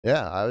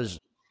Yeah,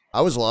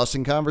 I was lost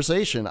in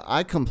conversation.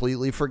 I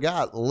completely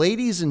forgot.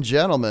 Ladies and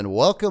gentlemen,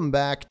 welcome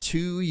back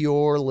to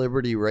your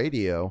Liberty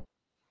Radio.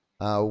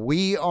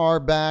 We are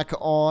back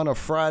on a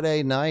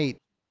Friday night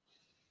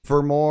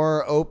for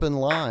more open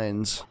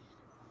lines.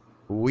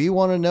 We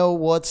want to know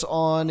what's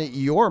on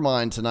your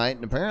mind tonight,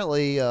 and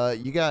apparently,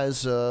 you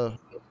guys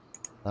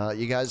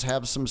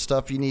have some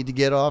stuff you need to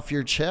get off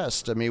your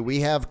chest. I mean,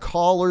 we have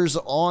callers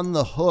on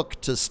the hook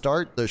to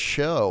start the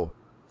show.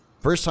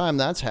 First time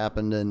that's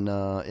happened in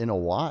a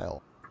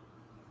while.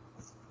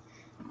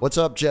 What's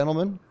up,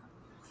 gentlemen?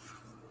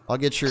 I'll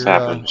get What's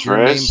happening, your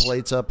Driz?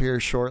 nameplates up here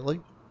shortly.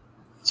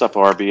 What's up,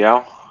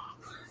 RBL?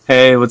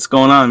 Hey, what's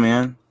going on,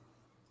 man?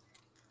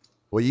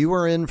 Well, you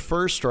were in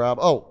first, Rob.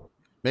 Oh,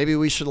 maybe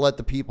we should let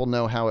the people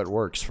know how it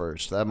works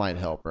first. That might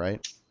help,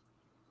 right?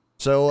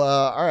 So,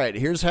 all right,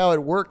 here's how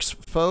it works,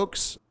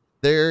 folks.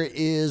 There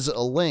is a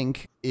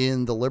link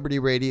in the Liberty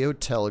Radio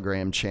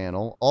Telegram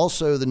channel,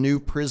 also the new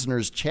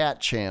Prisoners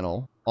Chat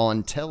channel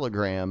on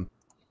Telegram,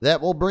 that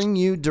will bring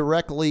you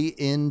directly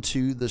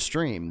into the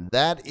stream.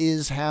 That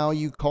is how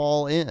you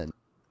call in.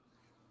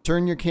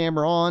 Turn your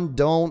camera on.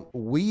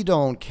 We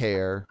don't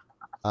care,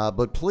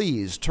 but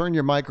please turn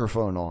your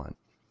microphone on.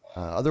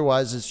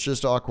 Otherwise, it's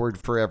just awkward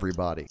for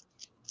everybody.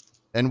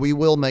 And we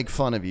will make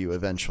fun of you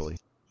eventually.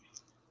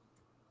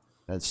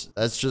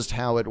 That's just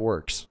how it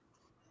works.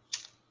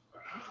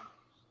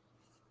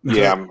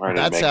 Yeah, I'm ready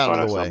to That's make out fun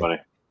of of the way.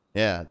 somebody.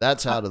 Yeah,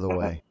 that's out of the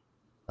way.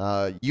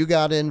 You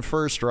got in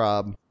first,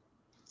 Rob.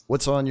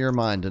 What's on your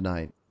mind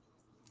tonight?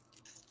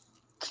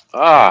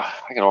 I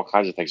got all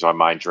kinds of things on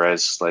my mind,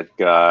 Driz. Like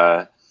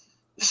the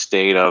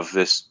state of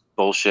this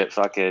bullshit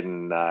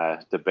fucking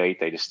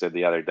debate they just did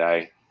the other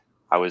day.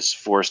 I was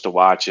forced to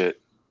watch it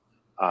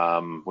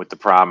with the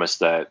promise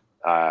that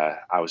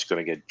I was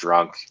going to get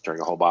drunk, drink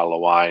a whole bottle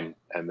of wine,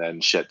 and then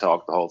shit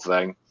talk the whole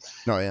thing.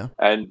 Oh yeah,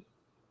 And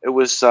it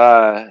was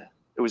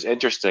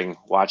interesting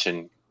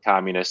watching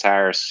Communist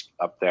Harris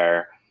up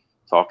there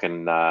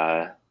talking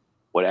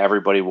what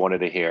everybody wanted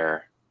to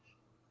hear.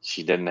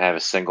 She didn't have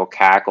a single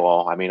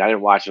cackle. I mean, I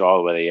didn't watch it all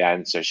the way to the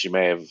end, so she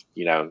may have,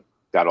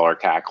 got all her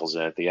cackles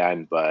in at the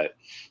end, but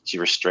she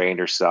restrained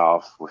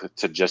herself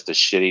to just a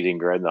shit-eating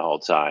grin the whole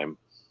time.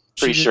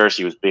 Pretty sure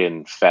she was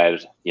being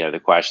fed,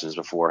 the questions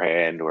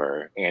beforehand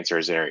or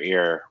answers in her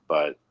ear,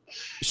 but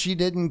she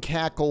didn't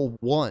cackle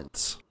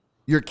once.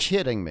 You're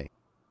kidding me.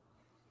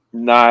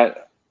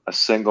 not a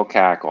single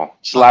cackle.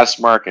 Just a lot of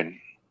smirking.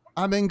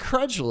 I'm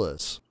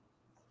incredulous.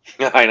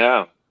 I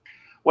know.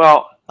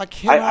 Well, I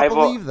cannot I've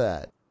believe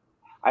that.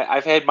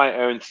 I've had my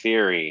own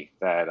theory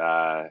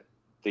that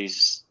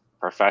these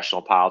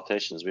professional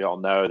politicians, we all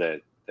know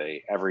that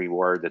every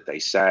word that they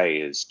say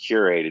is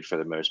curated for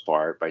the most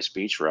part by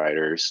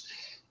speechwriters.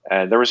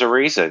 And there was a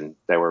reason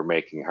they were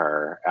making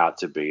her out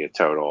to be a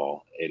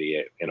total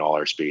idiot in all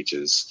her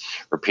speeches,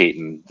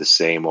 repeating the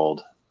same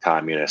old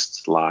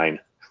communist line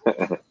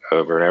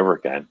over and over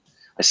again.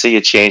 I see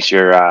you changed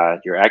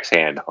your X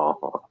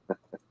handle.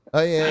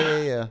 Oh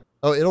yeah.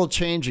 Oh, it'll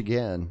change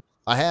again.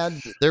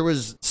 There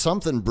was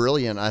something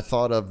brilliant I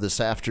thought of this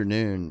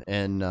afternoon,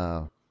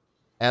 and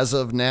as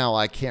of now,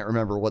 I can't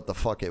remember what the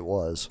fuck it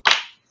was.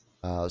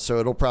 So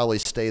it'll probably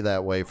stay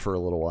that way for a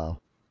little while.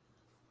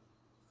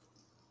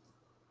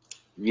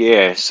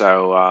 Yeah,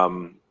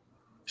 so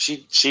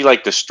she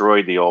like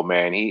destroyed the old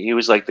man. He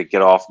was like the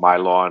get off my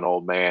lawn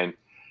old man.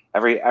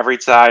 Every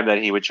time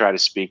that he would try to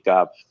speak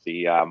up,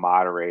 the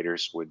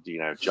moderators would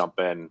jump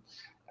in,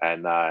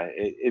 and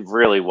it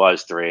really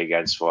was 3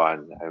 against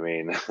 1. I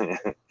mean,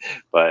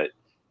 but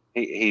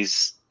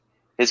he's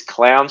his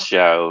clown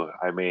show.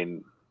 I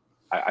mean,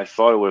 I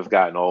thought it would have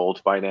gotten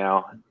old by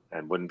now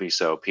and wouldn't be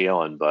so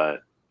appealing,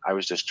 but I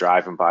was just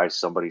driving by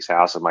somebody's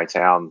house in my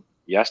town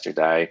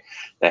yesterday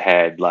that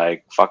had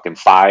like fucking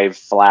 5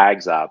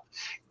 flags up: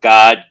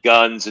 God,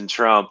 guns, and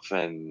Trump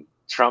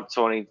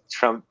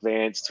Trump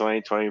Vance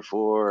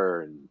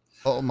 2024, and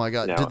Oh my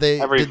god!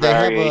 every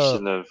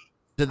variation of.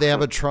 Did they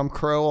have a Trump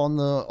crow on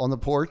the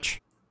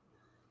porch?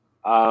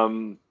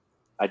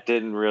 I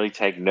didn't really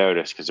take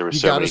notice because there were You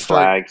so got to many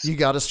start. flags. You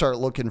got to start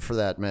looking for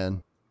that,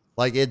 man.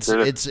 Like it's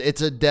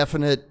a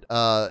definite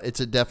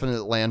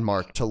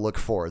landmark to look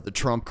for. The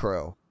Trump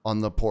crow on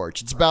the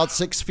porch. It's about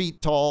 6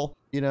 feet tall.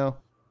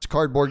 It's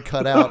cardboard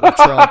cutout of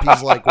Trump.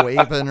 He's like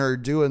waving or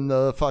doing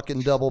the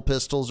fucking double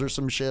pistols or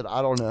some shit.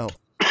 I don't know.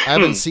 I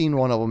haven't seen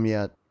one of them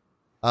yet.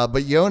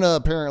 But Yona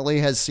apparently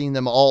has seen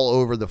them all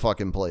over the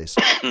fucking place.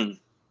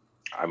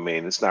 I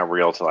mean, it's not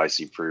real till I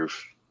see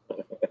proof.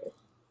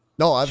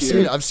 No,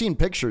 I've seen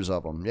pictures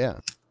of them. Yeah.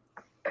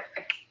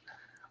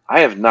 I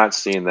have not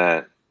seen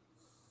that.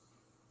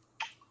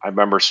 I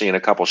remember seeing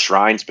a couple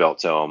shrines built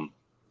to him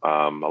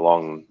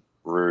along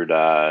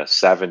Route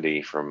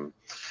 70 from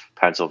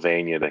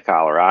Pennsylvania to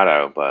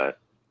Colorado, but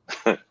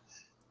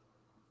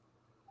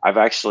I've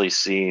actually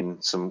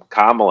seen some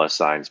Kamala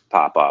signs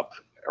pop up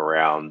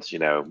around,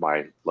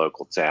 my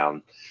local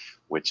town,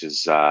 which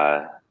is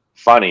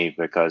funny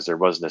because there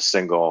wasn't a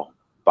single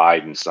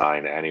Biden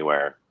sign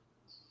anywhere.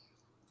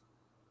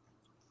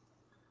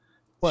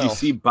 Did you Well,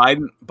 see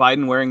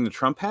Biden wearing the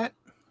Trump hat?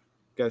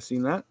 You guys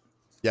seen that?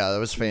 yeah, that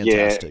was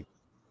fantastic.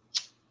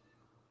 Yeah.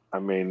 I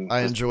mean,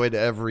 I enjoyed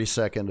every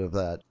second of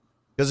that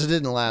because it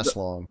didn't last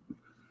long.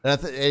 And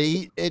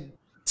it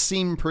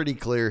seemed pretty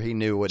clear he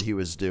knew what he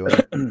was doing.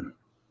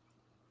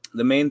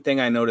 The main thing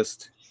I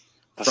noticed.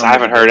 I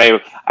haven't heard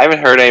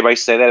anybody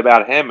say that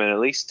about him in at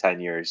least 10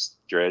 years,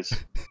 Driz.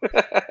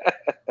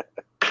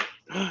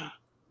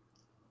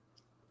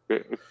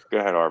 Go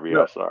ahead, RBO.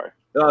 No. Sorry.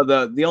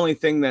 The only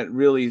thing that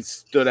really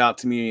stood out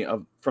to me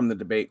from the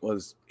debate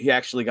was he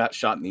actually got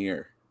shot in the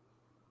ear.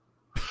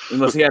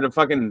 Unless he had it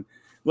fucking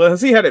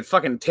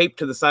taped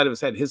to the side of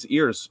his head. His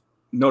ear's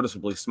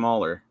noticeably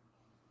smaller.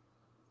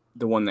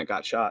 The one that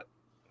got shot.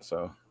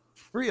 So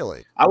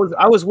Really, I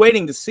was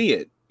waiting to see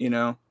it,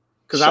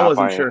 because I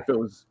wasn't sure if it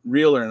was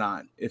real or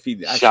not. If he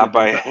actually shot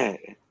by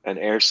an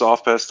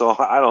airsoft pistol,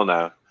 I don't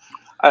know.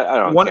 I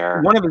don't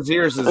care. One of his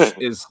ears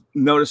is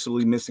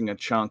noticeably missing a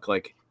chunk.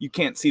 Like, you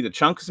can't see the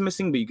chunk is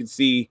missing, but you can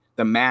see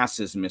the mass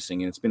is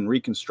missing, and it's been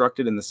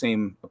reconstructed in the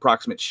same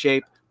approximate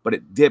shape, but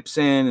it dips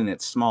in and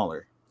it's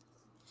smaller.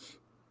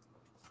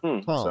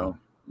 So,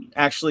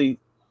 actually,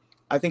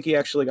 I think he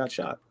actually got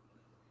shot.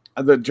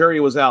 The jury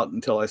was out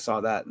until I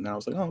saw that, and I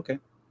was like, oh, okay.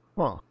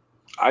 Well,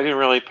 I didn't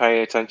really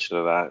pay attention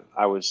to that.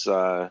 I was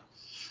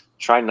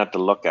trying not to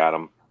look at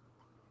him.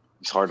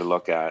 It's hard to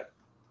look at.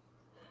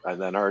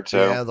 And then her too.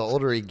 Yeah, the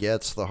older he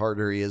gets, the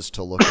harder he is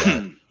to look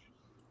at.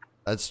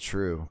 That's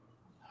true.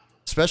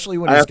 Especially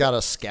when he's got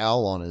a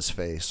scowl on his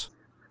face.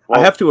 Well,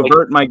 I have to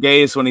avert my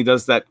gaze when he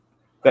does that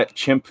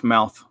chimp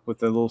mouth with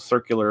the little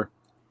circular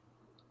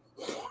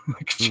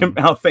chimp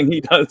mouth thing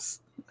he does.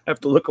 I have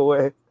to look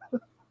away.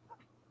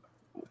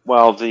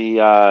 Well,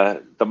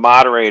 the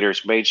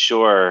moderators made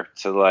sure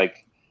to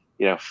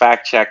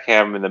fact check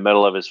him in the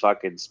middle of his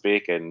fucking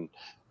speaking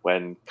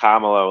when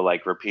Kamala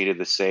repeated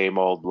the same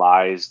old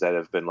lies that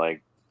have been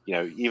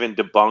even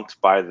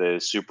debunked by the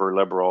super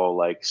liberal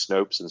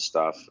Snopes and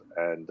stuff,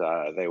 and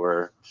they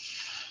were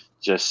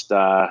just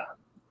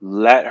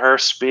let her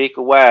speak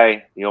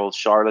away. The old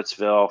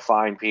Charlottesville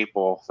fine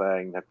people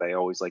thing that they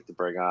always like to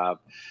bring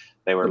up.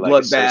 They were the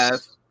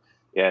bloodbath.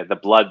 Yeah, the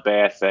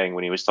bloodbath thing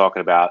when he was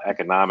talking about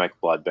economic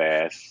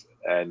bloodbath.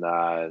 And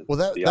well,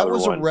 that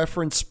was a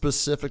reference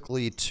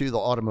specifically to the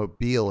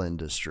automobile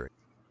industry,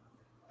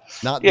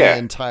 not the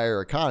entire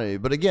economy.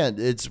 But again,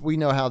 we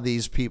know how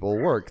these people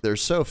work. They're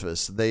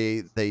sophists.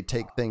 They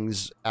take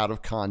things out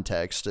of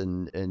context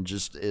and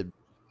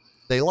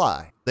they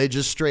lie. They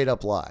just straight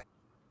up lie.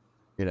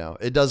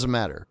 It doesn't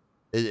matter.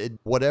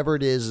 Whatever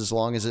it is, as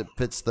long as it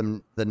fits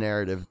the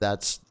narrative,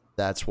 that's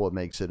what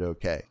makes it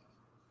okay.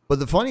 But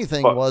the funny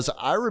thing was,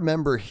 I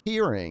remember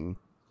hearing,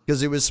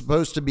 because it was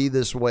supposed to be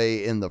this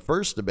way in the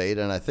first debate,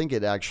 and I think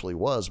it actually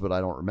was, but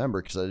I don't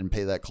remember because I didn't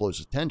pay that close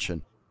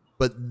attention.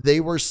 But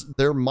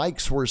their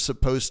mics were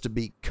supposed to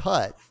be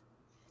cut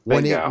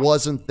when it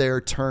wasn't their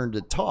turn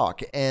to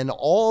talk. And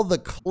all the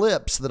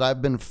clips that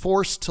I've been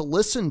forced to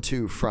listen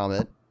to from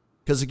it,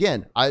 because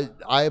again, I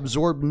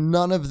absorbed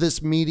none of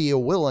this media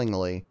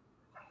willingly.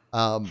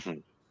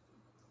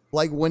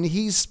 When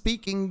he's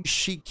speaking,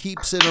 she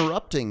keeps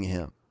interrupting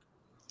him.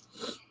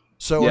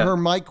 So her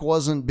mic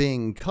wasn't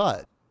being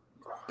cut.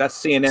 That's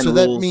CNN rules.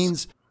 That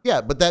means,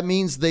 but that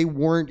means they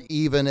weren't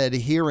even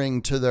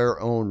adhering to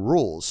their own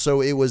rules. So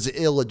it was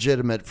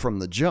illegitimate from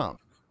the jump.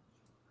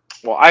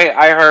 Well,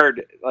 I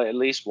heard at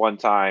least one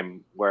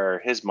time where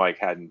his mic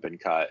hadn't been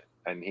cut,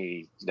 and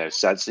he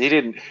said he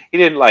didn't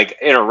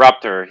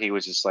interrupt her. He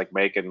was just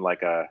making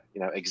a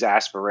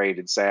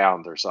exasperated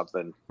sound or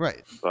something.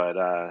 Right.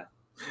 But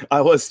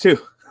I was too.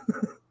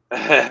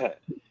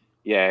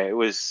 Yeah, it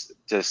was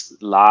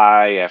just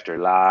lie after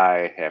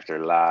lie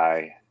after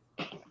lie,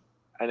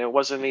 and it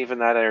wasn't even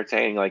that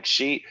entertaining.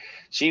 She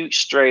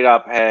straight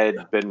up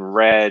had been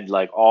read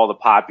all the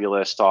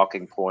populist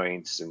talking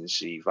points, and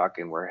she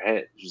fucking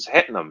was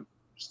hitting them.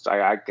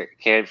 I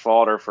can't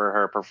fault her for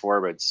her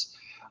performance,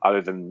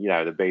 other than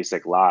the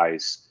basic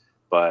lies.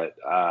 But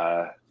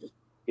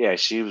yeah,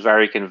 she was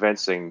very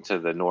convincing to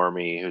the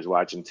normie who's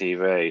watching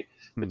TV.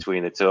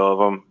 Between the two of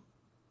them,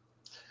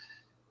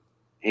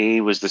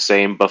 he was the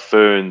same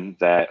buffoon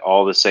that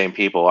all the same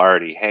people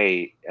already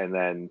hate. And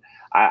then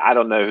I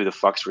don't know who the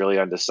fuck's really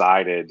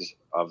undecided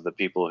of the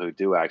people who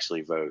do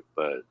actually vote,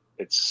 but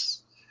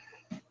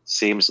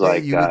seems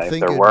like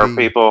if there were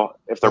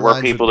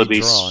people to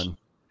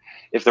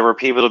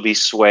be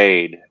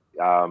swayed,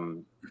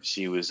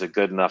 she was a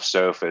good enough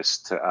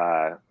sophist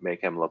to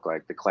make him look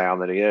like the clown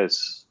that he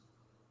is.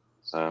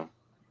 So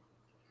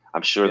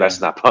I'm sure that's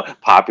not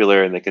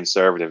popular in the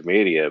conservative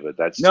media, but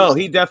that's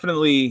he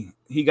definitely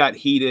got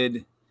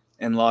heated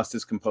and lost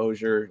his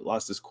composure,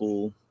 lost his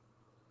cool.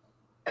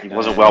 He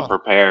wasn't well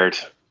prepared,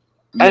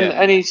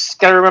 and he's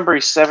got to remember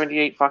he's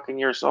 78 fucking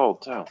years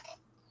old too,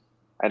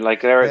 and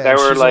they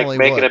were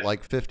making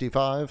it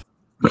 55.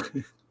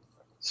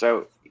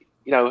 So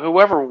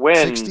whoever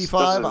wins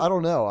 65. I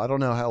don't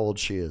know how old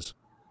she is.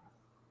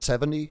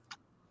 70.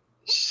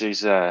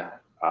 She's a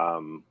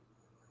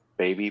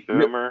baby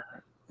boomer.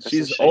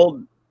 She's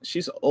old.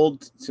 She's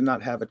old to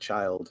not have a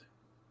child.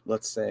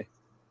 let's say.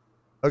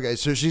 Okay,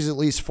 so she's at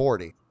least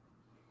 40.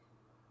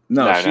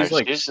 No, she's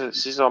like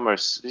she's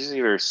almost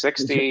either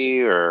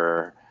 60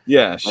 or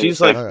yeah, she's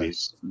like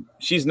 50s.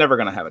 She's never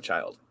gonna have a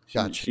child.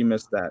 Gotcha. She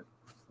missed that.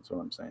 That's what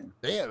I'm saying.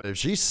 Damn, if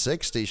she's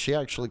 60, she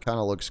actually kind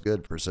of looks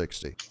good for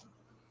 60.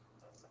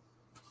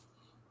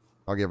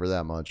 I'll give her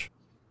that much.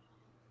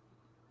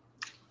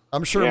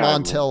 I'm sure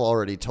Montel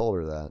already told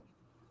her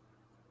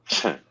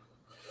that.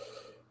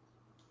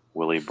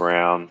 Willie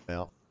Brown.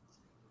 Yeah.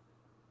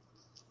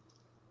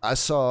 I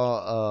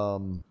saw,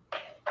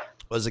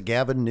 was it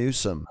Gavin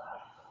Newsom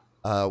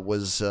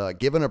was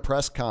given a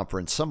press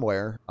conference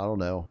somewhere, I don't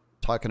know,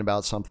 talking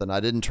about something.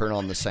 I didn't turn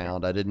on the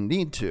sound. I didn't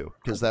need to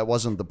because that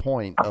wasn't the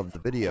point of the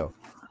video.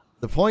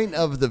 The point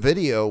of the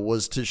video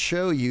was to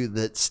show you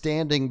that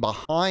standing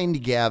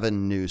behind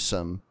Gavin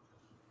Newsom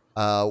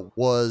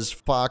was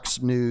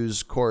Fox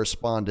News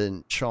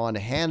correspondent Sean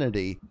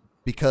Hannity,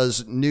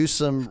 because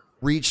Newsom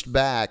reached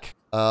back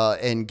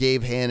and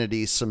gave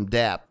Hannity some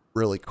dap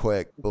really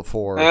quick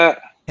before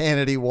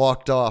Hannity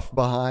walked off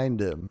behind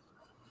him.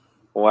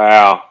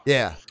 Wow.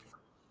 Yeah.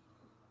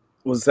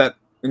 Was that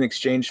in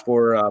exchange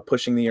for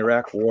pushing the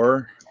Iraq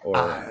war?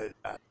 Or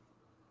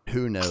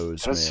who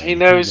knows, man? He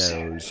knows.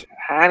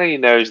 Hannity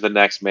knows the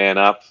next man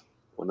up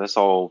when this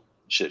whole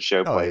shit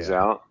show plays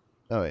out.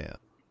 Oh yeah.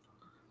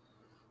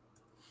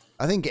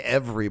 I think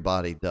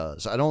everybody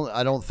does. I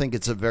don't think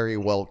it's a very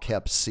well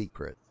kept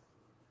secret.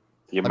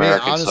 The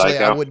American honestly,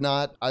 psycho. I would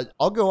not.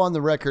 I'll go on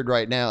the record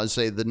right now and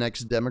say the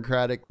next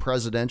Democratic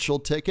presidential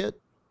ticket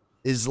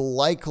is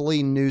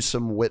likely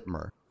Newsom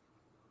Whitmer.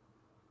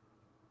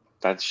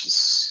 That's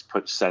just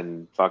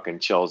sending fucking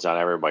chills down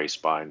everybody's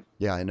spine.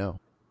 Yeah, I know.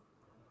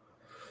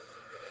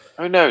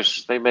 Who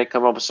knows? They may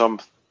come up with some,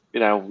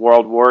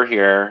 world war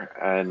here,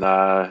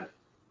 and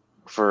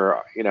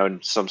for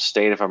some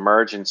state of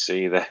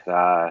emergency that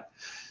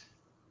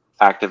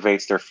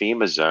activates their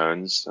FEMA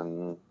zones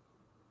and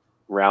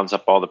rounds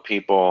up all the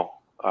people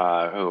who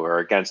are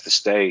against the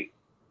state,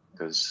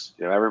 because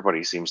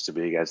everybody seems to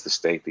be against the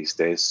state these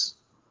days,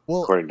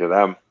 according to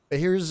them.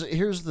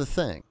 Here's the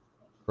thing,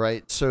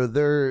 right? So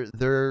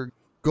they're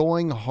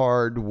going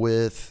hard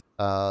with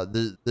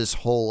this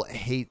whole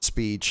hate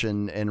speech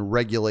and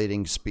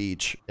regulating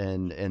speech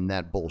and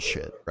that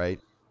bullshit, right?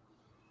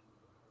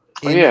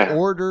 In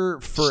order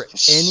for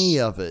any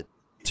of it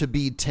to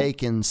be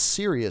taken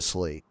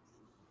seriously,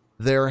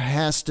 there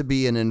has to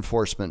be an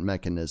enforcement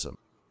mechanism.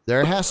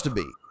 There has to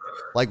be.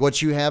 Like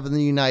what you have in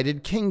the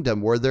United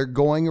Kingdom, where they're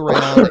going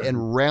around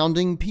and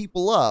rounding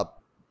people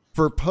up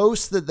for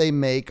posts that they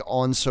make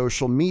on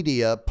social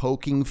media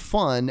poking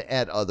fun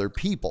at other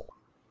people.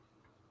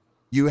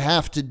 You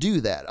have to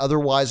do that.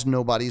 Otherwise,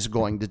 nobody's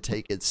going to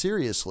take it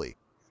seriously.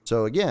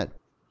 So again,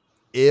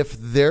 if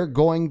they're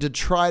going to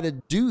try to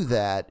do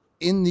that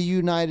in the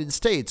United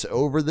States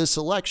over this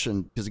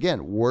election, because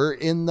again, we're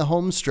in the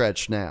home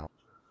stretch now.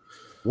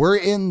 We're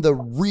in the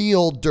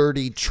real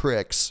dirty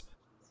tricks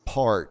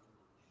part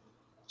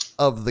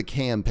of the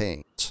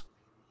campaigns.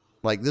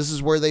 Like, this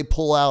is where they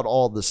pull out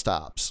all the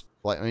stops.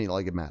 Like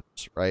it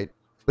matters, right?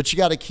 But you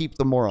got to keep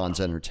the morons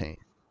entertained.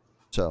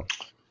 So,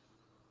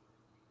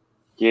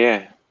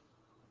 yeah,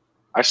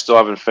 I still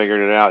haven't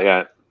figured it out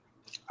yet.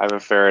 I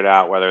haven't figured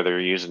out whether they're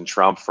using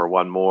Trump for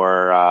one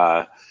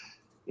more,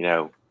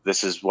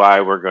 this is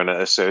why we're going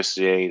to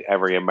associate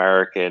every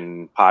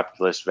American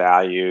populist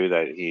value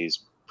that he's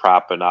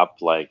propping up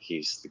like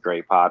he's the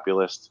great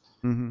populist,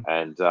 and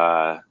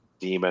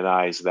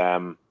demonize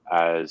them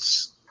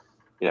as,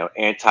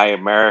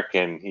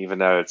 anti-American, even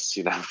though it's,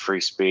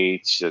 free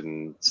speech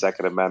and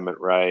Second Amendment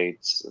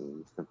rights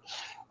and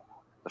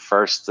the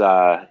first,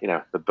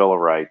 the Bill of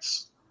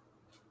Rights.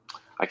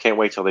 I can't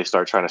wait till they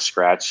start trying to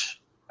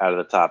scratch out of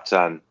the top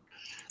 10.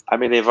 I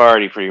mean, they've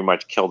already pretty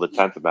much killed the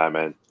 10th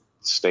Amendment.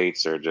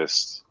 States are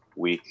just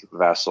weak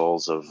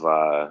vessels of,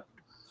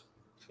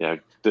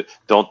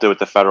 don't do what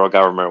the federal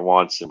government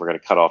wants, and we're going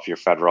to cut off your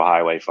federal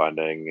highway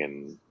funding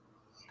and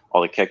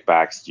all the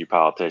kickbacks that you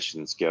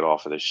politicians get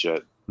off of this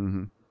shit.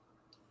 Mm-hmm.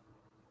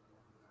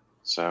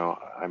 So,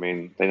 I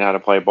mean, they know how to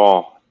play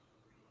ball.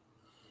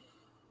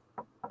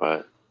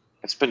 But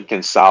it's been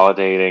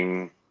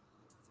consolidating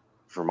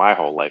for my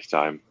whole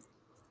lifetime.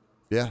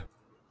 Yeah.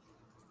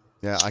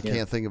 Yeah, I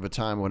can't think of a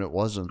time when it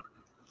wasn't.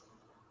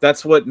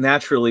 That's what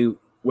naturally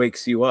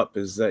wakes you up,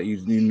 is that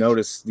you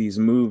notice these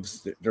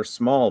moves. They're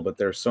small, but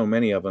there's so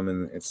many of them,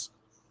 and it's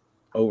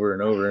over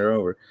and over and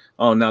over.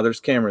 Oh, now there's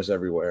cameras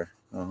everywhere.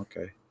 Oh,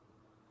 okay.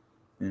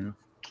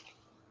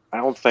 I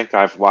don't think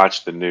I've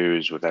watched the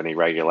news with any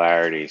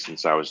regularity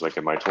since I was like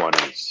in my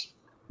 20s,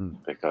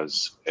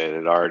 because it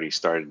had already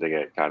started to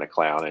get kind of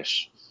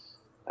clownish.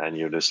 And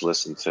you just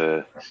listen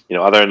to,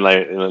 other than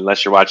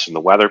unless you're watching the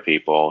weather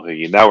people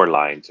who are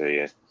lying to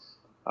you.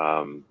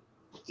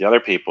 The other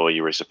people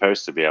you were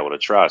supposed to be able to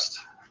trust.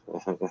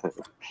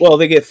 Well,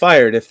 they get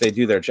fired if they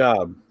do their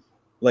job.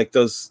 Like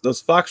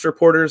those Fox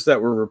reporters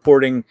that were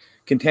reporting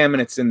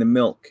contaminants in the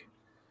milk.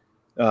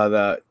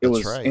 It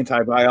was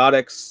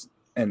antibiotics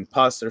and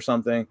pus or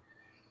something.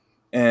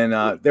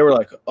 And they were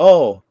like,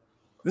 oh,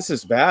 this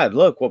is bad.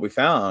 Look what we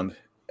found.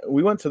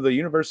 We went to the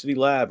university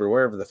lab or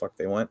wherever the fuck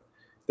they went.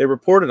 They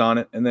reported on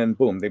it, and then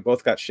boom, they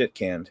both got shit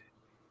canned.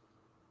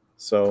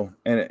 So,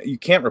 and you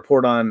can't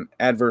report on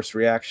adverse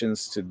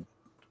reactions to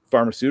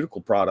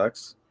pharmaceutical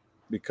products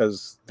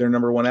because their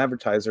number one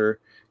advertiser.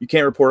 You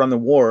can't report on the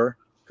war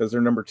because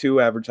their number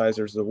two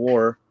advertiser is the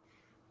war.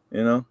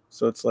 You know,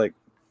 so it's like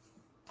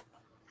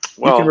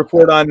you can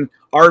report on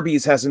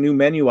Arby's has a new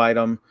menu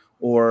item,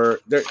 or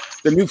the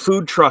new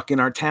food truck in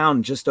our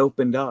town just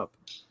opened up.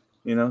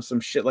 You know, some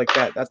shit like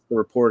that. That's the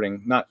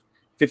reporting. Not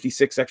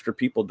 56 extra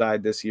people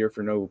died this year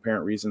for no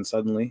apparent reason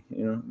suddenly.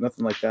 You know,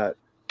 nothing like that.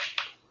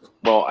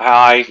 Well,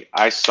 how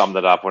I summed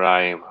it up when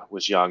I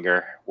was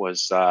younger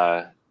was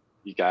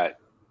you got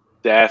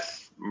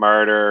death,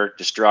 murder,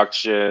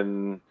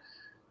 destruction,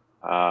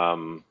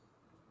 and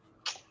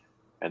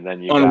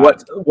then you on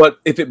got what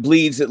if it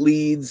bleeds, it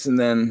leads, and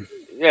then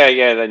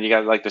yeah. Then you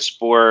got like the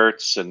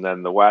sports, and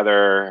then the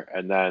weather,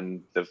 and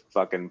then the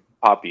fucking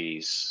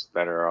puppies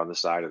that are on the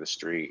side of the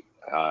street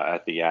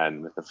at the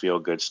end with the feel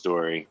good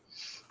story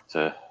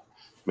to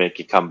make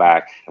you come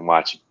back and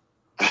watch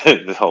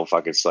the whole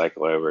fucking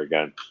cycle over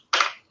again.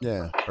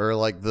 Yeah, or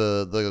like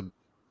the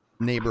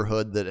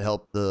neighborhood that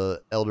helped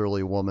the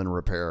elderly woman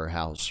repair her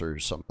house or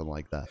something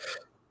like that.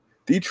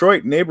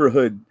 Detroit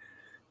neighborhood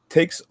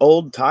takes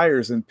old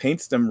tires and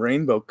paints them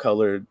rainbow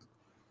colored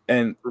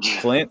and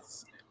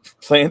plants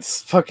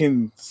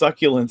fucking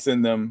succulents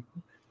in them.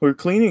 We're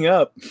cleaning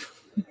up.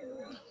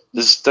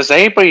 Does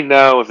anybody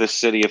know if the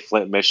city of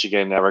Flint,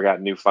 Michigan ever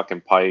got new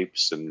fucking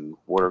pipes and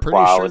water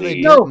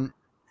quality? Sure no,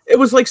 it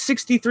was like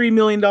 $63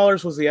 million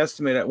was the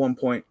estimate at one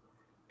point.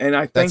 And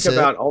I think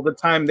about all the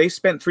time they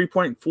spent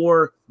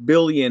 $3.4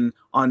 billion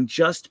on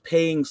just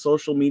paying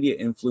social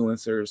media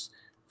influencers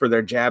for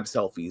their jab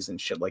selfies and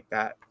shit like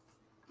that.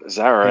 Is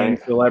that right? Paying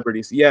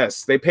celebrities.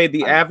 Yes, they paid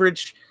the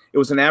average. It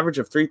was an average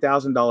of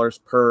 $3,000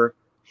 per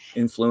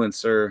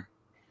influencer,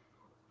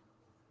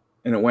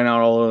 and it went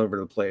out all over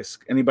the place.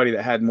 Anybody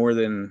that had more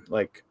than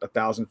like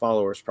 1,000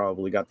 followers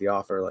probably got the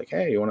offer. Like,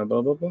 hey, you want to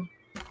blah blah blah?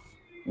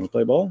 Want to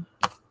play ball?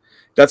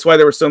 That's why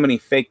there were so many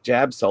fake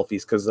jab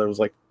selfies, because there was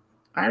like,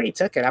 I already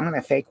took it. I'm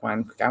gonna fake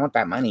one. I want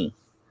that money.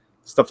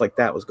 Stuff like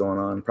that was going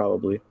on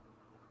probably.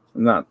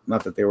 Not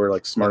that they were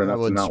like smart enough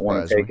to not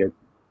want to take it.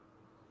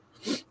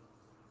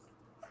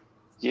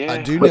 Yeah,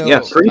 I do know. Yeah,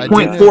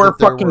 3.4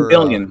 fucking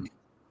billion.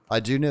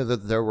 I do know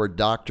that there were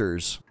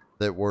doctors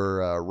that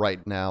were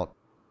writing out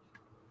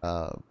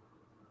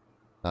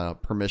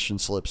permission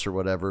slips or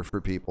whatever for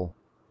people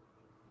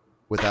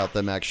without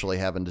them actually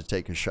having to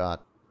take a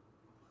shot.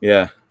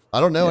 Yeah, I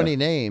don't know any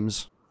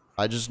names.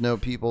 I just know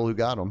people who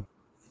got them.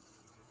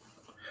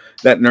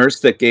 That nurse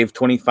that gave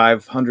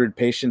 2,500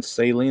 patients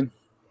saline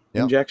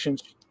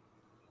injections.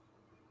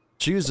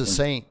 She was a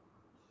saint.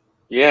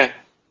 Yeah.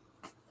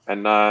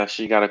 And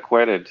she got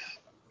acquitted.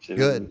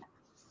 Good.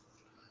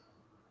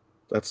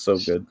 That's so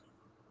good.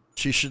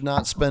 She should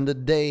not spend a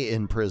day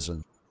in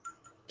prison.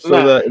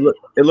 So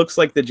it looks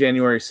like the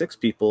January 6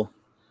 people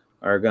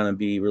are going to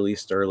be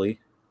released early.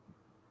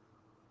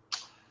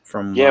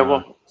 From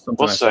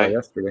something I saw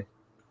yesterday.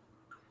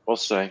 We'll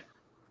see.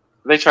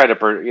 They try to,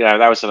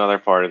 that was another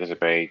part of the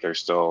debate. They're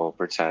still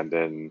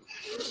pretending.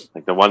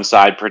 Like the one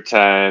side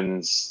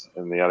pretends,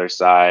 and the other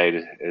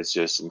side is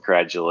just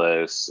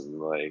incredulous,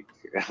 and like,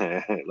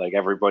 like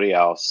everybody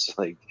else,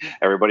 like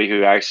everybody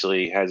who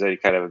actually has any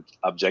kind of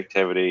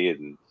objectivity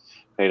and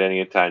paid any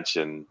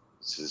attention.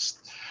 It's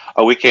just,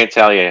 we can't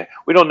tell you.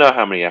 We don't know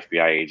how many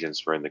FBI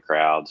agents were in the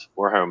crowd,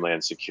 or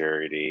Homeland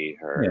Security,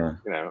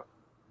 or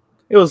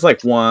it was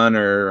like 1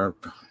 or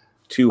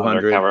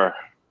 200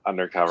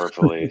 undercover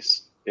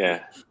police.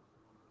 Yeah,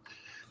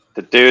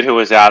 the dude who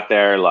was out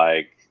there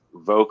like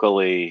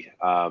vocally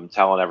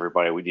telling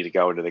everybody we need to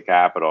go into the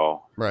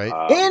Capitol, right?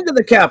 Into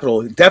the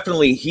Capitol.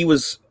 Definitely, he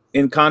was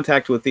in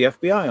contact with the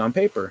FBI on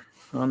paper,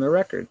 on the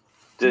record.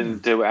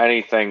 Didn't do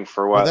anything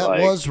for what? Well, that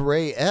was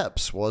Ray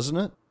Epps, wasn't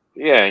it?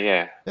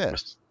 Yeah.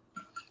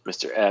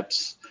 Mr.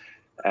 Epps,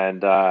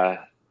 and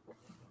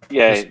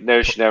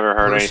notice you never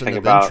heard anything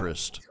about.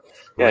 Notice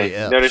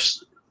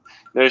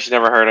you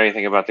never heard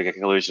anything about the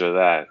conclusion of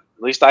that.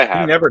 At least I have.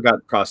 He never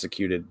got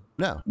prosecuted.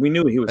 No, we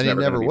knew he was and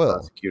never going to be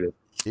prosecuted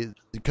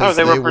because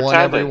they want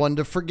everyone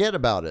to forget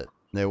about it.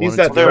 They Use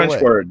that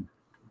French word.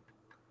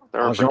 They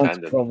were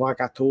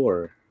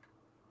provocateur.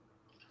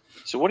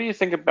 So, what do you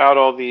think about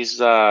all these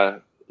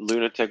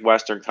lunatic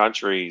Western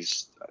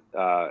countries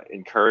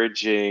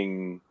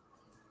encouraging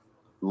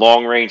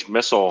long-range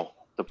missile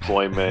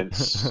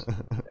deployments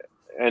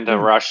into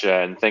Russia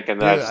and thinking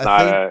that's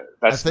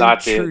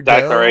not the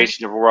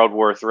declaration of World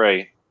War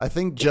III? I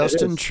think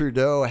Justin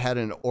Trudeau had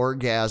an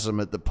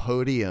orgasm at the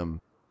podium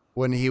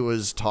when he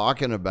was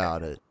talking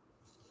about it.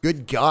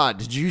 Good God,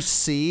 did you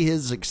see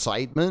his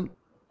excitement?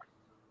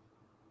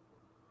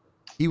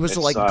 He was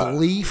like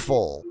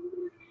gleeful.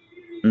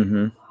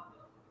 Mm-hmm.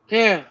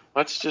 Yeah,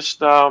 let's just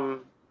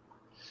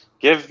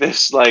give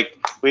this,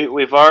 like,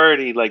 we've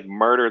already like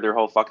murdered their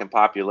whole fucking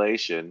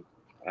population,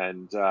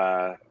 and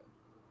I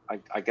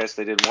guess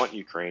they didn't want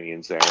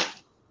Ukrainians there.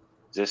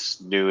 Is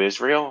this New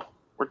Israel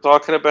we're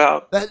talking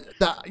about?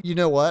 That you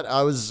know what?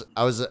 I was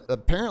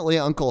apparently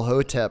Uncle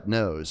Hotep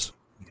knows.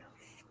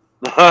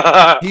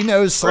 He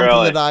knows something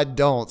Really? that I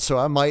don't, so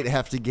I might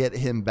have to get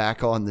him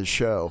back on the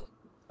show.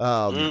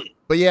 Mm.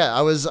 But yeah,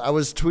 I was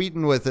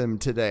tweeting with him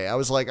today. I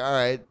was like, all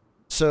right,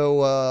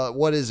 so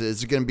what is it?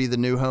 Is it going to be the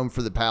new home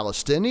for the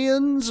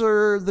Palestinians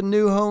or the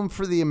new home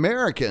for the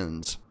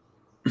Americans?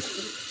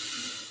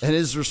 And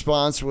his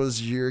response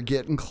was, "You're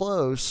getting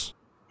close."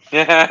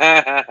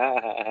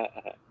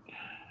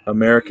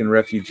 American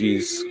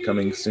refugees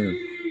coming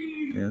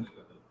soon. Yeah.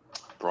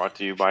 Brought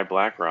to you by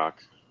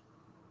BlackRock.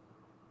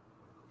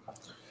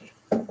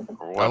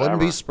 Or I wouldn't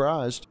be whatever.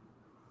 surprised.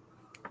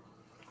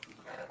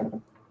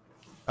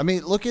 I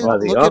mean, look at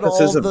The all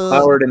offices of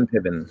Cloward and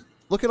Piven.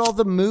 Look at all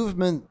the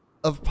movement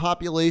of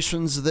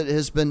populations that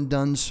has been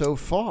done so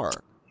far.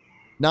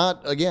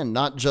 Not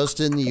just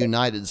in the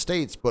United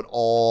States, but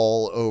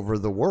all over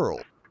the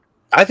world.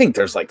 I think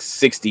there's like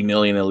 60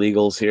 million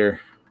illegals here.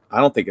 I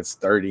don't think it's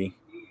 30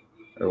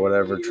 or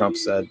whatever Trump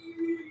said.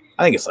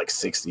 I think it's like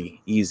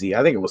 60 easy.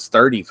 I think it was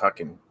 30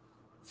 fucking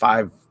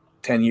 5-10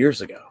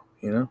 years ago,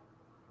 you know?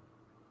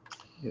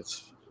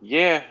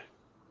 Yeah.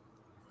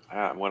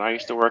 When I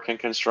used to work in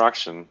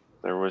construction,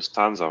 there was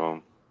tons of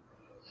them.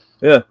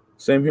 Yeah,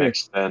 same here.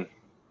 Mixed in.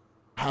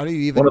 How do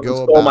you even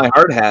go about my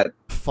hard hat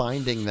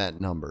finding that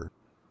number?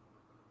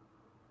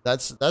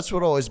 That's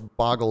what always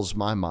boggles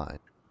my mind.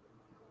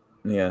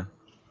 Yeah,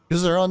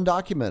 because they're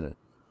undocumented,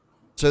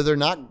 so they're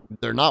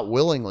not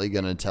willingly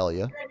going to tell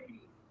you.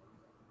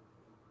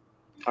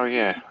 Oh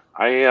yeah,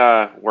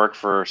 I worked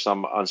for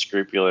some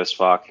unscrupulous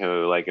fuck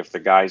who, like, if the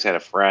guys had a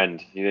friend,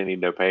 he didn't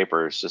need no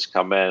papers. Just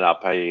come in, I'll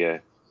pay you.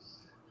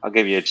 I'll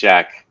give you a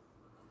check.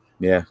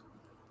 Yeah.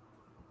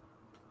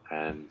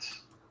 And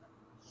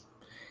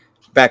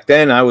back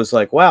then, I was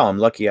like, "Wow, I'm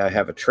lucky I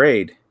have a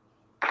trade."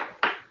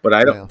 But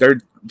I don't. Yeah.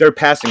 They're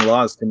passing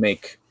laws to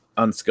make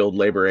unskilled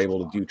labor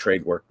able to do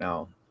trade work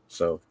now.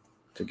 So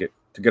to get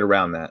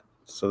around that,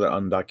 so that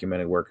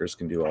undocumented workers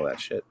can do all that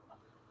shit.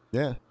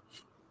 Yeah.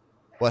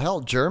 Well,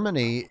 hell,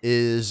 Germany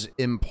is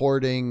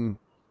importing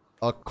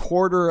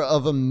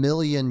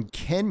 250,000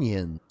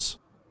 Kenyans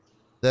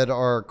that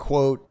are,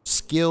 quote,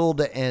 skilled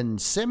and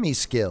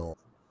semi-skilled.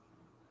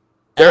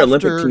 Their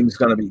Olympic team's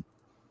going to be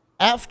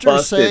after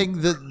busted.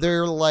 Saying that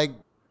they're like,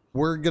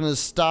 we're going to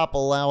stop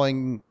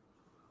allowing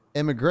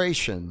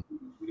immigration.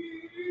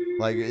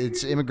 Like,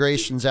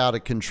 immigration's out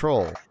of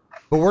control.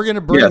 But we're going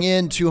to bring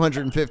in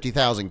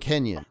 250,000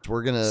 Kenyans.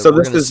 We're going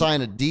to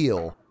sign a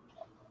deal,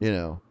 you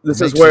know. This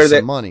is where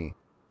some money.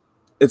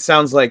 It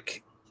sounds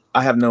like,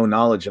 I have no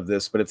knowledge of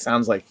this, but it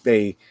sounds like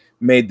they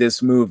made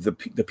this move, the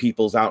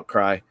people's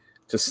outcry,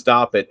 to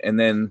stop it, and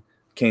then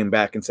came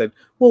back and said,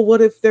 well,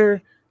 what if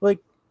they're like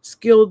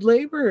skilled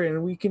labor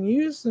and we can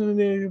use them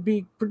to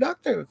be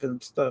productive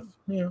and stuff,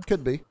 you know?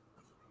 Could be.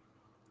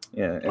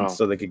 Yeah, and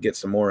so they could get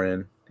some more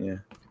in. Yeah.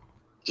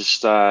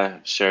 Just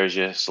shows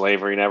you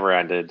slavery never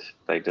ended.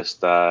 They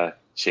just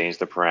changed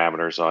the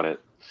parameters on it.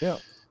 Yeah.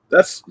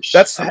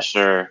 I'm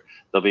sure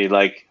they'll be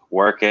like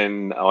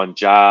working on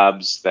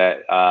jobs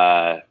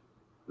that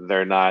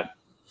they're not,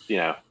 you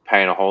know,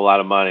 paying a whole lot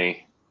of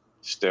money,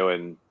 just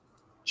doing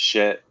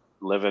shit,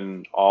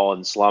 living all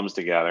in slums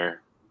together.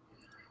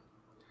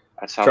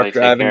 That's how they take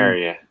care of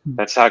you.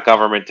 That's how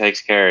government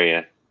takes care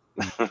of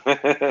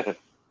you.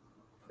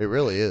 It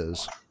really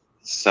is.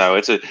 So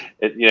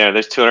you know,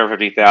 there's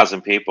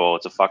 250,000 people.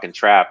 It's a fucking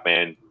trap,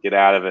 man. Get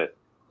out of it.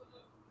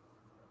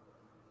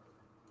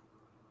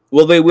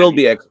 Well, they will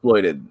be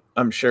exploited,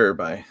 I'm sure,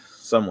 by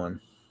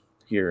someone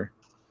here.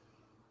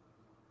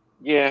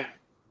 Yeah.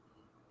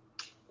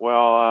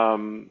 Well,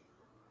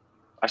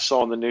 I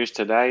saw in the news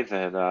today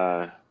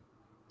that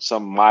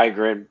some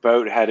migrant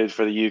boat headed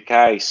for the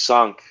UK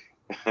sunk.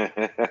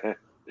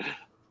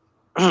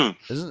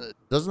 Doesn't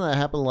that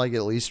happen like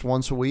at least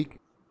once a week?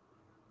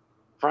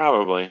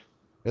 Probably.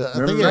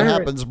 I think it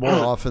happens more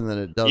often than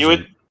it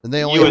doesn't. And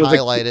they only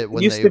highlight it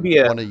when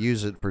they want to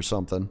use it for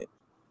something. It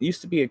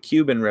used to be a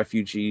Cuban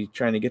refugee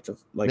trying to get to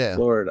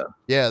Florida.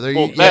 Yeah,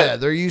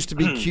 there used to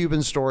be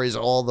Cuban stories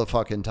all the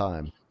fucking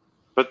time.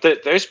 But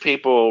those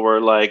people were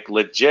like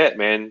legit,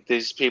 man.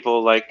 These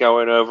people like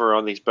going over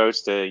on these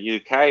boats to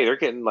UK, they're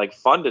getting like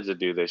funded to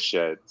do this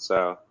shit.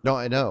 So no,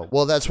 I know.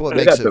 Well, that's what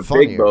makes it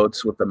funnier. Big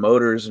boats with the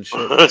motors and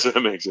shit. That's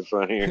what makes it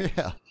funnier.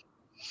 Yeah.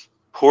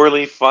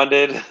 Poorly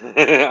funded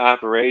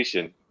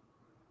operation.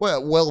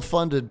 Well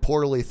funded,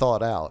 poorly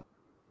thought out.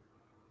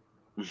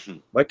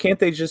 Why can't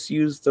they just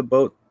use the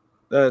boat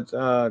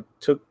that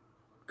took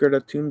Greta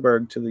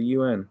Thunberg to the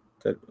UN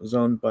that was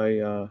owned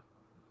by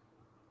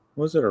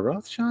was it a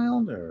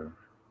Rothschild or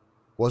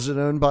was it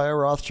owned by a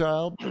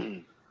Rothschild?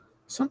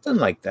 Something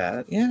like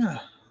that, yeah.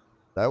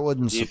 That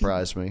wouldn't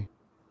surprise me.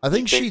 I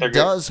think she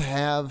does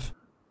have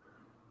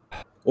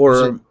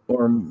or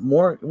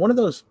more one of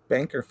those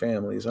banker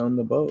families own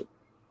the boat.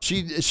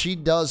 She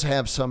does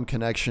have some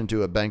connection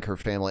to a banker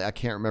family. I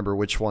can't remember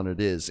which one it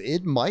is.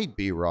 It might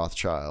be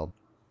Rothschild.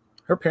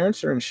 Her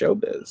parents are in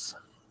showbiz.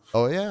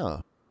 Oh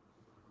yeah.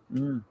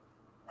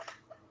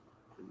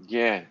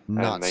 Yeah,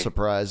 Not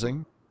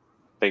surprising.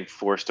 They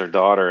forced their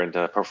daughter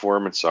into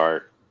performance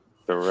art.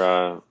 They're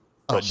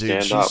Oh,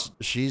 dude, stand up.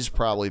 she's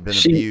probably been I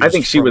abused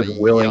think she from was a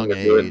willing young to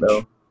do it, age. though.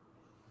 Hey,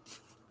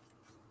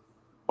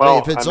 Well,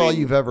 if it's I all mean,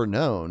 you've ever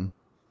known,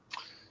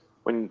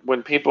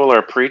 when people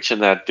are preaching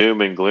that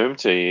doom and gloom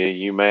to you,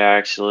 you may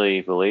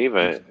actually believe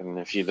it. And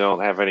if you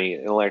don't have any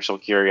intellectual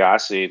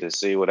curiosity to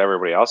see what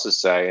everybody else is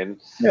saying,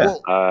 Yeah.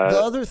 well,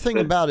 the other thing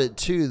then- about it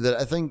too that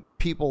I think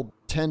people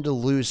tend to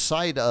lose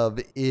sight of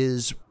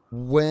is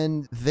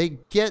when they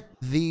get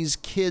these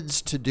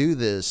kids to do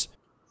this.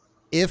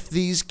 If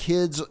these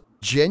kids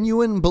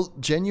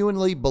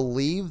genuinely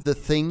believe the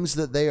things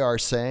that they are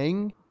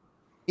saying,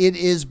 it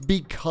is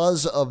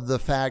because of the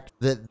fact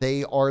that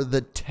they are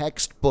the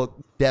textbook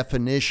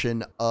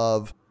definition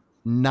of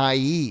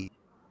naive.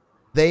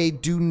 They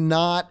do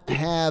not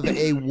have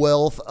a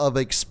wealth of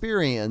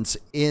experience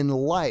in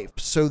life,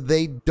 so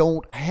they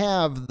don't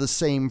have the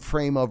same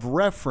frame of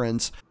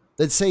reference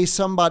that, say,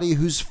 somebody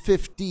who's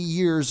 50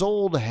 years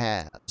old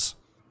has.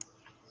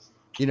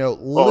 You know,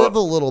 live a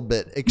little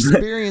bit,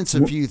 experience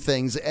a few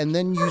things, and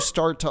then you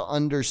start to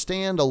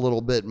understand a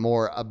little bit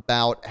more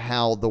about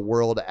how the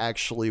world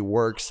actually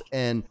works.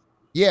 And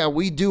yeah,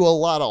 we do a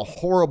lot of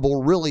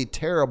horrible, really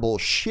terrible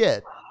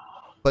shit,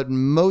 but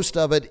most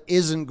of it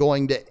isn't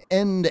going to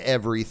end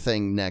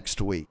everything next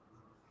week.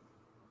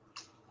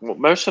 well,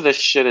 most of this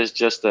shit is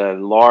just a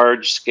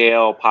large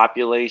scale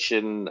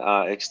population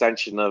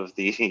extension of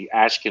the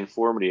Ash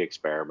conformity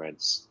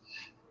experiments.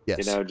 Yes.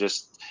 You know,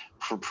 just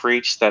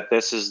preach that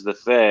this is the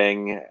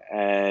thing,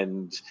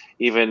 and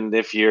even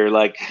if you're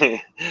like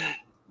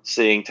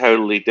seeing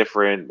totally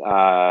different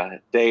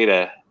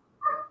data,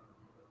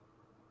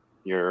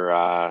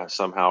 you're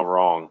somehow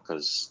wrong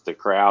because the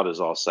crowd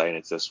is all saying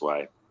it's this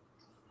way.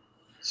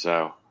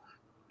 So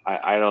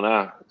I don't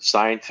know.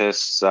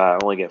 Scientists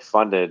only get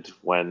funded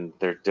when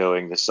they're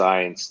doing the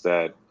science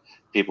that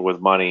people with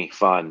money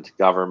fund.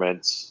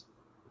 Governments,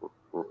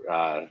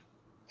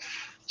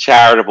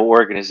 charitable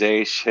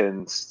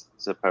organizations,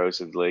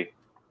 supposedly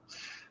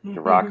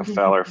the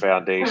Rockefeller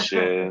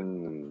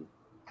Foundation,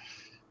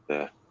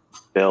 the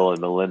Bill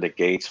and Melinda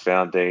Gates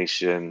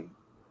Foundation,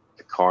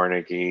 the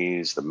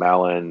Carnegies, the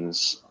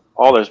Mellons,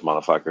 all those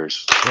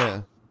motherfuckers.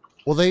 Yeah.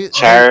 Well,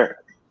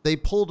 they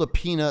pulled a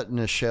peanut in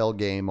a shell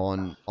game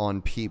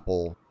on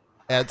people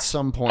at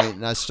some point,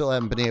 and I still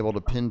haven't been able to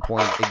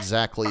pinpoint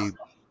exactly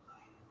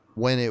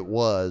when it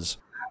was.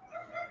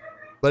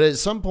 But at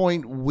some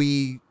point,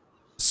 we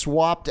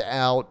swapped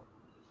out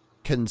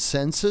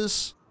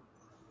consensus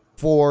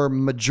for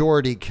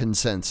majority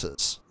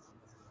consensus.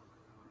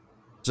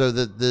 So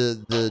that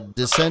the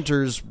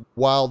dissenters,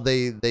 while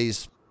they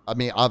I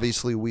mean,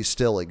 obviously we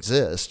still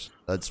exist.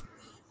 That's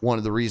one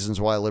of the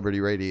reasons why Liberty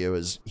Radio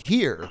is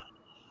here,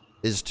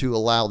 is to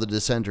allow the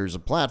dissenters a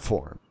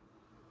platform.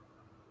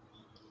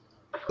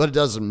 But it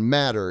doesn't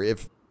matter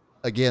if,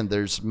 again,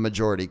 there's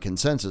majority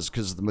consensus,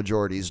 because the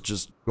majority is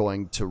just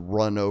going to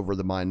run over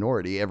the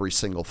minority every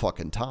single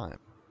fucking time.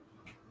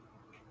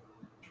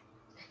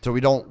 So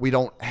we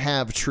don't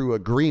have true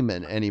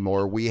agreement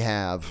anymore. We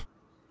have,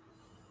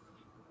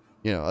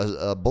 you know,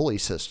 a bully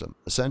system,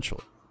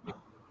 essentially.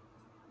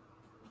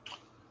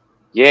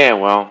 Yeah,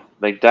 well,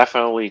 they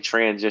definitely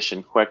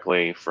transitioned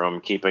quickly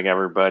from keeping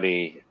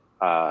everybody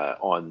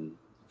on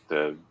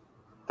the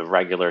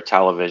regular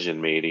television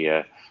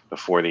media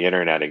before the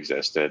internet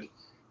existed,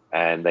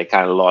 and they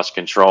kind of lost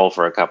control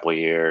for a couple of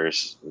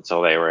years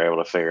until they were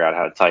able to figure out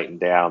how to tighten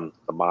down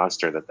the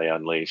monster that they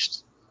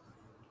unleashed.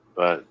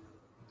 But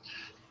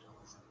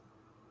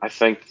I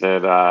think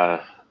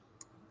that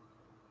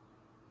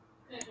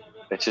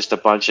it's just a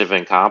bunch of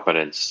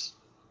incompetence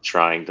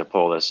trying to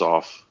pull this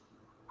off.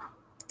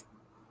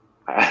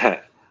 I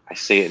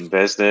see it in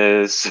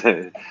business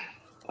that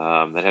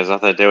has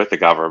nothing to do with the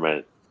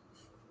government.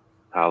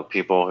 How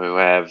people who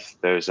have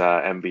those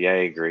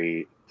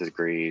MBA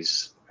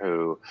degrees,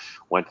 who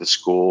went to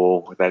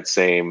school with that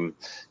same,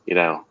 you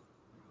know,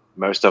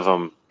 most of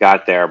them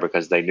got there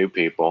because they knew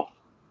people.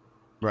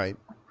 Right.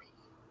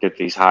 Get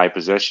these high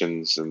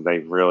positions and they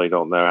really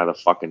don't know how to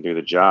fucking do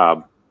the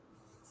job.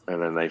 And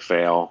then they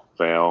fail.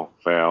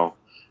 And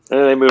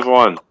then they move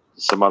on to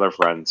some other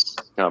friend's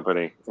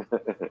company.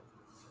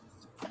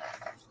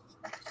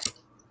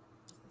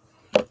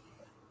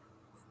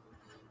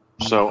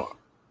 So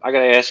I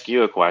got to ask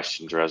you a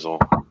question, Drizzle.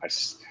 I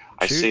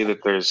see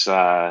that there's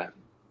I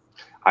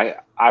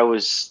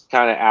was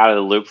kind of out of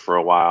the loop for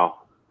a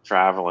while,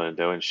 traveling and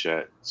doing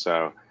shit.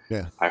 So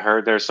Yeah. I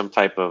heard there's some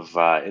type of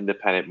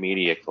independent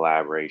media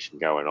collaboration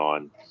going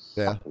on.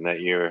 Yeah. And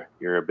that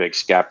you're a big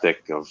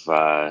skeptic of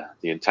the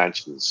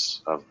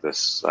intentions of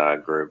this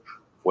group.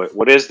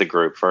 What is the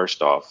group,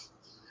 first off?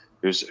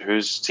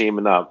 Who's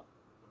teaming up?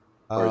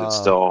 Or is it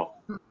still?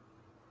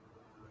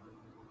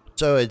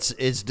 So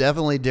it's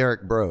definitely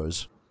Derek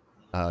Bros,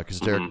 because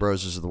Derek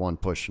Bros is the one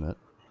pushing it.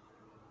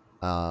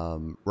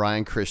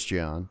 Ryan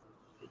Christian,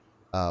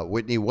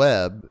 Whitney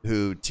Webb,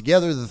 who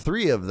together the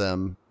three of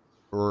them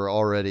were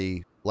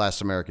already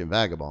Last American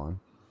Vagabond,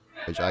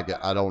 which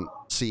I don't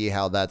see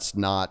how that's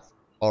not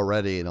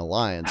already an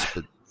alliance,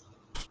 but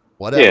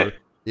whatever.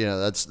 You know,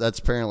 that's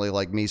apparently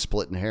like me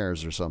splitting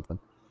hairs or something.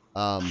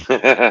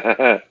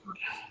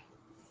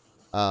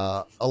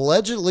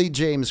 Allegedly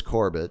James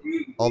Corbett,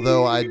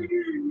 although I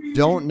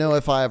don't know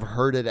if I have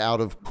heard it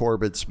out of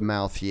Corbett's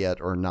mouth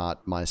yet or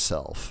not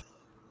myself.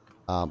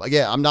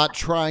 Again, I'm not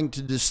trying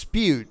to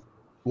dispute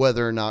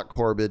whether or not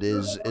Corbett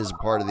is a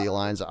part of the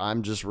alliance.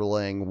 I'm just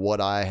relaying what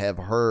I have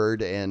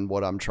heard and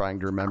what I'm trying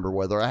to remember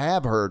whether I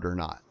have heard or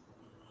not.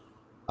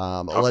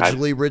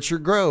 Allegedly,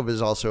 Richard Grove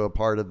is also a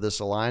part of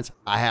this alliance.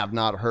 I have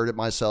not heard it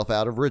myself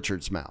out of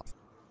Richard's mouth.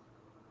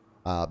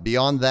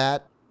 Beyond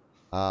that,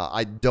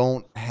 I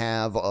don't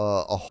have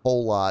a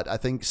whole lot. I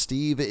think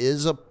Steve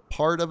is a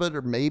part of it,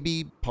 or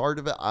maybe part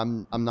of it.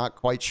 I'm not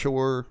quite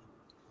sure.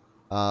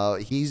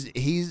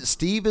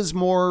 Steve is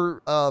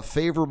more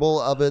favorable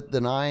of it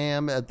than I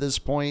am at this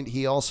point.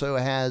 He also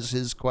has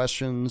his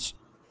questions.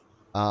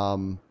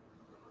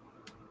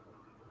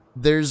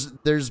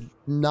 There's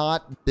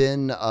not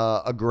been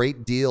a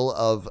great deal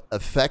of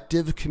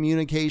effective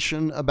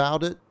communication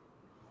about it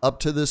up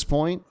to this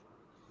point,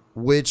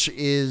 which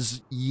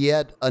is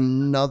yet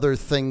another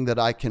thing that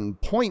I can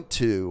point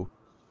to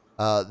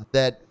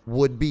that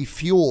would be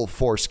fuel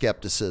for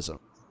skepticism.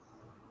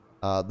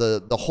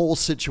 The whole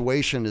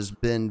situation has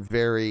been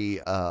very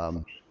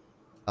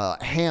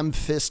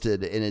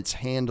ham-fisted in its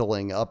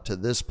handling up to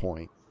this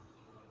point.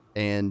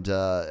 And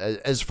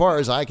as far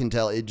as I can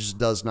tell, it just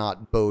does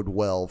not bode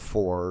well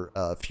for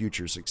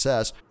future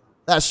success.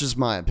 That's just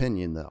my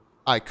opinion, though.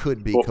 I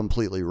could be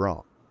completely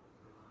wrong.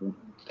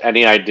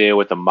 Any idea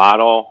what the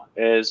model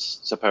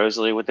is,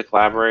 supposedly, with the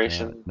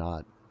collaboration?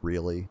 Not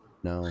really,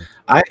 no.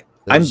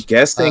 I'm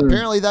guessing...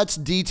 apparently that's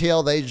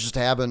detail they just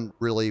haven't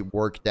really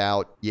worked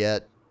out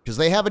yet, because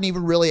they haven't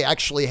even really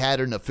actually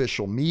had an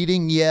official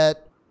meeting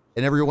yet,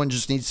 and everyone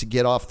just needs to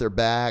get off their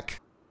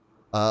back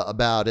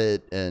about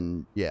it,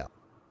 and yeah.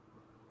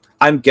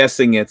 I'm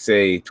guessing it's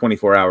a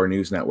 24-hour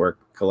news network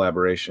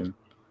collaboration,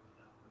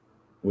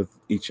 with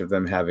each of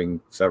them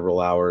having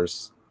several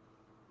hours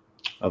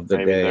of the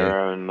day.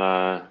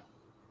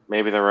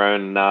 Maybe their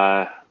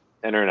own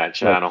internet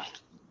channel.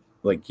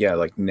 Like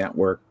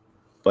network,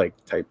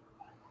 type.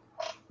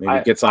 Maybe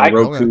it gets on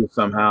Roku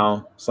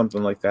somehow,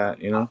 something like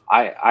that, you know?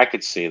 I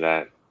could see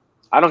that.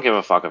 I don't give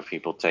a fuck if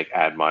people take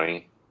ad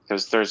money,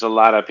 because there's a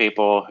lot of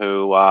people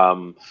who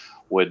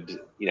would,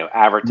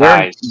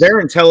 advertise. They're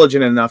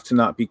intelligent enough to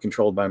not be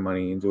controlled by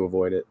money and to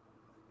avoid it,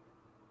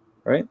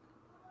 right?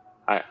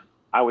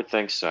 I would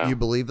think so. You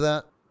believe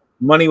that?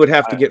 Money would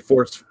have to get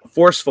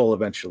forceful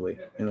eventually.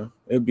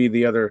 It'd be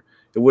the other.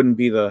 It wouldn't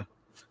be the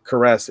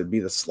caress. It'd be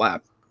the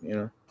slap.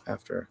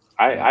 After.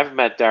 I've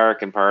met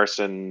Derek in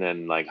person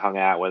and hung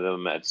out with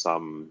him at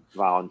some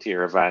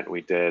volunteer event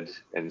we did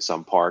in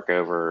some park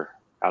over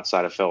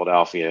outside of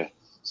Philadelphia,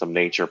 some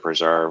nature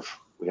preserve.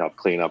 We helped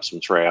clean up some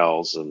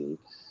trails, and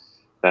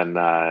then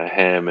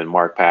him and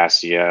Mark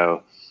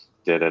Passio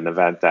did an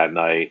event that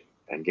night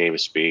and gave a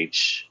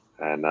speech.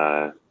 And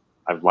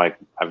I've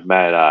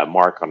met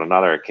Mark on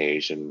another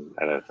occasion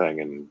at a thing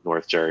in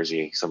North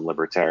Jersey, some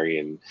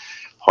libertarian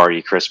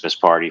Christmas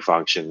party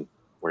function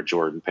where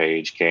Jordan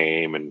Page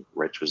came and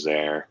Rich was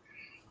there,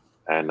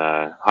 and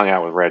hung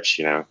out with Rich,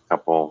 a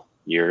couple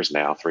years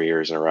now, 3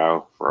 years in a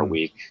row for a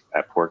week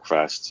at Pork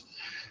Fest.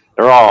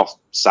 They're all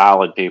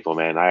solid people,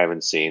 man. I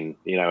haven't seen,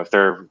 if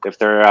they're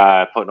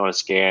putting on a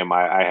scam,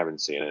 I haven't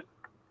seen it.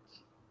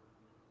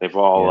 They've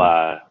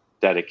all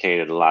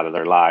dedicated a lot of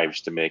their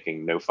lives to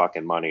making no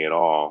fucking money at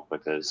all,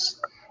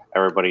 because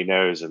everybody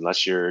knows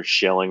unless you're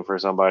shilling for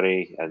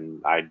somebody,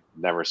 and I've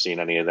never seen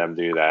any of them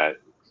do that,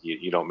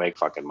 you don't make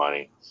fucking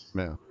money.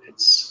 Yeah.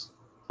 It's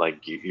like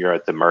you're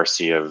at the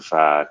mercy of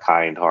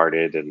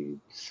kind-hearted and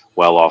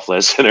well-off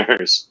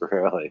listeners,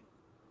 really.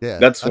 Yeah,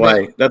 that's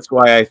why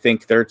I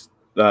think they're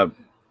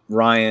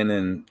Ryan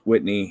and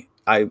Whitney.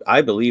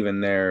 I believe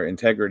in their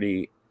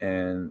integrity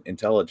and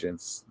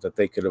intelligence, that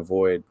they could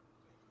avoid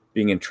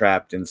being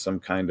entrapped in some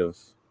kind of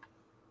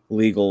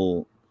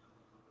legal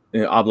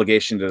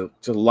obligation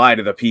to lie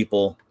to the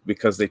people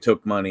because they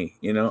took money.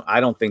 I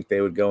don't think they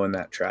would go in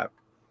that trap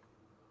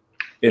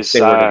if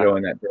they were to go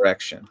in that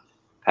direction.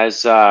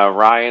 Has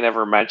Ryan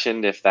ever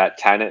mentioned if that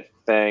tenant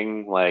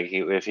thing,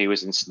 if he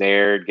was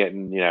ensnared,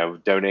 getting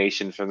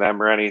donation from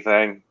them or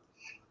anything?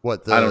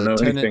 What, I don't know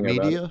tenant anything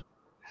media? about it.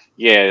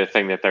 Yeah, the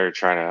thing that they're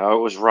trying to. Oh,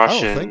 it was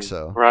Russian. I don't think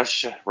so.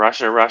 Russia.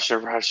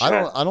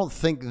 I don't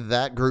think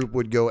that group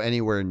would go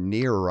anywhere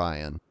near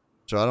Ryan,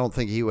 so I don't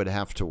think he would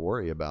have to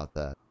worry about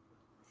that.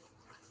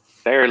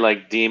 They're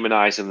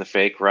demonizing the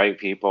fake right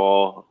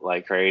people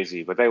like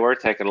crazy, but they were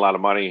taking a lot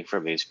of money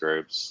from these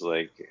groups.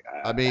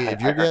 I mean,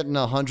 if you're getting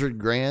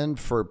 $100,000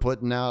 for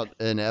putting out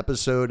an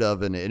episode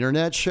of an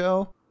internet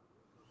show,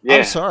 yeah.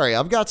 I'm sorry,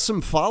 I've got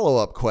some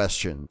follow-up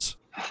questions.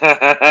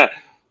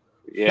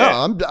 Yeah.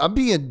 No, I'm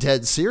being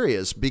dead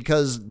serious,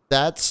 because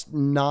that's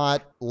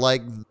not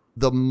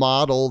the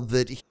model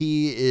that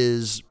he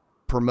is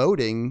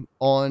promoting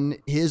on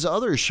his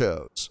other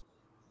shows.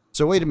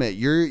 So wait a minute,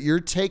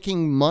 you're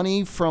taking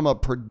money from a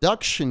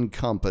production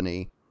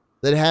company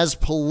that has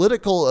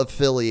political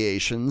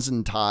affiliations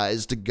and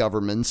ties to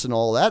governments and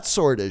all that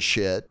sort of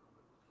shit,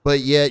 but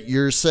yet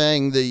you're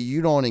saying that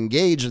you don't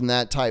engage in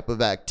that type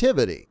of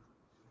activity.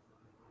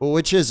 Well,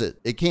 which is it?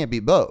 It can't be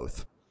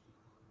both.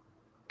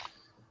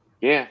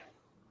 Yeah.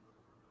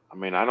 I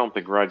mean, I don't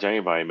begrudge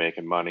anybody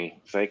making money.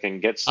 If they can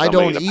get I somebody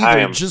don't to pay either.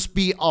 them. Just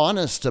be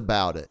honest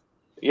about it.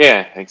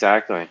 Yeah,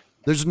 exactly.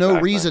 There's no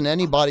reason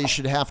anybody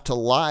should have to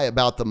lie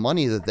about the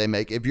money that they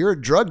make. If you're a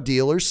drug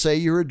dealer, say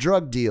you're a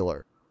drug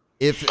dealer.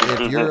 If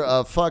you're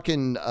a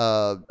fucking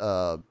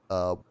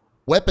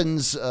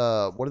weapons,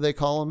 what do they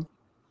call them?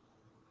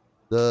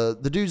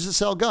 The dudes that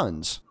sell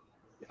guns.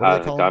 What do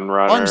they call gun them?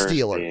 runner, Arms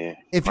dealer.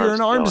 If you're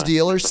an arms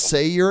dealer,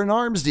 say you're an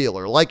arms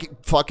dealer,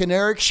 like fucking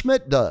Eric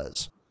Schmidt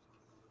does.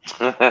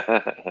 That's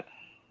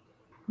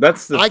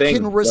the thing. I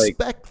can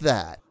respect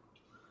that.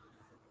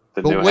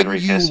 But when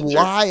you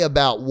lie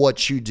about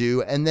what you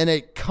do and then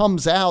it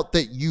comes out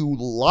that you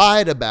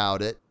lied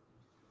about it,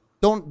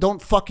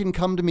 don't fucking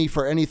come to me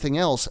for anything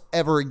else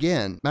ever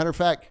again. Matter of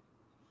fact,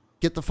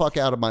 get the fuck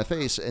out of my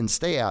face and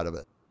stay out of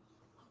it.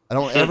 I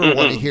don't ever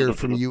want to hear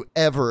from you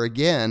ever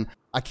again.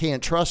 I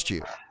can't trust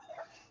you.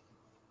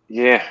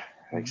 Yeah,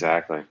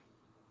 exactly.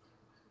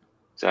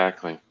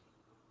 Exactly.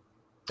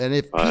 And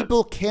if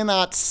people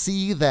cannot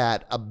see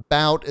that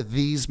about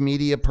these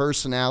media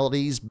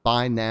personalities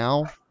by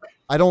now,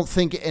 I don't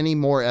think any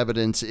more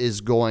evidence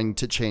is going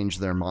to change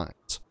their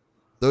minds.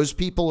 Those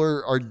people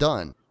are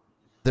done.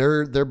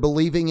 They're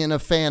believing in a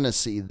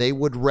fantasy. They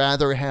would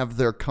rather have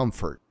their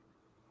comfort.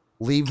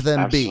 Leave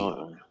them be.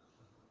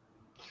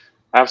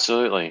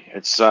 Absolutely.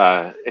 It's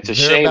a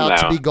shame now. They're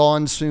about to be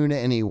gone soon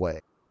anyway.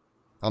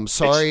 I'm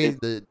sorry.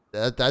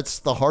 That's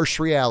the harsh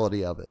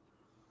reality of it.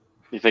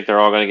 You think they're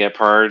all going to get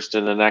purged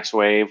in the next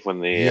wave when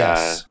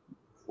the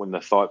when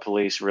the thought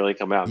police really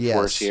come out in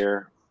force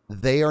here?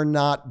 They are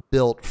not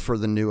built for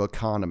the new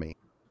economy.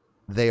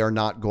 They are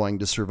not going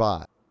to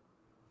survive.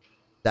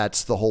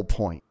 That's the whole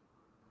point.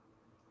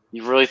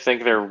 You really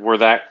think we're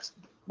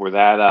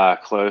that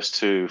close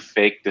to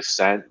fake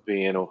dissent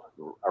being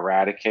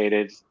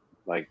eradicated?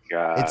 Like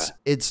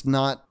it's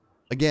not.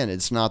 Again,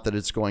 it's not that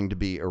it's going to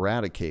be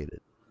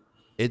eradicated.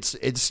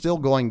 It's still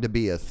going to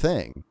be a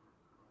thing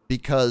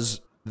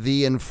because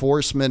the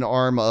enforcement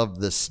arm of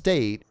the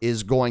state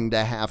is going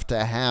to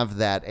have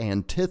that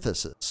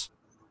antithesis.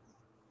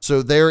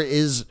 So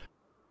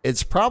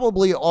it's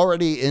probably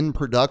already in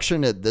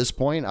production at this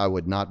point. I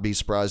would not be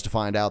surprised to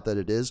find out that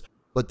it is,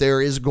 but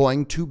there is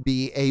going to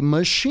be a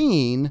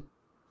machine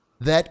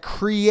that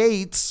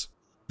creates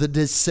the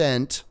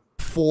dissent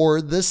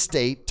for the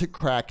state to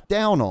crack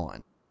down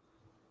on.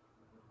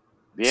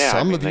 Yeah,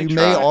 Some of you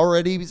may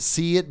already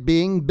see it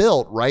being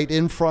built right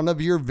in front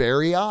of your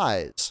very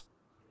eyes.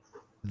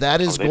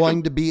 That is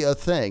going to be a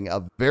thing,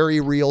 a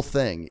very real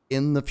thing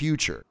in the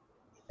future.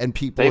 And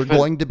people are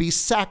going to be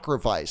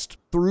sacrificed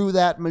through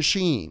that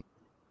machine.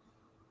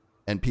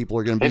 And people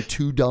are going to be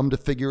too dumb to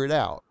figure it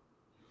out.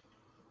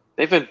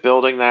 They've been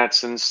building that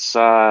since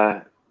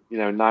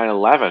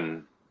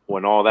 9/11,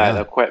 when all that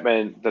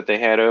equipment that they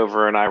had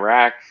over in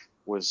Iraq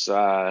was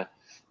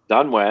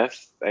done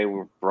with. They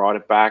brought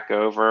it back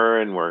over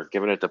and were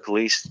giving it to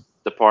police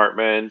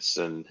departments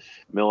and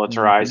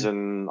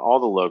militarizing all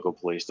the local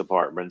police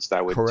departments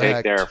that would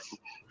take their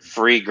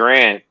free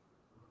grant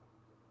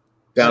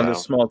down to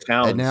small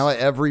towns. And now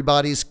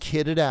everybody's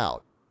kitted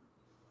out.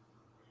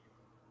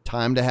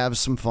 Time to have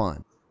some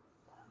fun.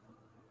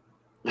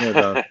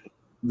 The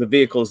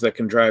vehicles that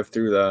can drive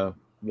through the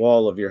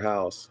wall of your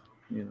house.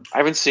 I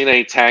haven't seen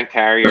any tank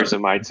carriers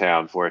in my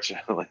town,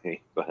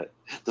 fortunately, but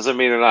doesn't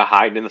mean they're not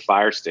hiding in the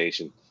fire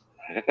station.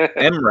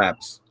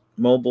 MRAPs,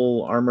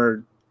 mobile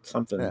armored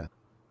something. Yeah.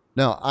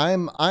 No,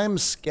 I'm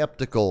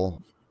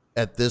skeptical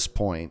at this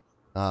point.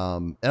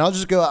 And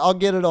I'll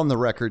get it on the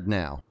record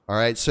now. All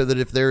right. So that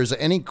if there's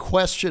any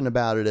question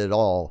about it at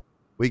all,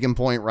 we can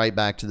point right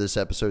back to this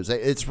episode.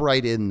 It's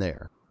right in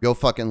there. Go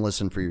fucking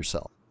listen for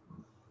yourself.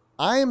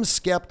 I am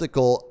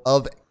skeptical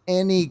of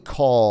any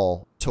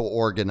call to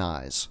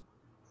organize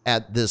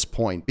at this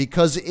point,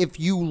 because if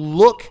you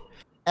look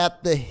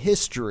at the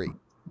history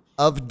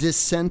of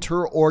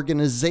dissenter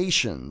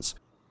organizations,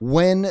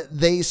 when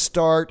they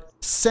start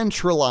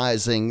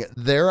centralizing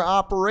their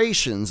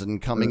operations and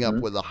coming up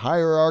with a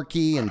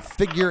hierarchy and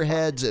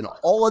figureheads and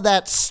all of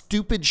that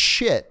stupid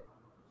shit,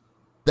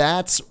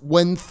 that's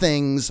when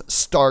things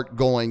start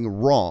going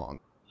wrong.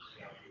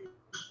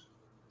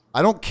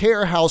 I don't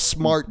care how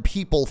smart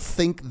people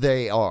think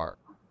they are.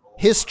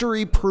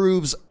 History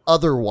proves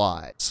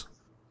otherwise.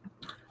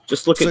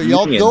 Just look at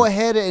y'all go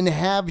ahead and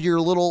have your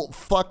little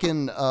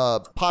fucking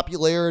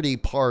popularity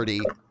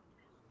party.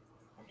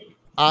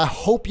 I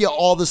hope you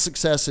all the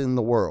success in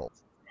the world.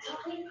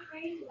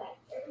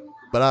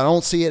 But I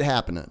don't see it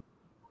happening.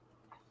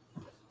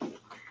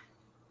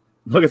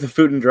 Look at the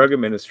Food and Drug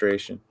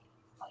Administration.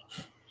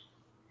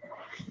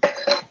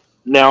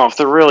 Now, if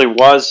there really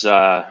was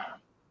a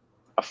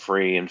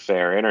free and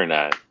fair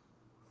internet,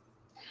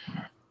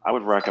 I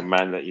would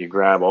recommend that you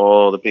grab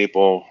all the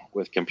people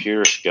with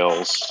computer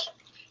skills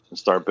and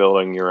start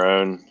building your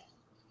own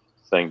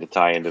thing to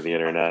tie into the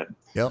internet.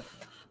 Yep.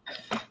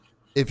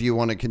 If you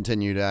want to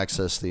continue to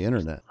access the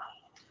internet,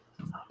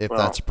 if Well,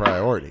 that's a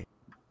priority.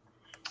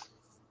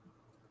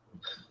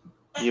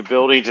 The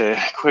ability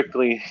to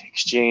quickly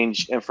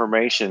exchange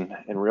information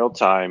in real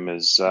time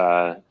is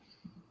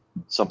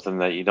something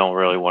that you don't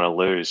really want to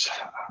lose.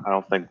 I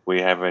don't think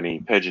we have any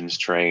pigeons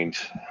trained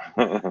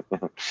to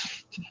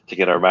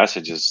get our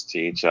messages to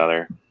each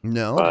other.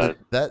 No,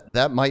 but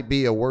that might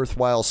be a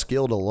worthwhile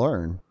skill to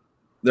learn.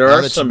 There Now are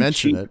that you some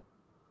mention it.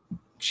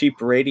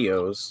 cheap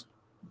radios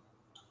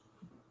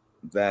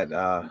that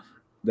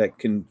that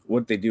can,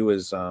 what they do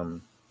is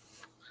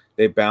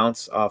they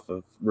bounce off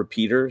of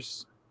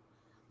repeaters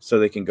so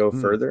they can go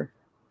further.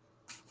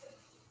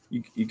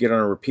 You get on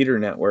a repeater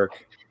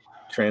network,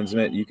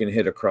 transmit, you can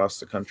hit across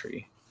the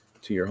country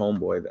to your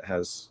homeboy that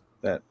has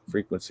that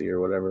frequency or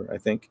whatever, I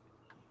think.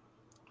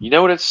 You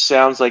know what it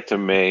sounds like to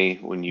me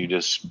when you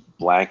just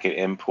blanket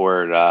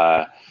import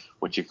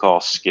what you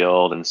call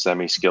skilled and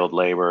semi-skilled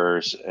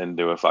laborers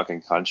into a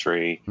fucking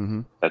country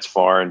that's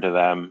foreign to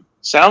them?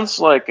 Sounds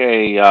like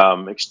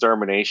a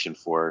extermination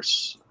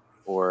force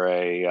or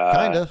a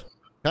kind of,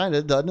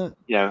 doesn't it?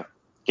 Yeah,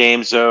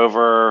 game's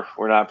over.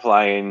 We're not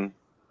playing.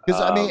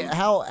 Because I mean,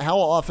 how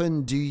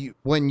often do you,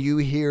 when you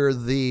hear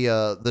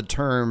the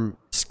term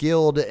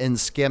skilled and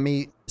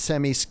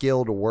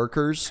semi-skilled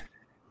workers,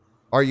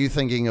 are you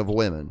thinking of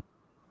women?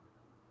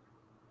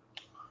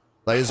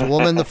 Like, is a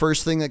woman the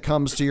first thing that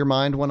comes to your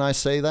mind when I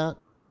say that?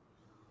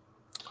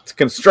 It's a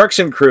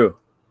construction crew.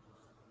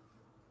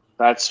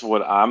 That's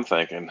what I'm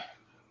thinking.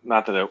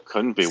 Not that it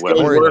couldn't be Skilled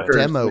women. Or a workers.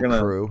 demo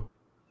crew.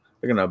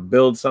 They're gonna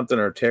build something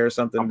or tear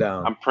something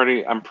down.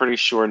 I'm pretty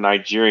sure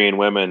Nigerian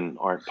women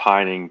aren't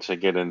pining to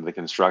get into the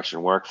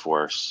construction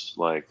workforce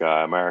like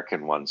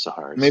American ones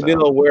are. Maybe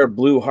they'll wear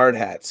blue hard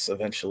hats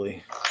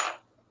eventually.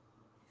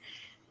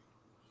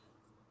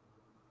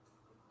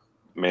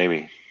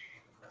 Maybe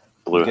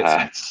blue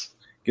hats.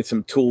 Get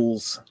some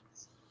tools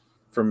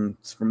from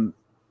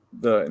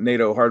the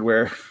NATO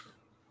hardware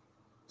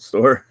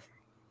store.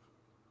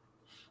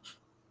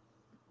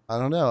 I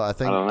don't know. I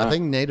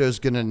think NATO's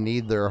going to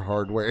need their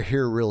hardware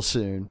here real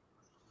soon.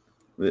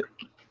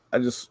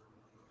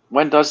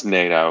 When does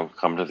NATO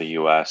come to the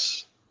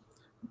U.S.?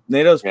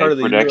 NATO's part of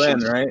the UN,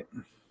 right?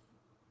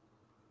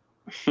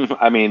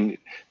 I mean,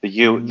 the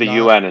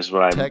UN is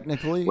what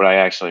technically what I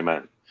actually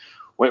meant.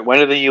 When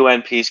do the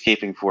UN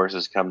peacekeeping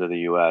forces come to the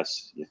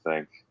U.S., you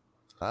think?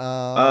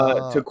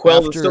 To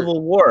quell the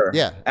Civil War.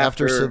 Yeah,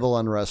 after civil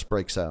unrest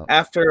breaks out.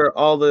 After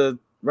all the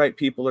right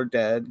people are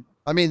dead.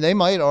 I mean, they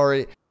might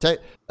already,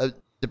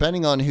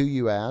 depending on who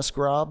you ask,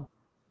 Rob,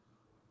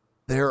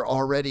 they're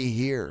already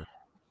here.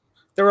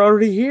 They're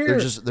already here.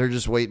 They're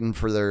just waiting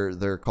for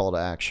their call to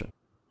action.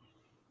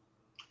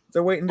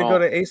 They're waiting to go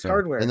to Ace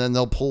Hardware. And then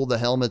they'll pull the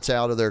helmets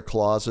out of their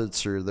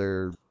closets or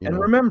their,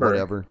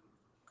 whatever.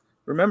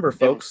 Remember,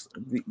 folks,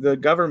 the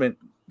government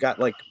got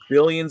like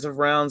billions of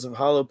rounds of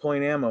hollow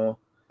point ammo.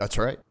 That's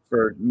right.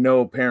 For no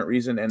apparent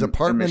reason. And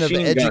Department of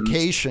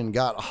Education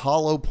got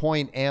hollow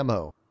point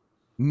ammo.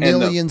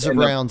 Millions of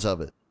rounds of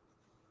it.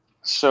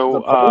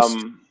 So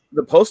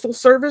the Postal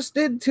Service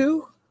did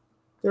too.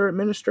 Their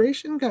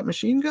administration got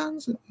machine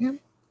guns.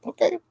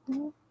 Okay.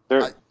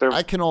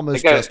 I can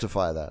almost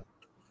justify that.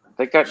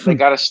 They got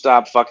to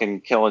stop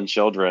fucking killing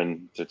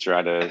children to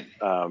try to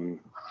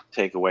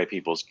take away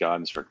people's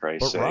guns, for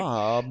Christ's sake.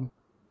 Rob,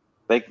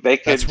 they could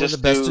that's just where the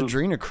best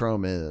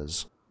adrenochrome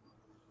is.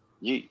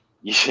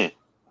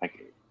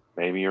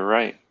 Maybe you're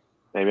right.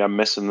 Maybe I'm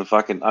missing the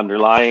fucking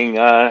underlying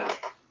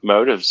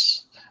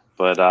motives.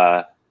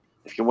 But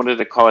if you wanted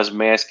to cause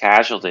mass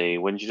casualty,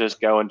 wouldn't you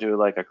just go into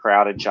like a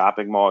crowded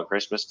shopping mall at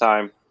Christmas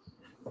time?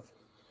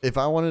 If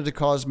I wanted to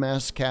cause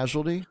mass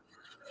casualty,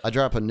 I'd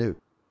drop a nuke.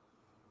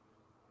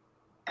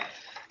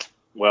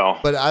 Well,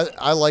 but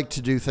I like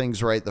to do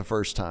things right the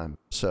first time,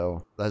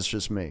 so that's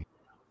just me.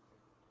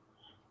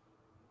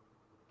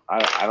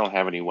 I don't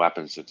have any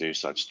weapons to do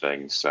such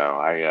things, so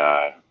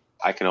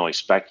I can only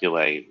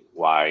speculate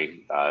why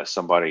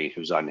somebody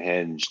who's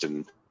unhinged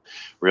and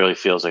really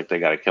feels like they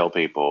got to kill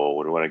people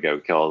would want to go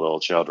kill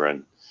little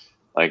children.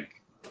 Like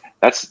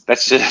that's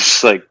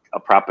just like a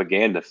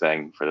propaganda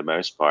thing for the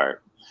most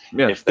part.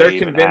 Yeah, if they're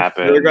convinced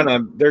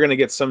they're gonna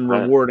get some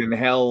reward in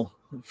hell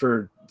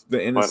for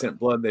the innocent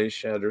blood they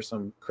shed or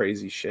some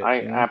crazy shit.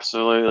 I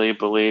absolutely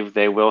believe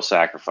they will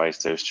sacrifice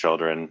those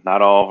children.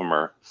 Not all of them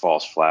are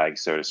false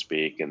flags, so to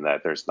speak, and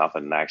that there's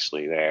nothing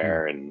actually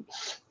there. And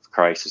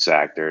crisis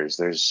actors,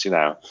 there's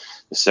the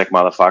sick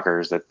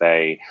motherfuckers that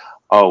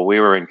we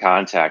were in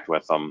contact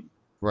with them,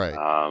 right?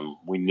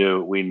 We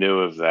knew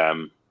of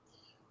them.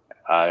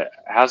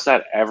 How's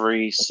that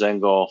every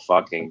single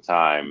fucking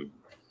time?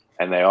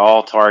 And they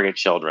all target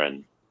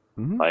children.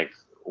 Like,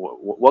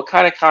 what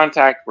kind of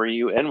contact were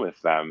you in with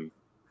them?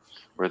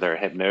 Were there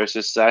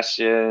hypnosis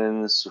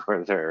sessions?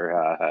 Were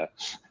there?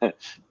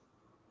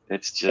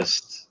 It's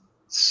just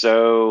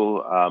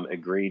so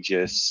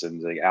egregious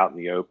and like out in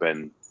the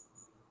open.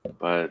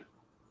 But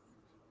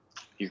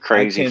you're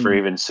crazy for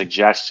even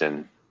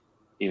suggesting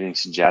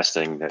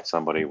that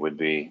somebody would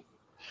be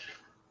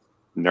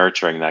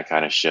nurturing that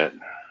kind of shit.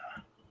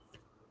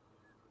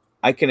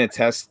 I can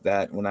attest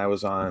that when I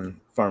was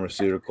on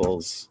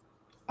pharmaceuticals,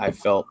 I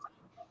felt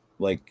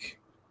like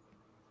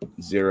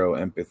zero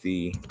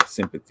empathy,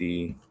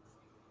 sympathy.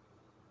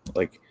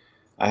 Like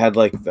I had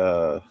like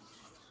the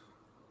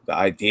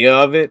idea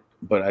of it,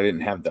 but I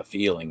didn't have the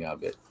feeling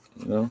of it,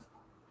 you know,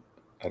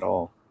 at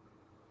all.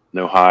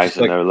 No highs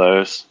and no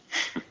lows.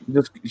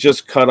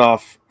 Just cut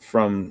off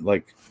from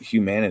like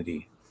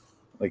humanity,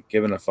 like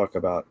giving a fuck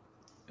about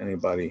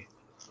anybody.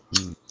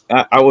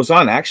 I was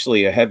on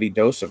actually a heavy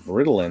dose of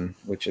Ritalin,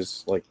 which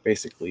is like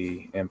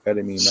basically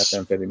amphetamine,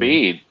 methamphetamine.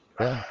 Speed.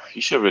 Yeah.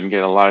 You should have been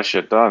getting a lot of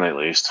shit done at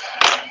least.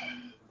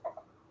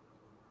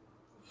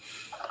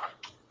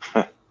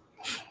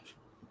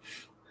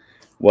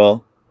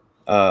 Well,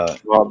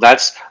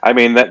 that's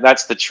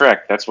the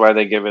trick. That's why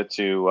they give it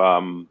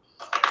to.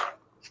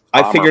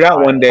 I figured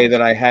out one day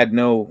that I had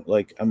no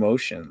like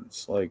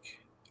emotions. Like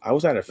I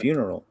was at a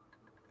funeral,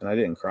 and I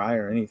didn't cry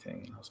or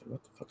anything. And I was like,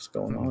 "What the fuck's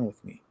going on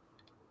with me?"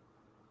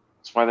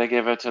 That's why they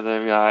give it to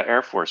the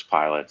Air Force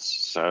pilots,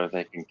 so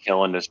they can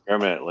kill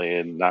indiscriminately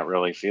and not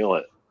really feel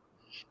it.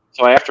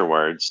 So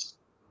afterwards,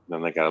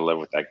 then they got to live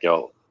with that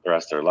guilt the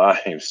rest of their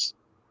lives.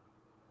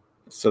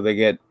 So they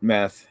get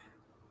meth.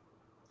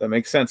 That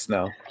makes sense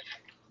now.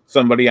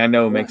 Somebody I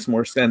know makes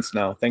more sense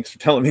now. Thanks for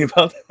telling me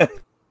about that.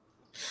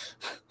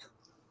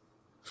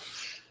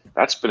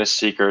 That's been a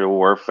secret of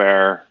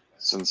warfare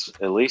since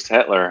at least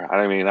Hitler.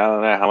 I mean, I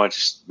don't know how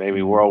much,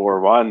 maybe World War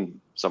One,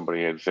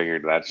 somebody had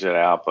figured that shit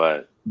out,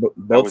 but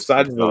both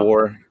sides of the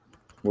war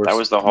were, that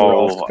was the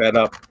whole fed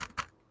up.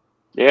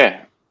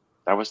 Yeah,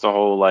 that was the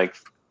whole like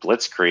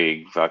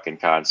blitzkrieg fucking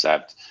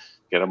concept.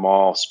 Get them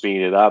all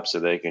speeded up so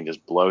they can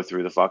just blow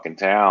through the fucking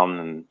town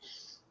and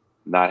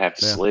not have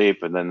to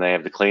sleep, and then they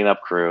have the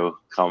cleanup crew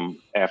come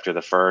after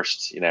the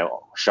first,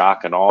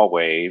 shock and awe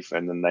wave,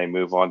 and then they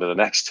move on to the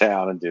next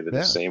town and do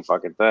the same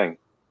fucking thing.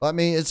 I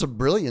mean, it's a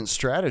brilliant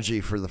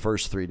strategy for the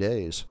first 3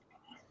 days.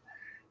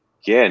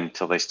 Yeah,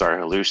 until they start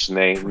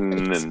hallucinating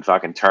and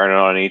fucking turning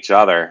on each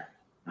other.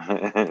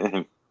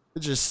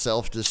 Just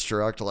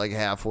self-destruct like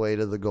halfway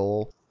to the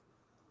goal.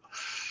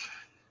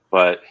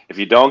 But if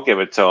you don't give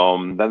it to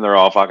them, then they're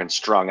all fucking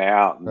strung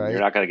out, and you're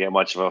not going to get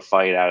much of a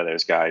fight out of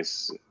those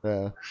guys.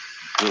 Yeah.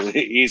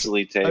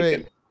 Easily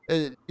taken. I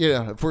mean,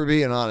 if we're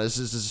being honest,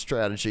 this is a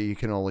strategy you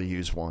can only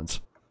use once.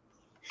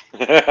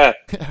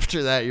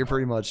 After that, you're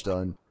pretty much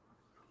done.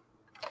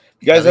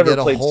 You guys ever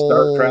played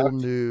StarCraft? StarCraft? Whole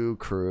new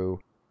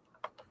crew.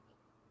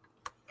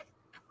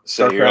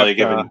 So you're only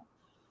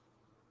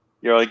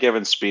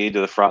giving speed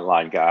to the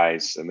frontline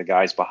guys, and the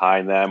guys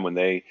behind them, when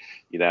they,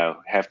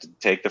 have to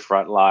take the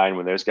front line,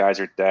 when those guys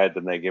are dead,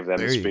 then they give them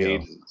the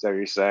speed. Is that what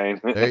you're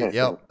saying?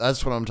 Yep,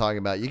 that's what I'm talking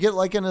about. You get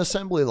like an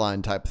assembly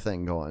line type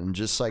thing going, and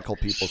just cycle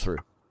people through.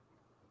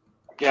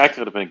 Yeah, I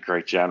could have been a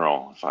great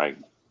general if I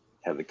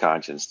had the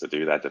conscience to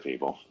do that to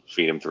people.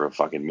 Feed them through a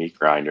fucking meat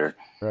grinder.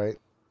 Right.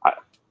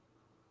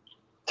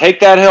 Take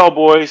that hill,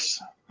 boys.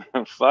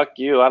 Fuck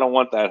you. I don't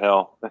want that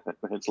hill.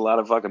 It's a lot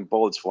of fucking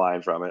bullets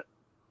flying from it.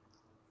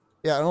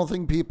 Yeah, I don't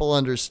think people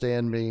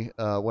understand me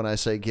when I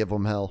say give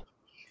them hell.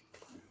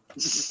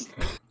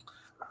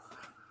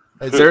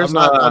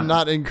 I'm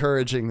not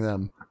encouraging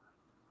them.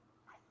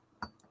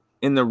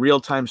 In the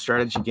real-time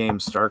strategy game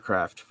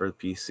StarCraft for the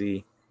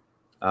PC,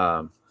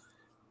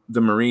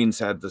 the Marines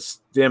had the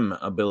stim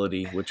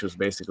ability, which was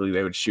basically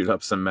they would shoot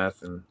up some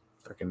meth and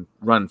fucking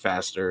run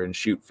faster and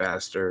shoot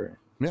faster.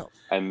 Yeah,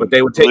 but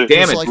they would take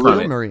damage like from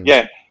it. Marines.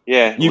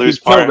 Yeah. You lose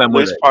part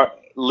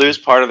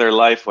of their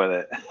life with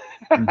it.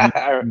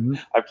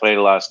 I played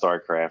a lot of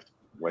StarCraft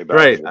way back.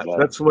 Right.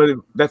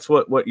 That's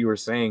what you were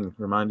saying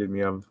reminded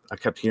me of. I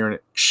kept hearing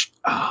it.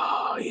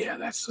 Oh yeah,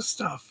 that's the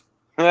stuff.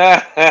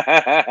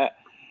 Yeah.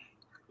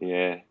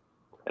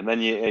 And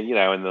then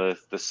in the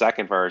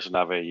second version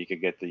of it, you could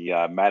get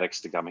the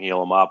medics to come heal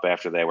them up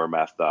after they were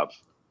methed up.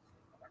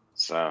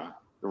 So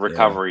the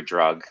recovery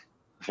drug.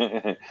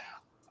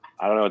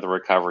 I don't know what the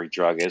recovery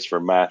drug is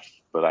for meth,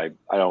 but I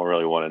don't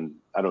really want to.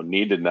 I don't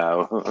need to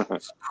know.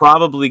 It's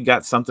probably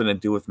got something to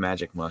do with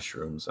magic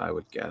mushrooms, I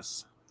would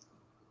guess.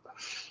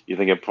 You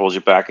think it pulls you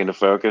back into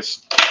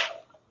focus?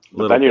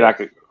 But then you're not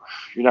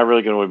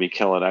really going to be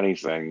killing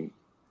anything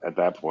at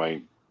that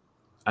point.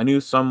 I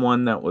knew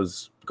someone that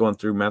was going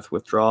through meth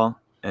withdrawal,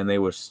 and they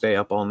would stay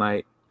up all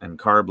night and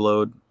carb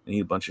load and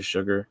eat a bunch of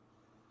sugar,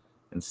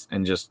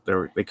 and just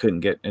they couldn't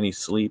get any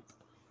sleep.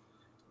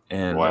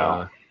 And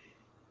wow.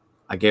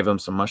 I gave them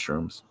some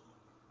mushrooms,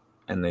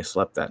 and they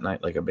slept that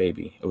night like a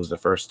baby. It was the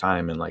first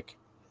time in like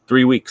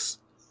 3 weeks.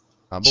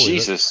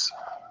 Jesus.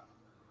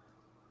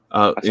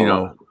 Like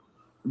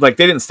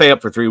they didn't stay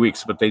up for 3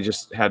 weeks, but they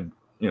just had,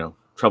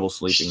 trouble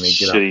sleeping. They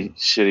get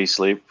shitty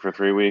sleep for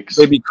 3 weeks.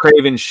 They'd be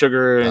craving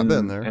sugar and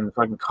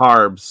fucking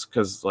carbs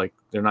because like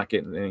they're not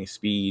getting any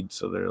speed.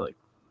 So they're like,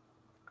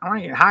 I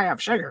want to get high off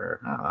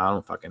sugar. I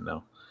don't fucking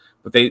know.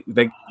 But they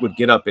would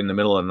get up in the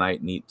middle of the night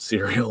and eat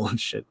cereal and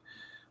shit.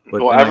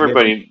 But well,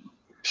 everybody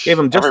gave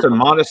them just a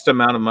modest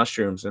amount of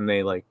mushrooms, and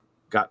they like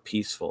got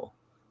peaceful,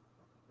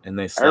 and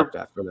they slept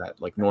after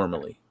that like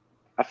normally.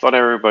 I thought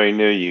everybody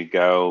knew you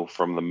go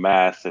from the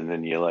meth and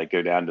then you like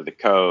go down to the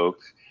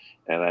coke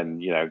and then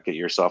get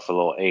yourself a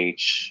little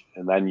H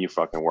and then you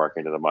fucking work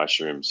into the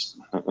mushrooms.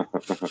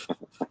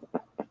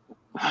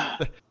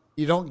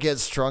 You don't get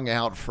strung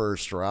out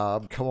first,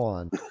 Rob. Come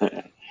on.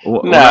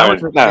 No,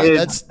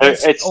 That's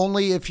it's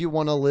only if you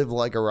want to live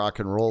like a rock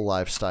and roll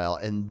lifestyle,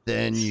 and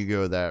then you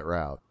go that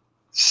route.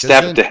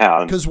 Step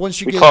down. Because once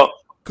you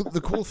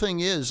the cool thing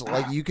is,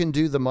 like, you can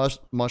do the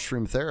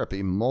mushroom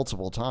therapy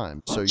multiple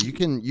times, so you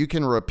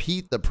can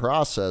repeat the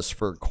process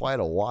for quite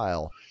a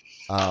while.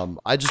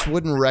 I just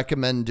wouldn't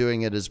recommend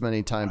doing it as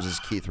many times as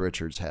Keith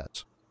Richards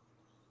has.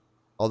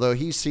 Although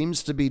he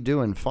seems to be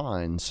doing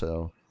fine,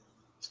 so.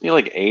 Isn't he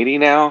like 80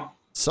 now?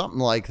 Something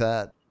like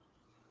that.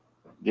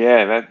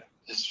 Yeah, that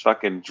just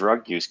fucking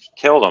drug use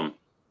killed him.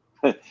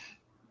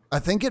 I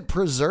think it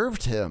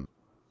preserved him.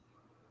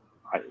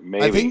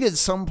 Maybe. I think at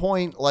some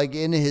point, like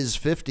in his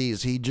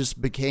 50s, he just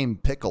became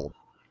pickled.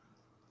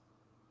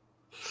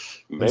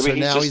 Maybe so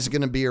now he's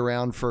going to be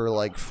around for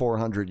like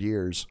 400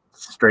 years.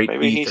 Straight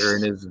ether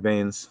in his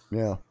veins.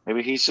 Yeah.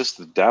 Maybe he's just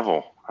the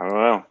devil. I don't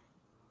know.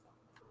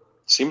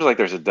 Seems like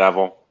there's a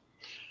devil.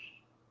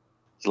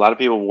 There's a lot of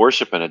people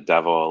worshiping a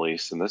devil, at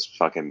least in this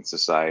fucking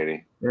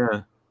society.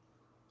 Yeah.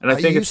 And I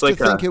think it's like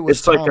Tom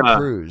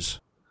Cruise.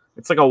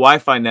 It's like a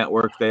Wi-Fi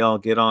network they all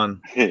get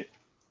on.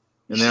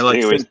 And they're like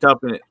synced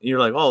up, and you're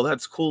like, "Oh,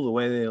 that's cool the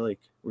way they like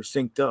were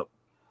synced up."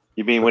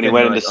 You mean when he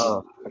went into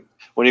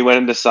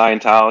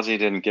Scientology, he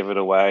didn't give it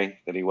away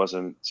that he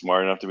wasn't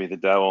smart enough to be the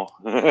devil?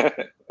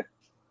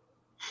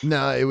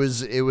 No, it was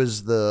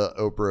the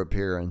Oprah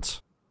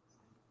appearance.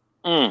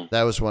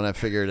 That was when I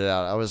figured it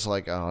out. I was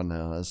like, "Oh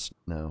no,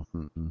 no."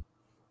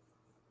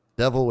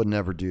 Devil would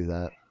never do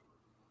that.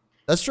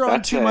 That's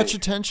drawing too much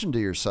attention to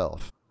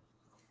yourself.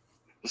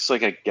 It's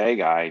like a gay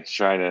guy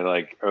trying to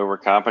like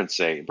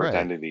overcompensate and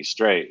pretend to be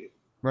straight.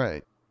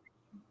 Right.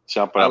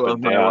 Jumping up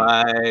and down.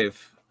 My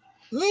wife.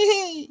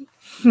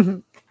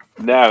 No,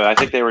 I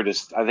think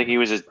he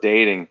was just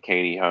dating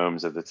Katie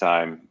Holmes at the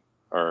time.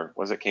 Or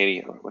was it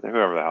Katie?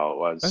 Whoever the hell it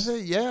was.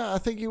 I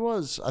think he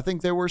was. I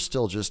think they were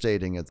still just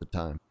dating at the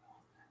time.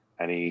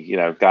 And he,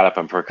 got up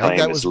and proclaimed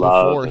that was his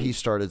love. Before he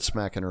started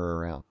smacking her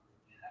around.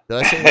 Did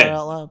I say that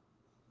out loud?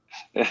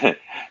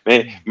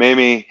 Made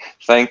me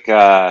think,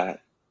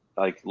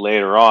 like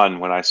later on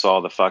when I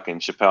saw the fucking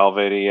Chappelle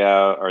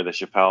video or the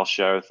Chappelle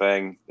show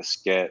thing, the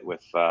skit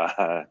with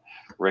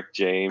Rick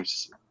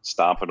James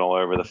stomping all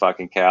over the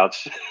fucking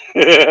couch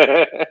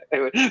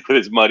with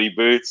his muddy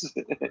boots.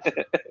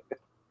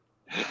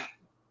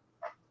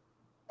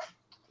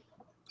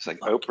 It's like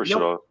Oprah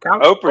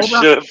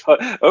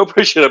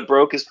should have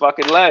broke his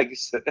fucking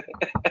legs.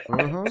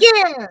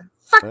 Yeah,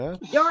 fuck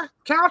your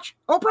couch,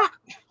 Oprah.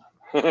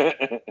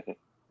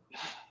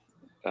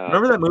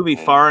 Remember that movie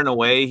Far and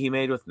Away he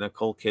made with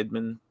Nicole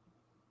Kidman?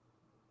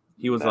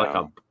 He was like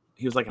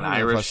an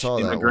Irish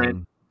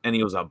immigrant, and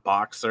he was a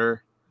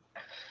boxer.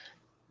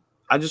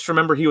 I just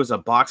remember he was a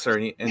boxer,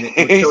 and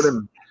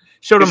it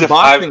showed him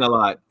boxing a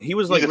lot. He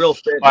was like real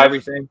fit and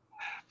everything.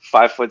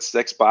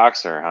 5'6"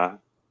 boxer, huh?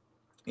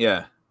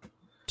 Yeah.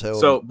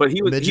 So, but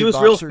he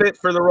was real fit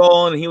for the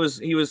role, and he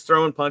was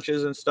throwing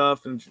punches and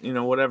stuff, and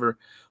whatever.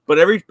 But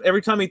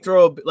every time he'd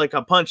throw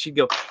a punch, he'd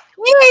go,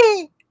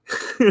 "Yay!"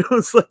 It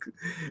was like,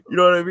 you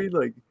know what I mean?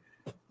 Like,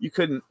 you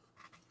couldn't,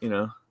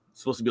 it's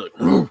supposed to be like,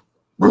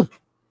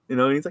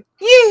 and he's like,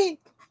 "Yay!"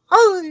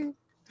 Oh.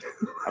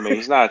 I mean,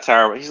 he's not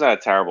a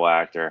terrible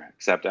actor,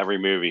 except every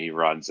movie he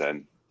runs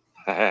in.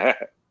 My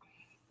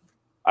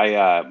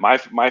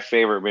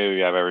favorite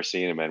movie I've ever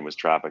seen him in was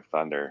Tropic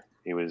Thunder.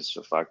 He was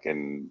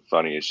fucking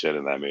funny as shit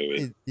in that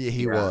movie.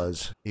 He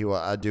was.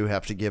 I do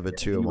have to give it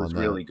to him on that. He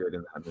was really good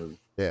in that movie.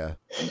 Yeah.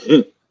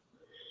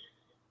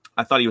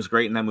 I thought he was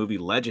great in that movie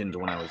Legend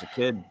when I was a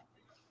kid.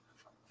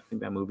 I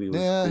think that movie was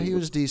cool. He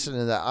was decent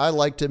in that. I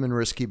liked him in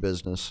Risky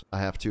Business. I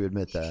have to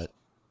admit that.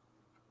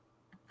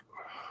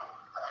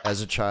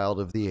 As a child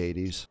of the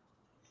 80s.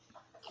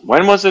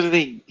 When was it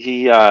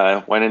he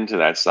went into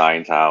that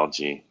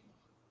Scientology?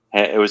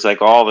 It was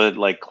like all the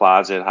like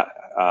closet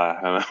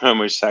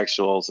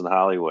homosexuals in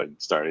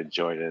Hollywood started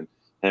joining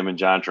him and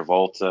John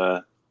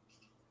Travolta.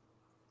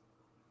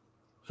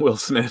 Will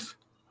Smith.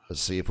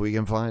 Let's see if we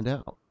can find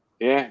out.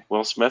 Yeah,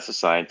 Will Smith's a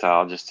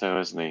Scientologist too,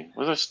 isn't he?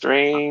 Was it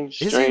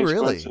strange? Is he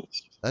really?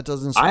 That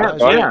doesn't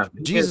surprise me. Yeah,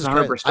 Jesus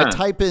Christ. I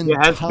type in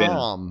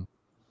Tom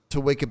to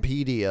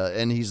Wikipedia,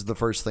 and he's the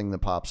first thing that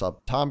pops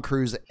up. Tom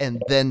Cruise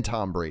and then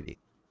Tom Brady.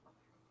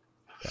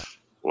 Yeah.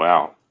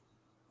 Wow.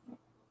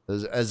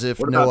 As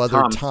if no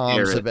other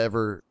Toms have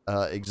ever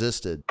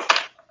existed.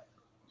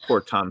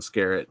 Poor Tom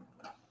Skerritt.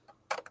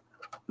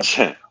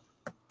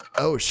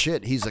 Oh,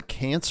 shit. He's a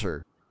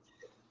Cancer.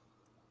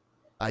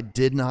 I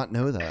did not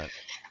know that.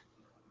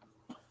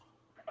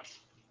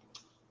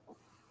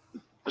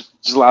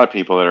 There's a lot of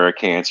people that are a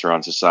Cancer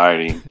on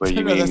society, but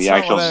you mean the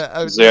actual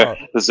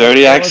the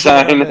zodiac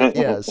sign?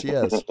 Yes.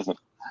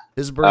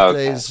 His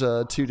birthday's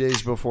 2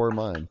 days before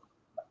mine.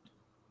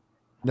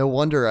 No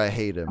wonder I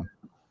hate him.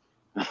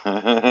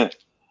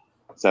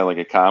 Is that like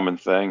a common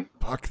thing?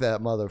 Fuck that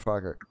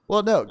motherfucker.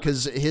 Well, no,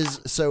 because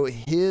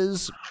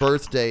his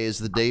birthday is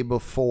the day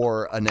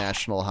before a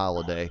national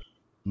holiday.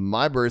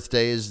 My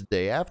birthday is the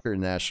day after a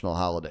national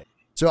holiday.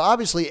 So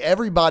obviously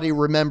everybody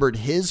remembered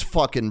his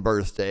fucking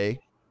birthday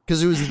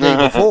because it was the day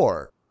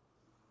before.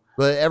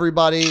 But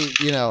everybody,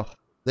 you know,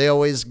 they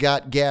always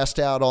got gassed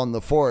out on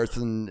the 4th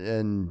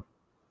and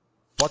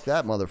fuck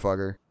that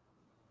motherfucker.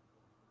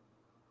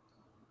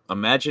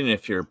 Imagine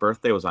if your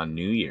birthday was on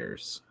New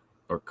Year's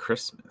or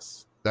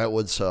Christmas. That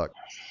would suck.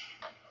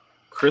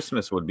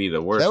 Christmas would be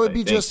the worst. That would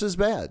be just as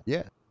bad.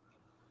 Yeah.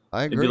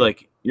 I agree. It'd be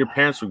like your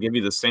parents would give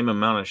you the same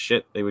amount of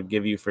shit they would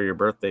give you for your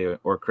birthday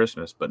or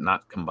Christmas, but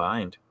not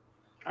combined.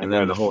 And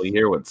then the whole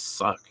year would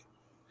suck.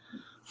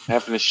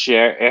 Having to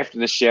share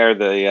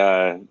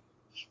the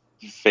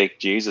fake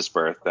Jesus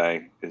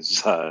birthday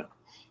is got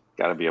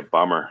to be a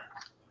bummer.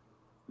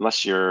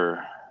 Unless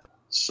you're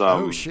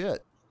some... Oh,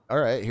 shit. All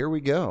right, here we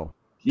go.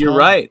 You're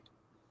right.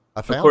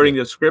 According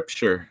to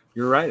Scripture.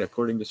 You're right,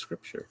 according to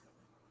Scripture.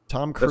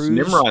 Tom Cruise.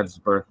 That's Nimrod's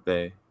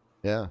birthday.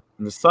 Yeah.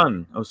 And the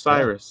son,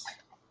 Osiris. Yeah.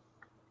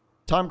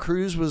 Tom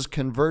Cruise was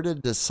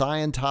converted to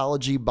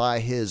Scientology by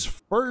his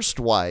first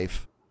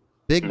wife,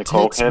 Big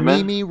Nicole Tits Kidman?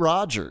 Mimi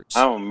Rogers.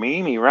 Oh,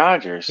 Mimi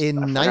Rogers.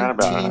 In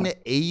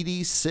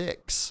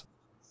 1986.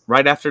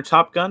 Right after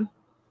Top Gun?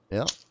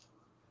 Yeah.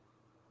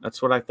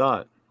 That's what I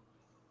thought.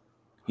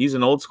 He's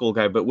an old school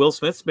guy, but Will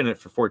Smith's been in it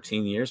for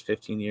 14 years,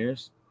 15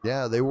 years.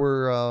 Yeah, they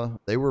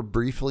were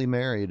briefly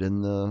married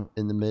in the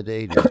mid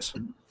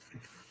 80s.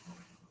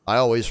 I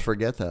always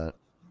forget that.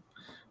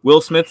 Will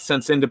Smith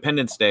since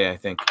Independence Day, I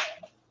think.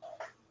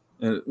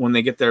 When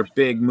they get their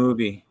big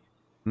movie.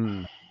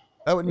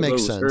 That would make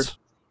sense.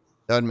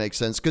 That would make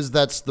sense because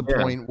that's the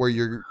point where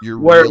you're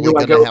where really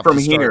going to have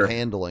to start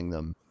handling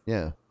them.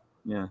 Yeah.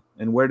 Yeah.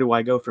 And where do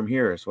I go from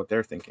here is what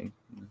they're thinking.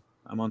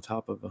 I'm on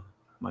top of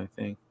my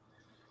thing.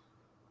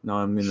 No,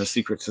 I'm in the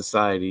secret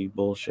society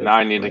bullshit. Now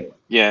I need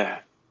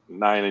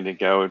to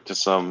go to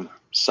some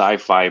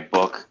sci-fi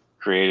book,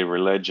 Creative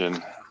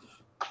Religion,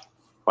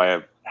 by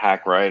a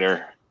hack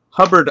writer.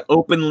 Hubbard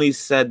openly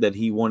said that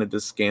he wanted to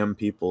scam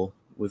people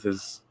with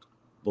his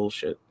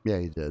bullshit. Yeah,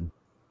 he did.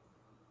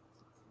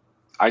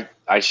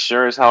 I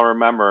sure as hell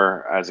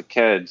remember as a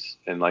kid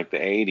in like the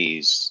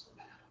 80s,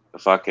 the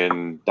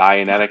fucking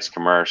Dianetics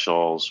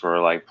commercials were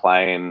like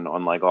playing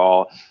on like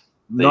all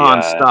the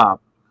nonstop.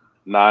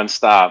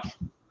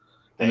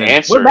 The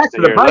answers. We're back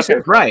to the Price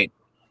is Right.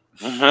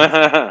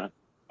 Oh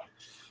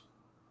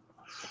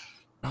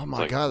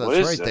my God,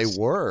 that's right. They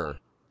were.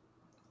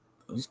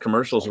 Those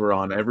commercials were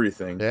on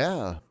everything.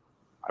 Yeah.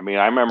 I mean,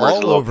 I remember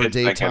all over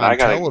daytime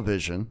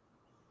television.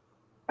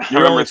 I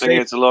remember thinking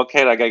as a little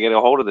kid, I got to get a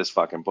hold of this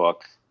fucking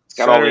book. It's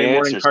got all the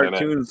answers in it.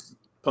 Cartoons,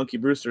 Punky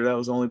Brewster, that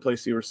was the only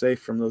place you were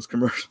safe from those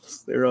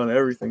commercials. They were on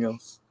everything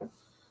else.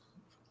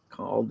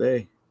 All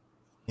day.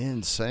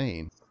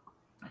 Insane.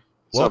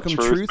 Welcome,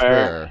 Truth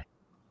Bear.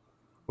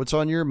 What's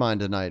on your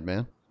mind tonight,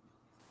 man?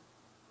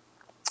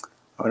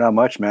 Oh, not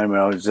much, man. I mean,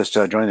 I was just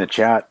joining the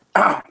chat.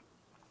 I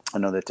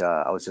know that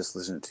I was just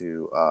listening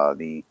to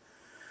the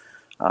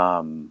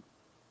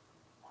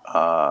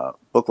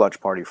book launch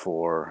party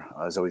for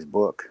Zoe's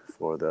book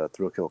for the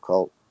Thrill Kill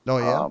Cult. Oh,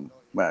 yeah?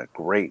 Man,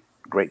 great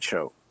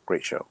show.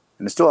 Great show.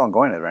 And it's still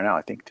ongoing right now,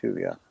 I think, too,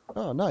 yeah.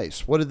 Oh,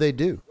 nice. What did they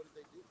do?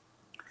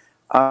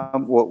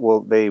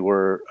 Well, they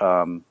were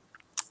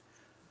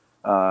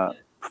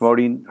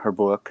promoting her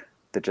book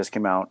that just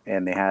came out,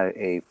 and they had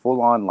a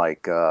full-on they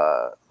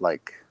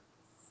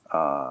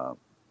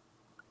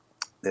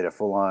had a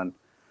full-on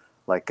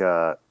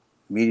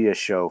media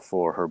show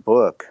for her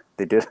book.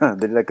 They did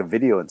like a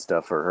video and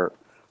stuff for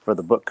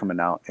the book coming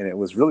out, and it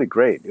was really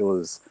great. It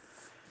was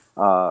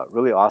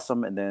really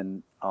awesome. And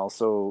then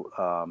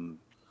also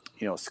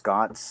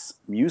Scott's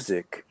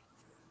music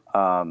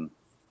from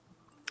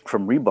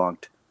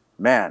Rebunked.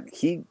 Man,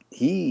 he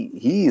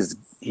is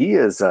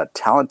a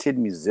talented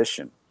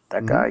musician.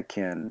 That guy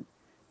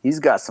he's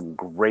got some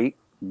great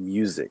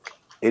music.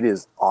 It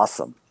is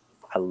awesome.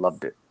 I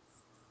loved it.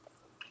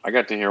 I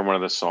got to hear one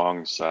of the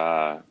songs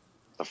the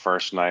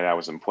first night I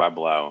was in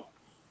Pueblo.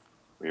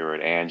 We were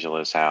at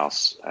Angela's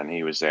house, and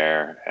he was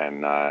there,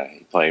 and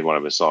he played one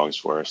of his songs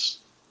for us.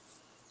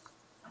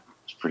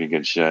 It's pretty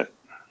good shit.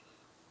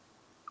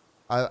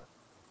 So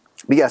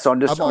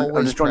I'm just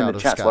joining the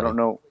chat, so I don't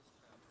know.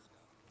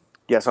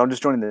 Yeah, so I'm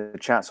just joining the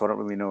chat, so I don't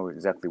really know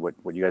exactly what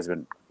you guys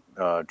have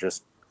been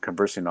just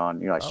conversing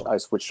on. I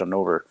switched on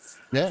over.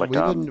 Yeah, but,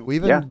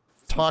 we've been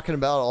talking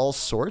about all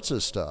sorts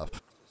of stuff.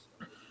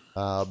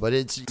 But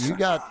it's you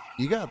got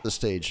the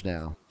stage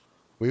now.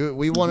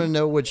 We want to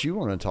know what you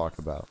want to talk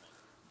about.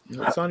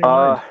 What's on your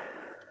mind?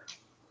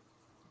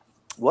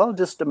 Well,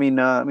 just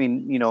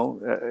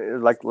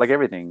like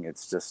everything,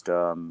 it's just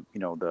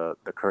the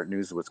current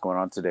news of what's going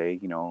on today.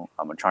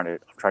 I'm trying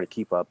to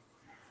keep up.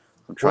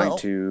 I'm trying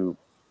to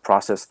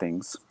process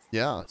things.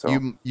 Yeah,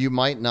 so. You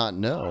might not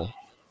know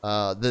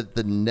that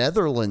the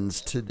Netherlands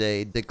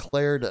today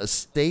declared a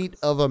state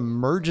of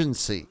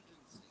emergency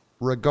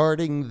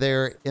regarding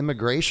their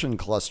immigration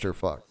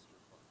clusterfuck.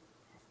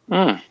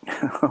 Mm.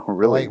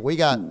 Really? Like, we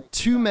got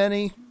too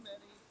many.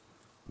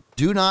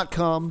 Do not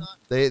come.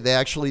 They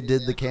actually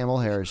did the Camel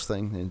Harris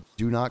thing. And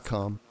do not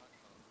come.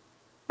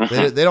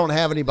 They don't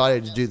have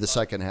anybody to do the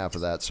second half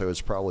of that, so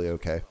it's probably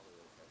okay.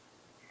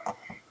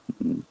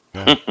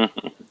 Yeah.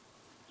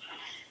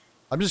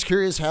 I'm just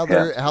curious how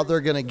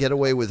they're going to get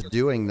away with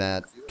doing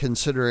that,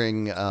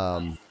 considering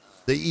the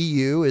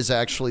EU is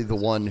actually the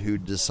one who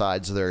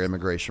decides their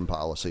immigration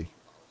policy.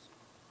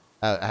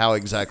 How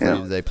exactly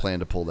do they plan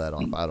to pull that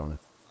off? I don't know.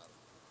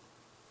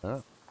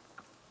 Oh.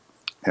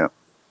 Yeah.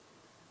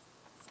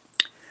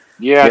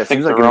 Yeah, I It think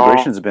seems like they're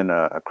immigration all. has been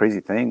a crazy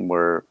thing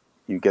where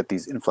you get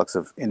these influx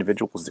of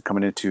individuals that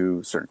coming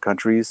into certain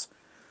countries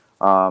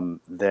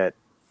that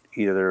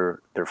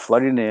either they're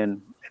flooding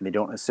in and they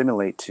don't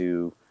assimilate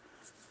to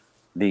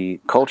the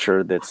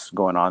culture that's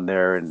going on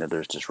there, and that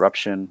there's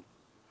disruption,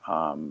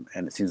 and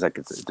it seems like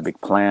it's a big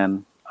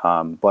plan.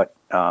 But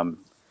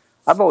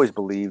I've always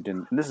believed,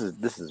 and this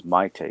is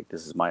my take,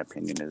 this is my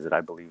opinion, is that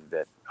I believe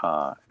that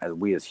as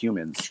we as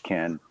humans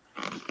can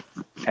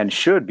and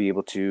should be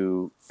able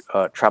to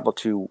travel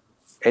to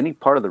any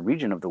part of the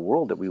region of the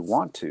world that we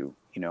want to,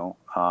 you know.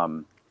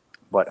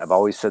 But I've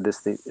always said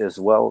this as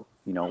well,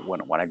 you know,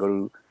 when I go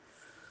to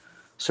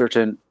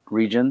certain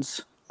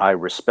regions, I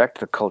respect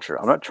the culture.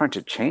 I'm not trying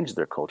to change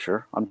their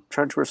culture. I'm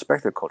trying to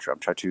respect their culture. I'm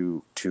trying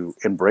to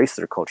embrace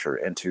their culture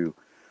and to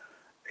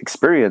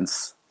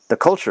experience the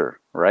culture,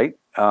 right?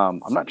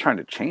 I'm not trying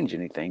to change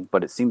anything,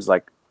 but it seems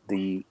like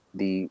the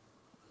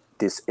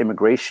this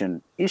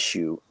immigration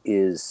issue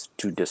is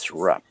to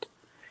disrupt,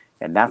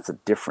 and that's a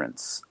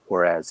difference.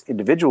 Whereas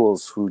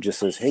individuals who just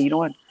says, "Hey, you know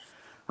what?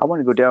 I want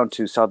to go down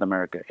to South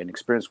America and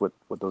experience what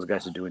those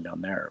guys are doing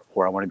down there,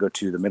 or I want to go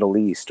to the Middle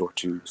East or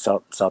to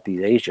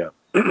Southeast Asia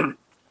and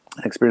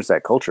experience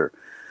that culture."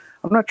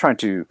 I'm not trying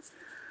to.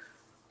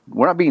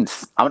 We're not being.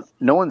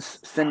 No one's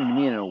sending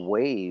me in a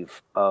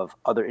wave of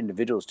other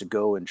individuals to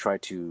go and try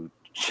to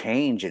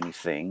change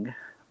anything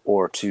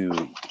or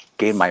to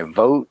gain my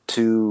vote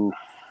to,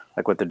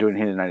 like what they're doing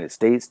here in the United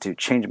States, to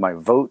change my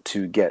vote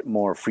to get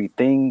more free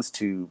things,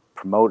 to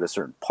promote a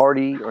certain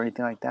party or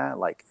anything like that.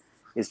 Like,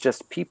 it's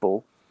just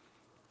people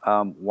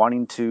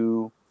wanting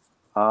to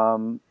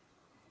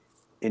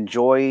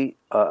enjoy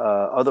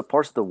other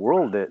parts of the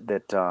world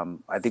that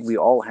I think we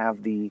all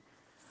have the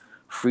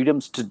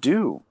freedoms to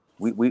do.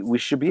 We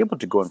should be able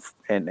to go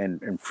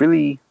and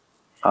freely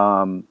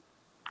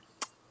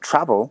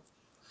travel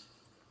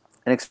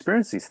and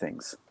experience these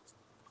things.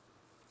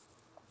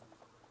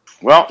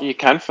 Well, you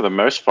can for the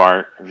most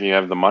part if you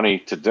have the money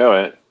to do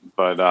it,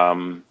 but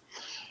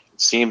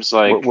it seems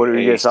like What are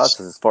your guys' thoughts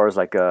as far as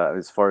like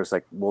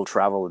world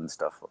travel and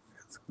stuff?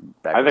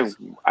 I think Backwards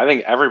I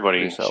think for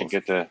everybody should yourselves.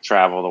 get to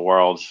travel the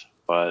world,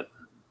 but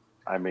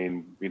I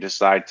mean, we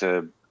decide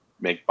to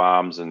make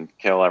bombs and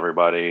kill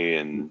everybody,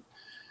 and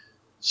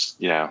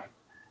you know,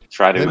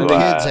 try Them to.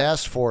 kids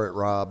asked for it,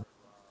 Rob.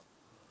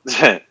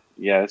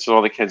 Yeah, that's what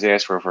all the kids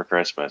ask for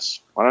Christmas.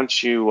 Why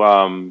don't you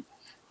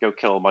go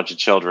kill a bunch of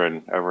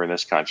children over in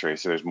this country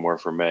so there's more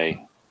for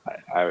me?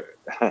 I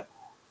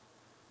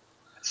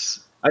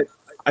I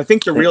I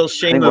think the real I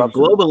shame think of Rob's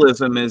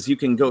globalism is you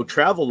can go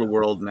travel the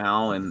world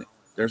now, and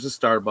there's a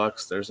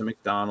Starbucks, there's a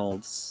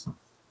McDonald's,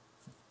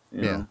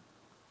 you Yeah. know.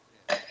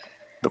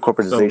 the So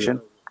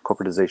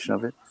corporatization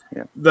of it.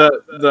 Yeah,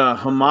 the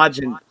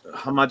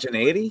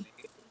homogeneity,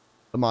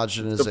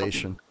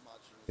 Homogenization.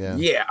 Yeah.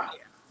 yeah,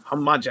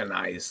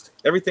 homogenized.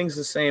 Everything's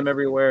the same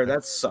everywhere.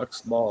 That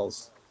sucks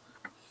balls.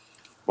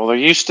 Well, there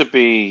used to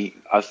be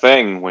a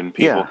thing when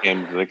people yeah,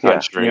 came to the yeah. You know,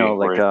 country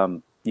like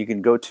where, you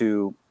can go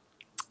to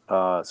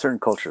certain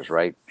cultures,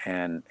 right?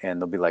 And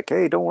they'll be like,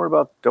 "Hey, don't worry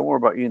about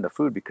eating the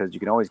food because you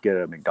can always get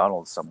a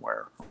McDonald's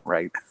somewhere,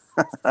 right?"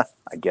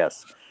 I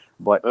guess,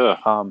 but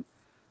ugh,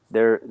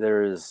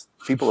 there's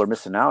people are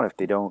missing out if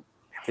they don't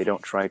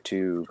try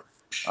to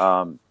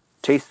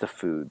taste the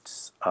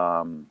foods,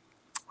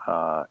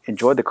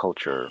 enjoy the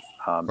culture,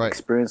 Right.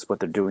 experience what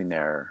they're doing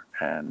there,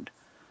 and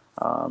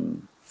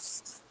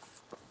that's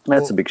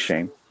a Well, big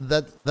shame.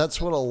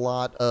 that's what a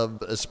lot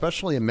of,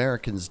 especially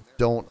Americans,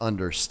 don't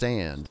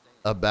understand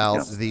Yeah,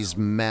 about these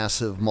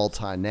massive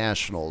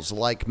multinationals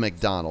like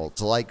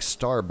McDonald's, like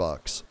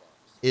Starbucks,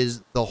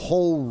 is the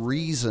whole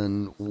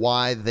reason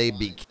why they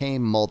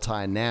became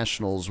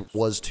multinationals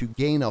was to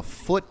gain a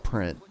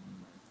footprint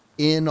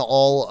in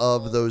all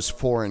of those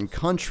foreign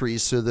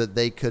countries so that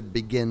they could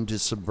begin to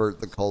subvert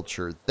the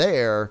culture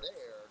there,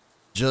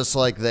 just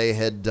like they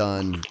had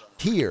done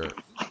here.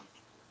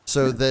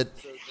 So that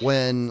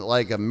when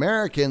like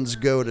Americans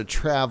go to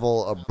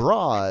travel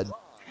abroad,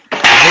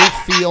 they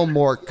feel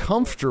more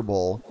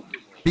comfortable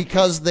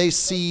because they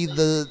see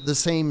the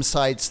same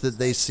sights that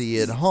they see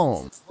at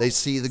home. They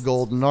see the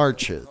golden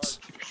arches,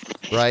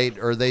 right?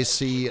 Or they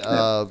see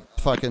yeah,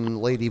 fucking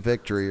Lady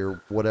Victory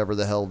or whatever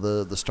the hell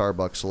the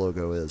Starbucks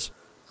logo is.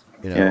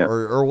 You know, yeah,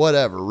 or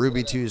whatever,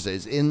 Ruby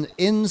Tuesdays.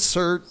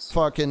 Insert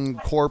fucking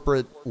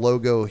corporate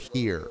logo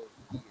here.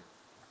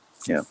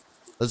 yeah,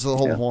 That's the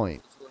whole yeah,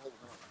 point.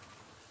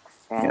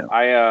 well, yeah,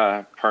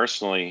 I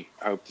personally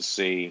hope to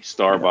see yeah,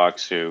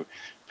 Starbucks, who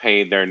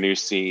paid their new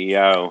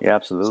CEO Yeah,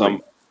 absolutely.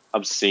 some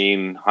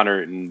obscene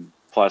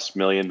 $100+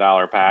 million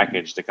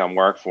package to come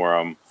work for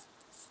them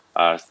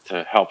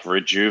to help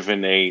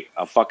rejuvenate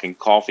a fucking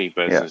coffee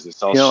business that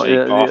sells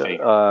shitty coffee.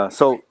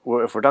 So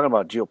if we're talking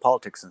about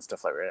geopolitics and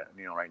stuff like that,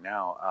 right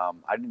now,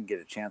 I didn't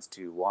get a chance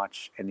to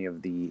watch any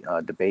of the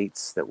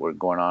debates that were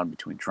going on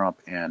between Trump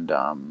and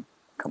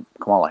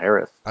Kamala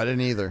Harris. I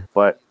didn't either,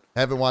 but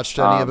haven't watched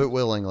any of it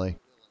willingly.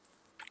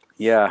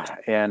 Yeah,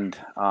 and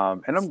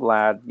I'm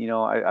glad.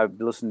 I've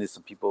listened to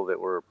some people that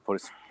were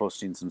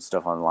posting some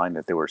stuff online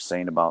that they were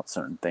saying about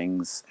certain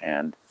things,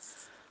 and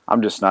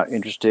I'm just not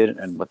interested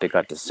in what they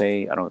got to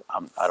say. I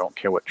don't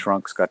care what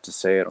Trump's got to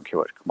say. I don't care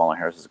what Kamala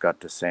Harris has got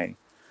to say.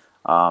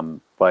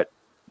 But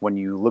when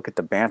you look at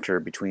the banter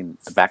between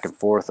the back and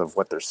forth of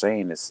what they're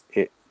saying,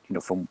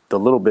 from the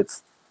little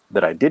bits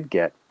that I did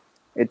get,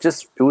 it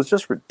was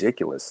just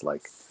ridiculous.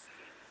 Like,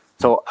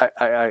 so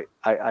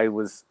I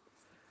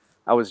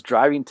was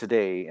driving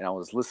today and I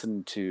was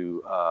listening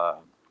to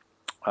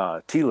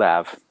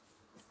T-Lav,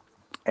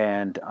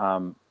 and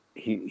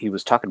he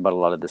was talking about a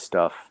lot of this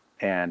stuff.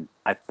 And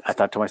I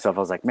thought to myself,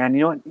 I was like, man,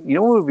 you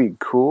know what would be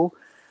cool?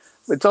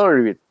 It's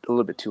already a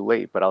little bit too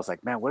late, but I was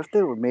like, man, what if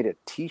they made a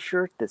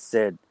T-shirt that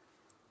said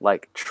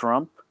like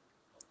Trump,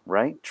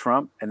 right?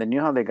 Trump, and then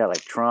how they got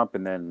like Trump,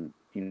 and then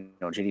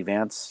JD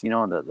Vance, and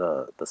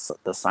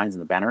the signs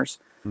and the banners,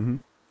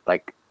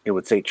 like it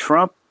would say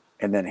Trump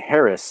and then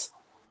Harris,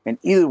 and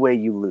either way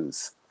you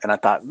lose. And I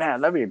thought, man,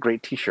 that'd be a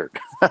great T-shirt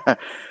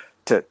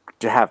to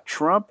have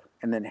Trump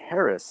and then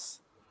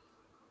Harris,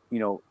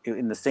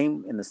 in the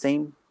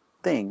same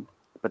thing,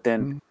 but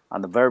then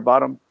on the very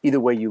bottom, either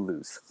way you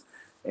lose.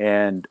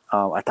 And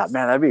I thought,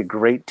 man, that'd be a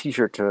great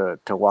T-shirt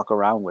to walk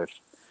around with,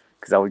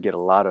 because I would get a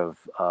lot of,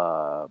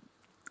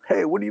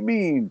 hey, what do you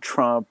mean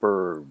Trump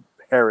or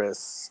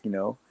Harris?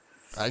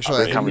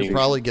 Actually, I think you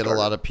probably get a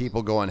lot of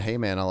people going, hey,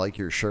 man, I like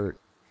your shirt.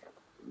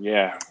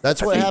 Yeah.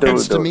 That's what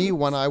happens to me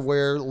when I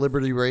wear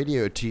Liberty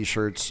Radio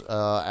T-shirts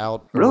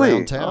out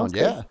around town.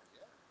 Okay. Yeah.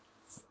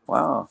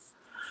 Wow.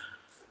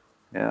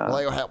 Yeah.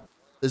 Like,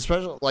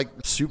 especially like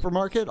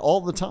supermarket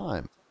all the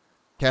time.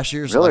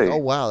 Cashiers really? Like, oh,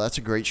 wow, that's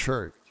a great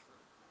shirt.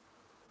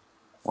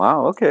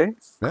 Wow. Okay.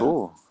 Yeah.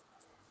 Cool.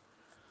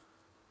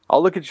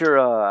 I'll look at your.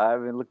 I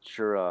haven't looked at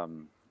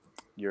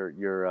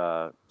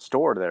your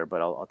store there,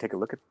 but I'll take a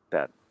look at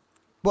that.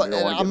 But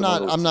I'm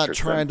not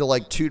trying to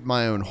like toot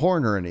my own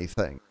horn or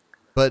anything.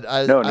 But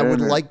I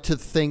would like to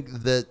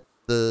think that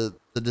the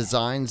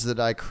designs that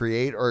I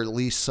create are at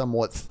least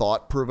somewhat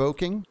thought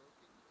provoking.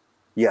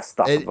 Yes,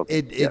 thought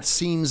provoking. It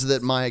seems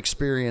that my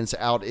experience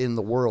out in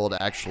the world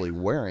actually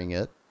wearing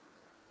it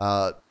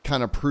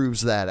kind of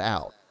proves that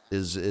out.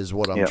 Is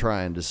what I'm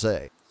trying to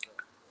say.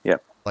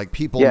 Yep. Like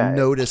people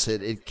notice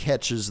it, it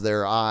catches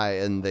their eye,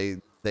 and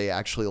they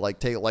actually like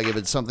take, like if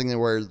it's something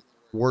where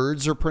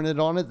words are printed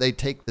on it, they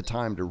take the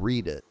time to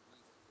read it.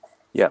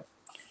 Yeah.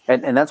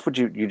 And that's what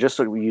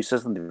you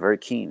said something very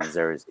keen,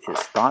 is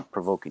thought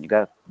provoking. You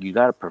got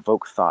to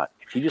provoke thought.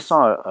 If you just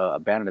saw a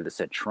banner that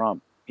said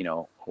Trump,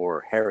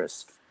 or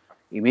Harris,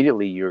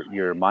 immediately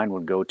your mind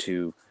would go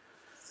to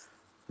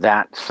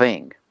that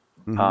thing.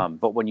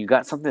 But when you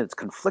got something that's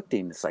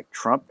conflicting, it's like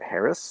Trump,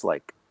 Harris,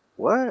 like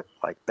what?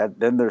 Like that,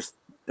 then there's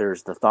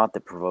the thought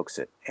that provokes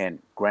it. And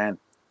Grand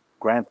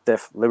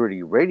Theft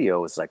Liberty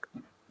Radio is like,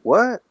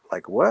 what?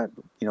 Like what?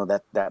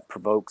 That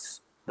provokes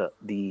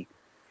the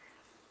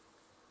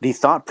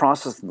thought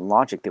process and the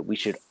logic that we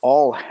should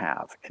all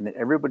have, and that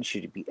everybody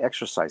should be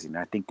exercising. And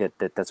I think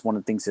that's one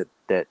of the things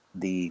that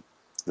the,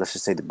 let's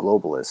just say, the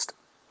globalists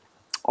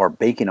are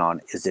banking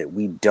on, is that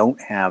we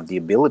don't have the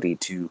ability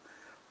to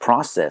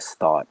process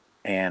thought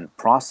and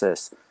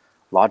process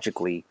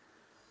logically,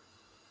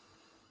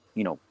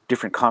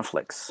 different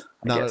conflicts.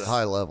 Not at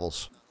high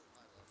levels.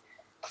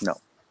 No.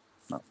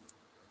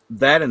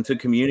 That, and to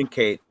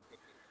communicate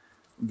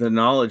the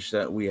knowledge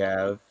that we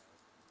have,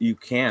 you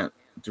can't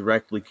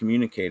directly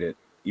communicate it.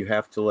 You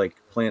have to like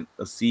plant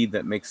a seed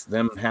that makes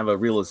them have a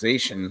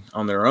realization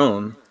on their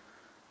own.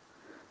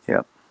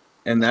 Yep.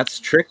 And that's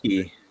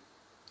tricky.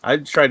 I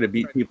try to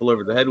beat people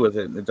over the head with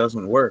it, and it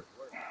doesn't work.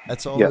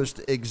 That's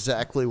almost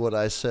exactly what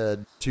I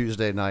said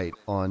Tuesday night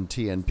on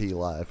TNP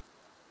Live.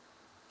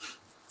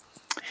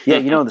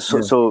 Yeah,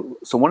 so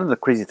one of the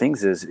crazy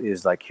things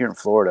is like here in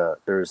Florida,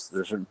 there's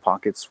certain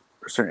pockets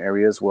or certain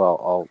areas where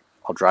I'll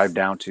drive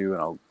down to,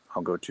 and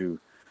I'll go to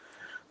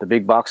the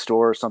big box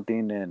store or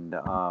something, and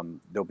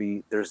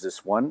there's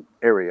this one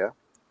area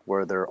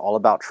where they're all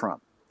about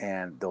Trump,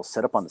 and they'll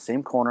set up on the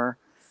same corner,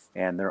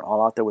 and they're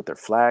all out there with their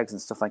flags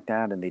and stuff like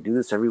that, and they do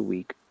this every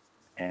week.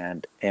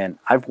 And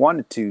I've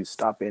wanted to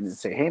stop in and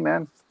say, hey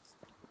man,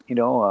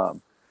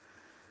 and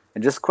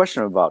just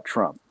question about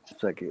Trump.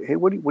 It's like, hey,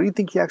 what do you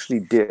think he actually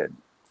did?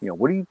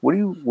 What do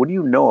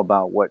you know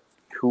about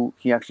who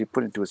he actually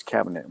put into his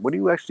cabinet? What do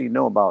you actually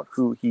know about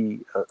who he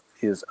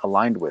is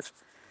aligned with?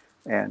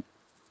 And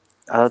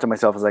I thought to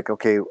myself, I was like,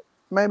 okay,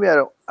 maybe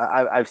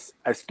I've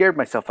scared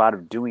myself out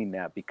of doing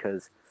that,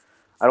 because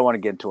I don't want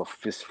to get into a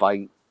fist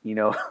fight.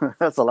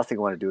 That's the last thing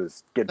I want to do,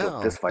 is get into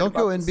a fist fight. Don't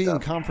go in being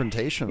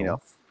confrontational.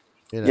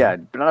 You know? Yeah,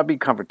 but not be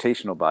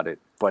confrontational about it.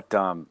 But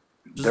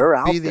Just they're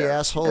out be there. the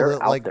asshole They're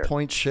that out like there.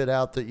 points shit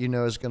out that you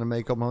know is going to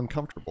make them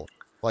uncomfortable,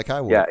 like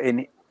I would. Yeah,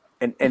 and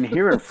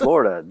here in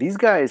Florida, these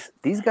guys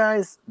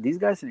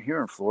in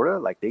here in Florida,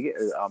 like they get.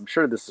 I'm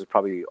sure this is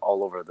probably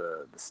all over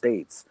the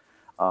states,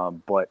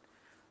 but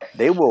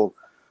they will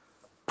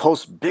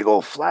post big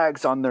old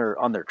flags on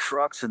their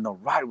trucks, and they'll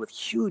ride with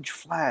huge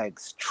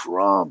flags,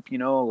 Trump,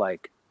 and they'll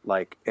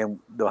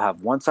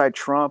have one side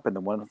Trump and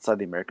then one side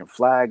the American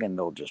flag, and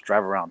they'll just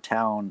drive around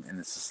town, and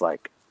it's just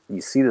like you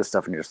see this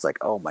stuff and you're just like,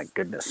 oh my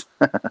goodness.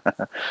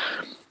 But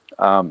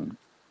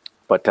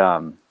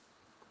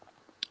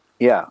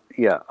yeah,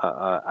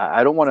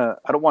 I don't want to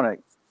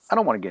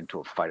get into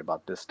a fight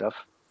about this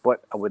stuff,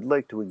 but I would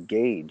like to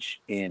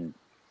engage in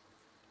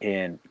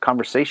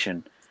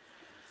conversation.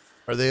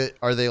 Are they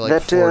like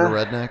That Florida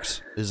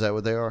rednecks? Is that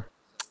what they are?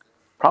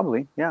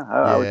 probably, yeah,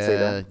 I would say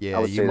that. Yeah,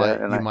 I would you say might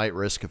that, and you might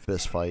risk a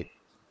fist fight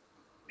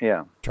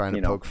yeah, trying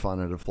to poke fun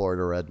at a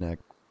Florida redneck.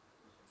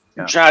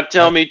 Yeah. Trying to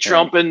tell me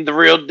Trump and the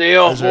real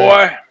deal, That's boy.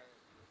 right.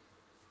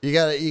 You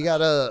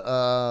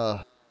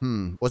gotta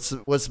what's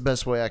the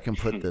best way I can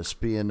put this,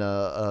 being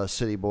a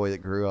city boy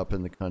that grew up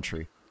in the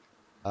country?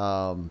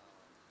 You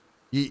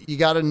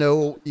gotta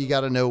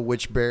know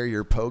which bear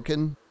you're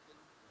poking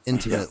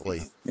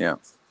intimately. Yeah.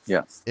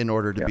 In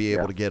order to be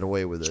able yeah. to get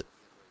away with it.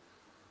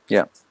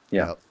 Yeah.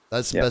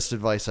 That's the best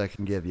advice I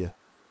can give you.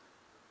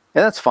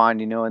 And that's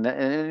fine,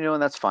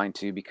 and that's fine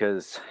too,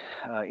 because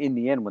in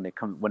the end, when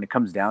it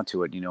comes down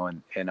to it,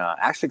 and I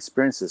actually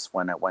experienced this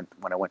when I went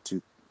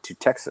to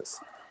Texas.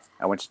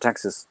 I went to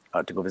Texas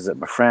to go visit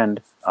my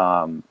friend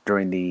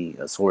during the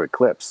solar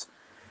eclipse,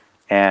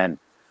 and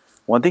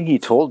one thing he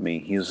told me,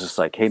 he was just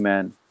like, "Hey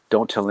man,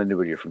 don't tell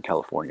anybody you're from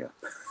California."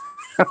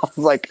 I was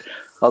like,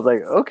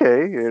 okay,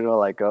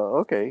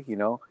 okay,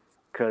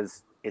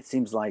 because it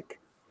seems like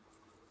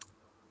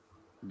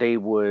they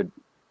would,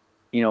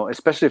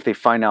 especially if they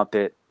find out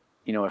that,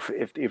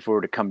 if we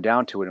were to come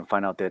down to it and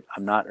find out that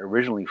I'm not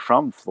originally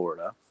from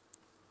Florida,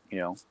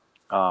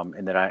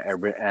 and that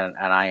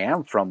I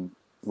am from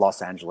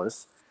Los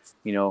Angeles,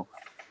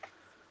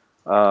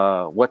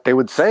 what they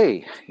would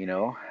say,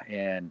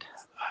 and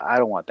I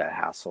don't want that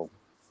hassle,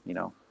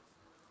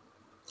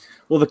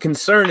 Well, the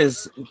concern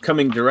is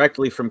coming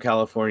directly from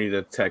California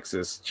to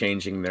Texas,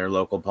 changing their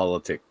local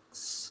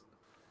politics.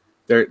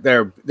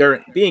 They're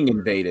being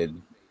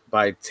invaded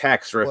by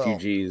tax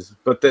refugees,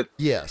 but that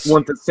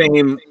want the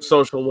same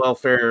social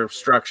welfare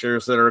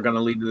structures that are going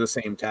to lead to the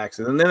same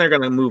taxes, and then they're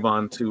going to move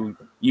on to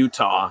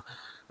Utah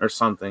or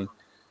something.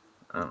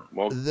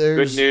 Well,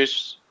 good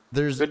news.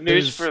 Good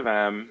news for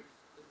them.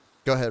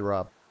 Go ahead,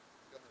 Rob.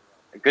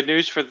 Good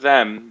news for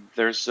them.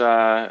 There's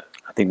I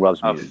think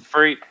Rob's muted.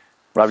 Free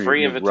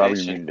invitation. Rob,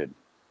 you're muted.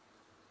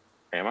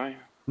 Am I?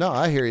 No,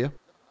 I hear you.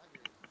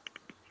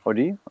 Oh,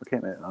 do you? Okay,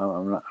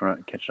 I'm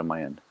not catching on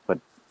my end, but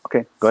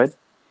okay, go ahead.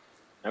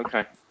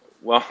 Okay.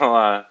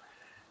 Well,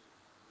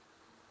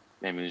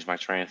 made me lose my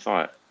train of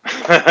thought.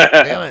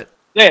 Damn it.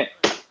 Yeah.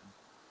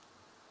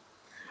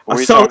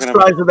 I saw the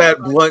size of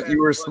that blunt you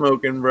were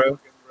smoking, bro.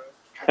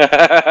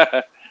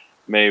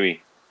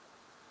 Maybe.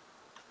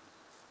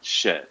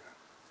 Shit.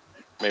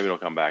 Maybe it'll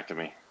come back to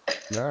me.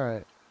 All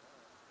right.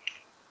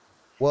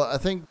 Well, I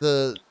think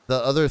the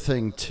other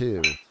thing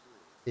too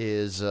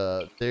is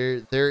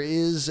there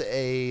is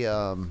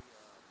a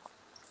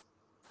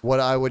what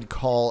I would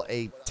call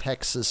a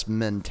Texas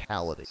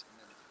mentality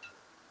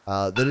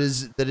that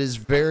is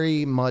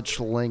very much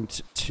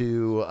linked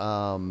to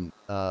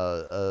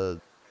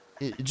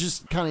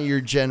just kind of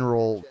your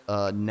general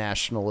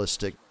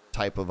nationalistic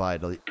type of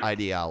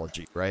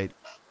ideology, right?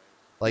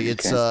 Like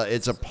it's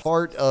a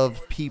part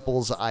of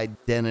people's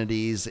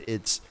identities.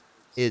 It's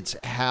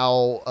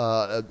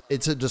how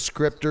it's a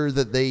descriptor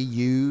that they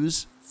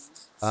use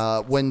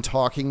when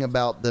talking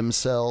about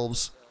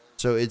themselves.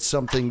 So it's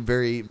something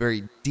very,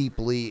 very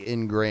deeply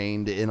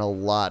ingrained in a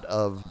lot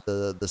of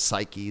the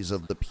psyches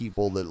of the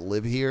people that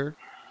live here,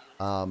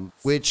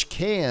 which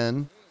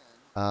can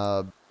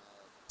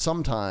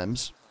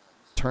sometimes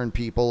turn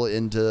people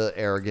into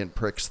arrogant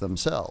pricks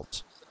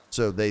themselves.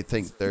 So they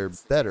think they're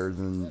better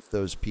than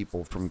those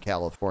people from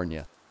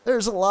California.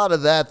 There's a lot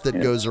of that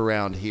goes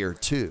around here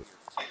too.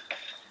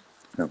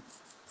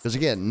 Because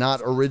again, not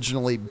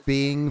originally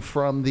being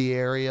from the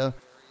area,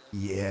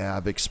 yeah,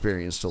 I've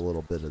experienced a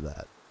little bit of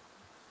that.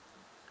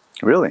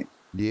 Really?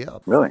 Yeah.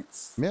 Really?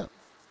 Yeah.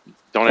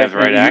 Don't have the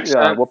right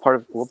accent. What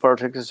part of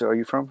Texas are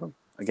you from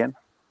again?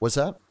 What's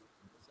that?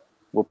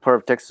 What part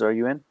of Texas are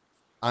you in?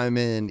 I'm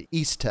in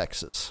East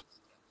Texas.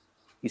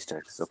 East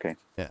Texas, okay.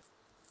 Yeah.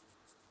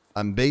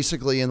 I'm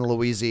basically in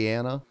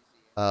Louisiana,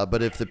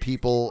 but if the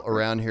people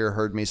around here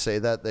heard me say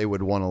that, they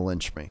would want to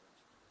lynch me.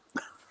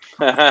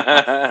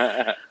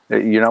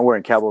 You're not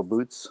wearing cowboy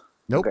boots?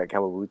 Nope. You got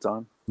cowboy boots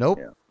on? Nope.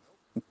 Yeah.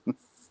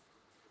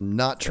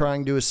 Not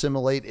trying to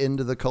assimilate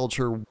into the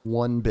culture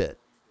one bit.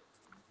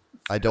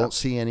 I don't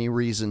see any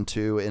reason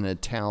to in a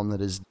town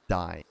that is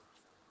dying.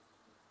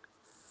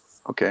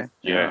 Okay.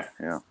 Yeah.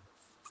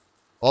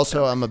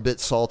 Also, I'm a bit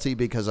salty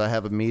because I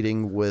have a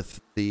meeting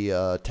with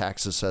the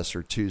tax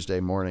assessor Tuesday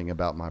morning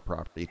about my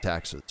property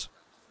taxes.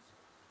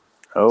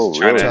 Oh,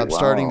 Trying really? So to- I'm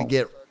starting to Wow.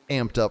 get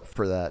amped up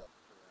for that.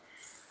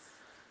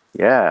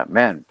 Yeah,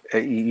 man.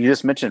 You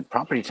just mentioned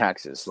property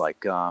taxes,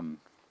 like, and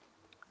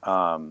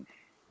I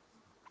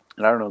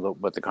don't know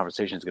what the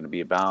conversation is going to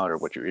be about or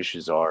what your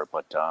issues are,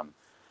 but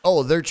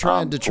Oh, they're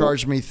trying to for,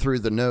 charge me through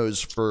the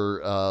nose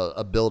for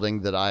a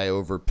building that I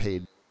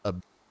overpaid a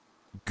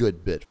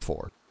good bit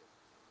for.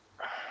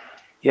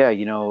 yeah,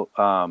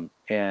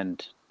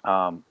 and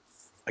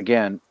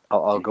again,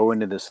 I'll go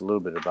into this a little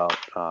bit about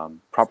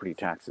property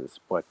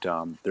taxes, but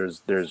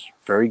there's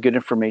very good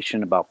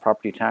information about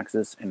property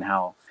taxes and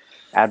how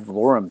ad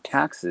valorem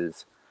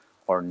taxes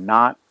are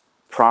not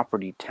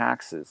property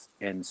taxes,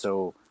 and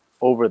so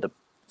over the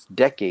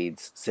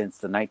decades since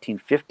the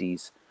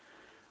 1950s,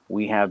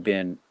 we have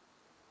been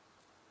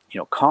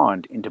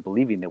conned into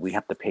believing that we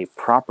have to pay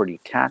property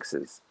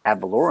taxes, ad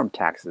valorem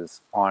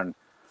taxes on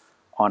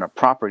a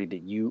property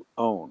that you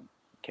own.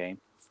 Okay,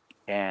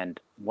 and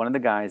one of the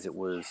guys that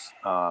was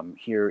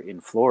here in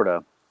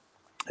Florida,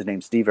 his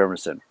name's Steve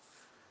Emerson.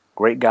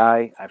 Great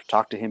guy. I've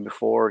talked to him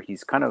before.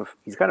 He's kind of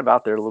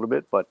out there a little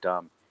bit, but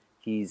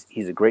he's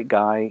a great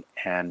guy.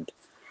 And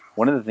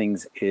one of the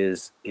things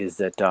is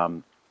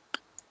that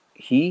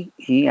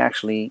he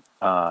actually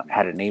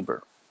had a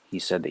neighbor. He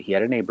said that he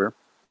had a neighbor,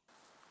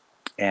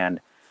 and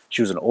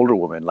she was an older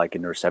woman, like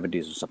in her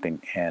 70s or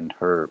something, and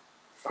her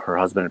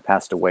husband had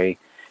passed away,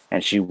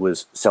 and she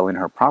was selling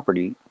her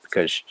property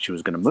because she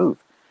was going to move.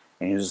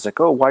 And he was just like,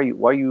 "Oh, why are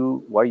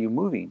you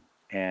moving?"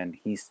 And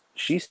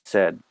she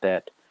said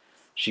that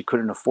she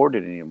couldn't afford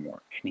it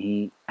anymore. And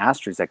he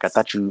asked her, he's like, "I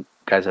thought you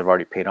guys have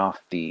already paid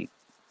off the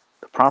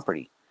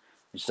property."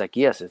 And she's like,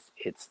 "Yes,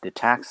 it's the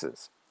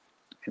taxes."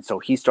 And so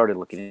he started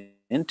looking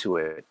into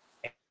it,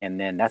 and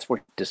then that's where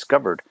he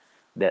discovered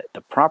that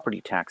the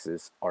property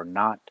taxes are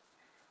not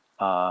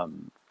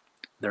um,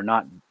 they're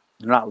not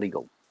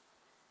legal.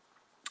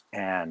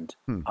 And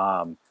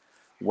Hmm.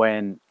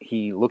 when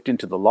he looked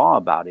into the law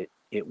about it,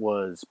 it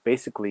was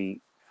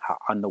basically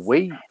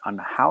on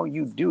how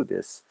you do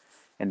this,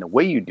 and the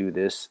way you do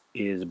this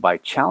is by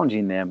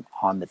challenging them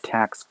on the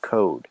tax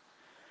code.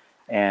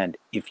 And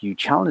if you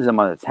challenge them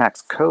on the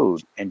tax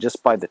code, and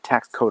just by the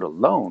tax code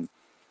alone,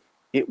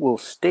 it will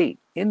state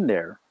in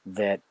there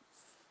that,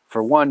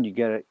 for one, you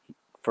got to,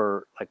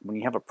 for like when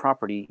you have a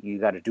property, you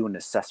got to do an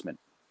assessment.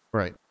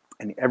 Right.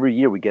 And every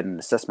year we get an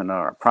assessment on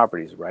our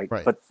properties, right?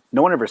 Right. But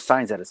no one ever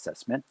signs that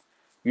assessment.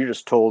 You're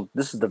just told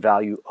this is the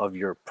value of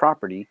your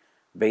property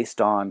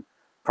based on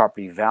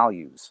property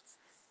values.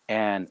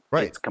 And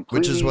Right. it's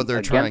Which is what completely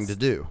they're trying to against,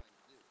 do.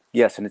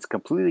 yes, and it's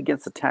completely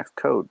against the tax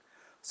code.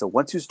 So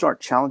once you start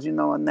challenging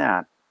them on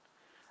that,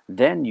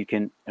 then you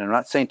can, and I'm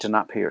not saying to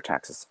not pay your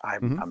taxes.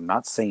 I'm, Mm-hmm. I'm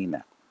not saying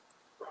that.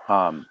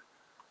 Um,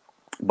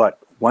 but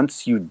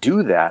once you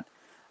do that,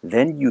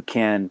 then you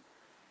can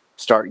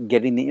start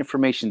getting the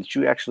information that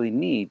you actually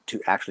need to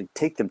actually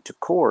take them to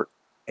court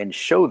and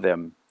show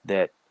them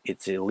that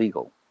it's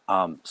illegal.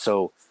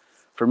 So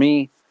for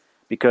me,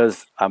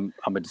 because I'm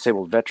a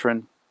disabled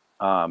veteran,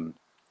 um,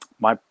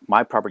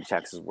 my property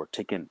taxes were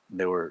taken.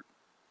 They were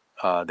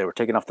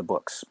taken off the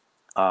books.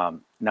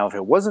 Now, if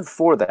it wasn't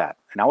for that,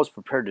 and I was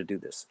prepared to do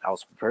this,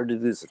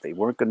 if they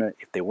weren't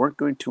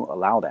going to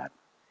allow that,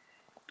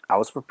 I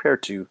was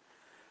prepared to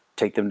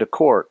take them to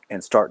court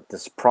and start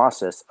this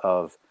process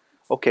of,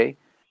 okay,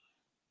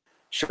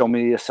 show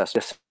me the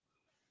assessment.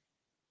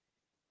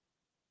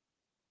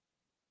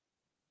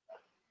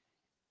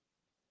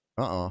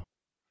 Uh-oh.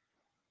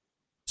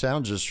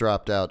 Sound just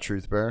dropped out,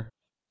 Truth Bear.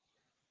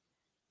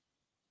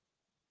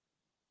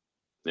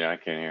 Yeah, I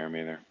can't hear him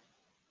either.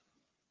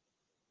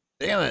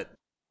 Damn it.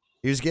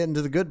 He was getting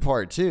to the good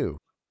part, too.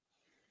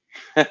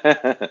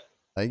 I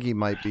I think he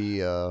might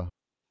be, I'm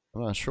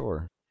not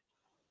sure.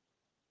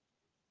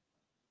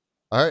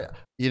 All right.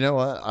 You know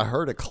what? I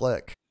heard a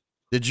click.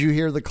 Did you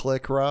hear the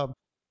click, Rob?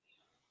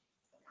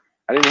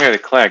 didn't hear the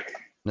click,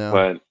 No.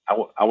 but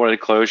I wanted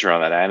closure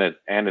on that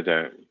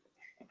antidote.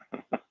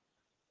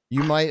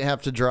 You might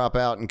have to drop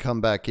out and come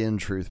back in,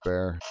 Truth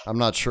Bear. I'm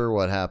not sure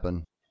what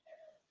happened.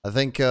 I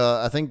think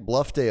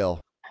Bluffdale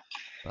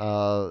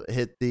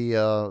hit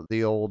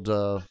the old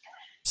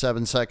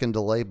 7-second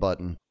delay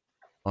button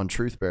on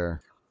Truth Bear.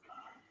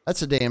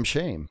 That's a damn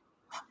shame.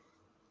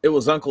 It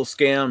was Uncle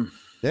Scam.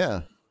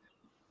 Yeah.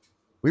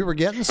 We were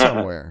getting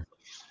somewhere.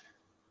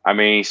 I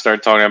mean, you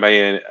start talking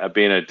about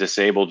being a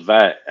disabled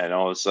vet, and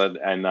all of a sudden,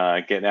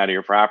 and getting out of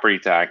your property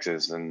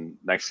taxes, and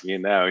next thing you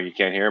know, you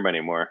can't hear him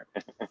anymore.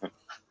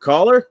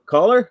 Caller?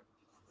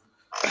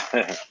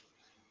 Damn.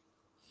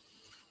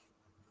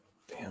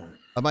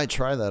 I might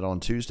try that on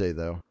Tuesday,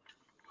 though.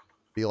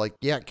 Be like,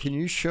 yeah, can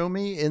you show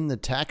me in the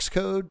tax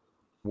code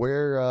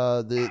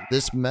where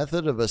this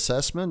method of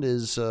assessment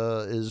is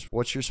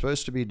what you're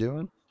supposed to be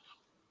doing?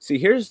 See,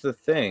 here's the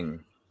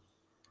thing.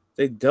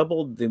 They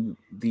doubled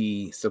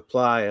the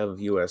supply of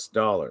US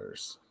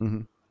dollars.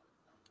 Mm-hmm.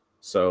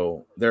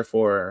 So,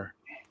 therefore,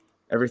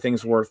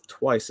 everything's worth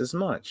twice as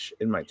much.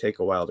 It might take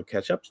a while to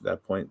catch up to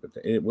that point, but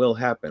it will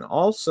happen.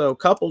 Also,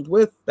 coupled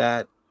with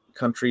that,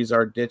 countries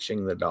are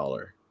ditching the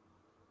dollar.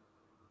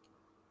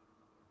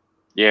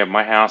 Yeah,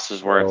 my house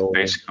is worth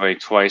basically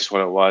twice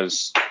what it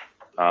was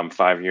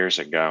 5 years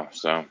ago.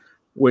 So,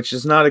 which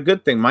is not a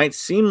good thing. Might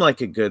seem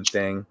like a good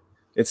thing.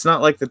 It's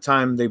not like the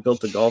time they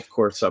built a golf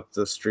course up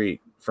the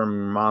street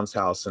from mom's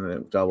house and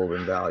it doubled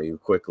in value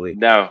quickly.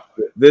 No,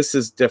 this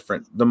is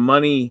different. The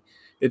money,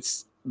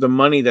 it's the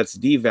money that's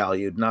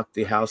devalued, not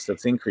the house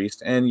that's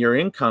increased. And your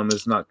income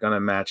is not going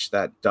to match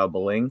that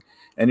doubling,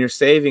 and your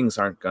savings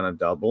aren't going to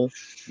double.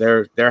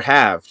 They're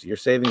halved. Your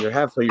savings are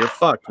halved, so you're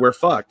fucked. We're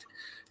fucked,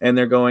 and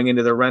they're going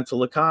into the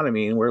rental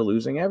economy, and we're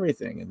losing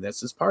everything. And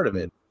this is part of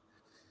it.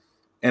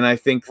 And I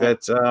think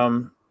that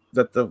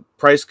that the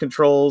price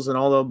controls and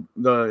all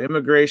the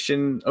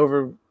immigration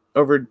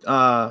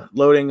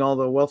loading all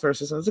the welfare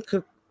systems,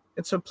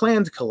 it's a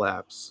planned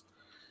collapse.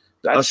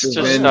 That's Ushers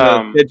just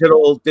in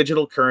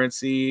digital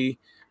currency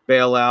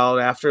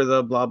bailout after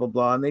the blah blah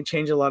blah, and they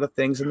change a lot of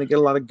things, and they get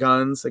a lot of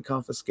guns. They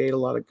confiscate a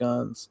lot of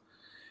guns,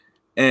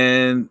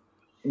 and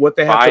what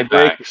they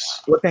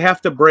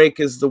have to break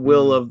is the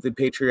will of the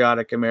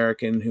patriotic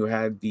American who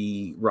had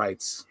the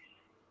rights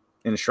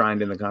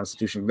enshrined in the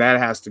Constitution. That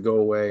has to go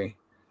away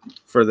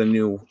for the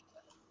new.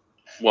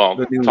 Well,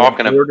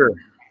 talking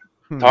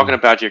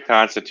about your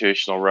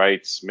constitutional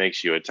rights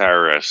makes you a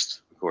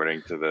terrorist,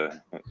 according to the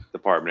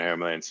Department of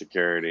Homeland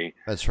Security.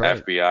 That's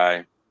right.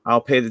 FBI. I'll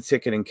pay the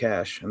ticket in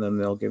cash, and then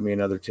they'll give me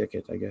another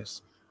ticket, I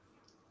guess.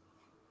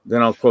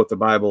 Then I'll quote the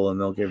Bible,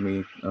 and they'll give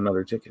me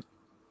another ticket.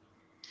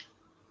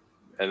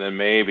 And then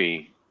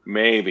maybe,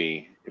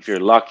 if you're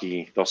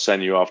lucky, they'll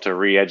send you off to a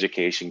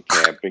re-education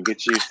camp and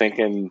get you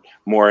thinking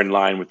more in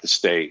line with the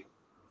state.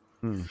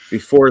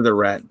 Before the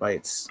rat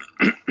bites.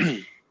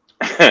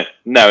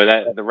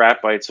 No, the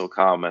rat bites will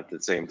come at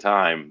the same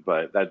time,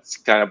 but that's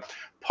kind of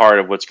part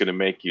of what's going to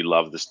make you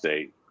love the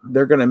state.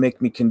 They're going to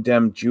make me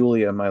condemn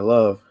Julia, my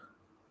love.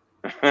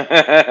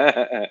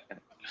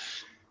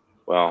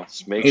 Well,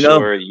 just make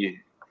sure you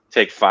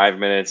take 5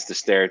 minutes to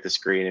stare at the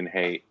screen and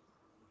hate.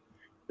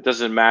 It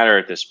doesn't matter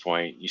at this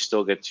point. You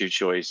still get two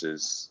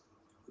choices.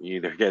 You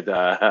either get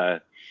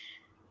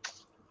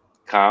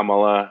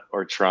Kamala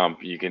or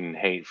Trump. You can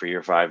hate for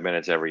your 5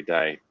 minutes every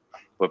day.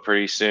 But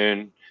pretty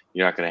soon,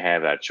 you're not going to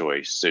have that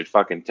choice. So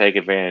fucking take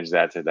advantage of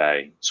that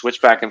today.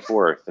 Switch back and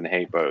forth and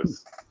hate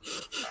both.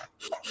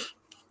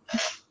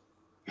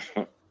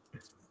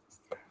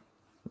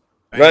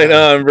 Right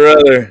on,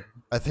 brother.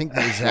 I think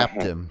they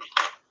zapped him.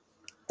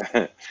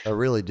 I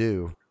really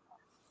do.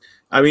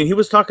 I mean, he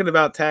was talking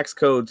about tax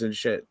codes and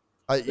shit.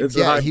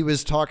 He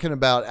was talking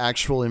about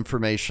actual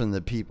information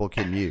that people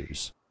can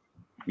use.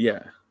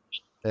 Yeah.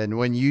 And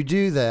when you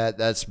do that,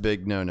 that's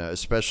big no-no,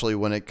 especially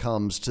when it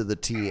comes to the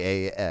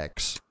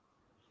TAX.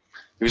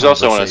 He was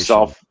also on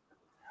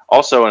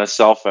a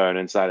cell phone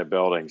inside a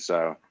building,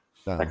 so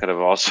that could have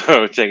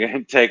also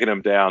taken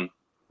him down.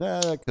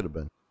 Yeah, that could have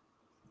been.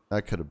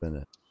 That could have been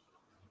it.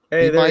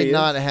 Hey, he might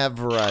not have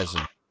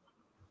Verizon.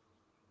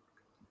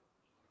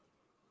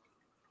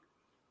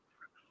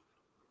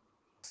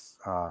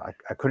 I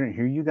couldn't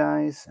hear you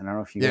guys, and I don't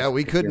know if you. Yeah,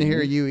 we couldn't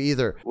hear you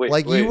either.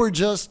 Wait. You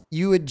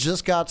had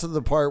just got to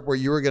the part where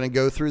you were going to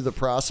go through the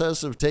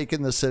process of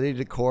taking the city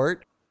to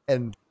court,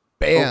 and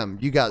bam,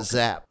 you got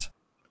zapped.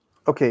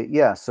 Okay,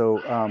 yeah. So,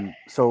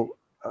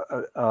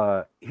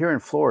 here in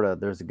Florida,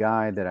 there's a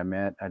guy that I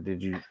met. I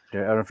don't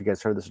know if you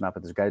guys heard this or not,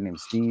 but there's a guy named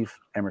Steve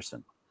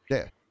Emerson.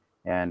 Yeah,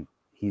 and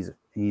he's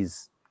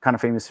kind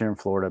of famous here in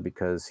Florida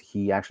because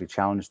he actually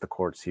challenged the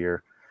courts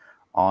here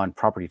on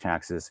property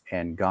taxes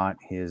and got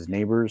his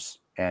neighbors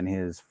and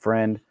his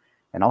friend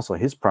and also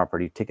his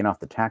property taken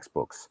off the tax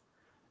books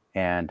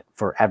and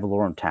for ad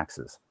valorem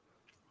taxes.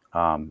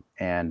 So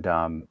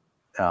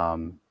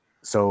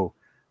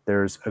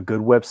there's a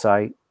good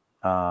website,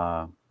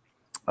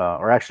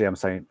 or actually I'm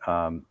saying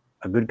a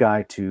good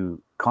guy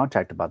to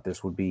contact about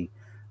this would be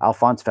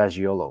Alphonse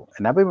Fagiolo.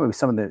 And that may be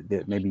someone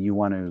that maybe you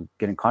want to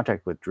get in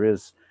contact with,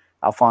 Driz.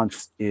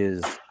 Alphonse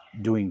is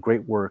doing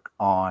great work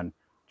on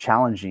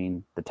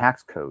challenging the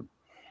tax code.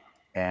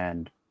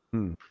 And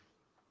and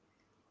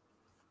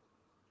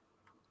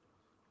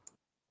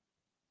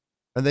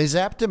they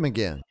zapped him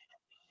again.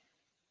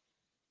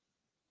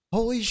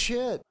 Holy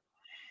shit.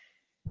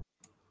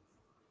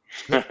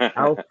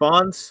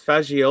 Alphonse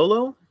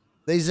Fagiolo?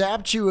 They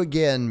zapped you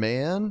again,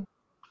 man.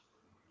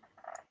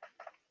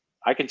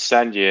 I can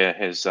send you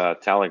his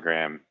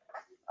Telegram.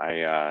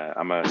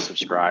 I'm a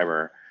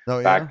subscriber. Oh,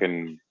 yeah?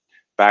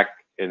 Back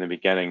in the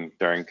beginning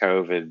during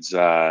COVID's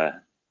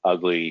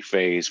ugly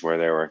phase where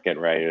they were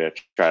getting ready to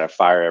try to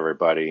fire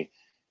everybody,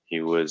 he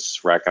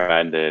was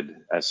recommended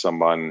as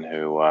someone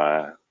who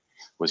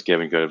was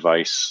giving good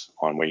advice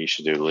on what you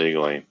should do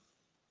legally.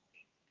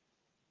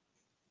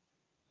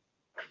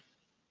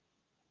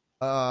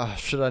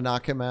 Should I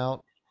knock him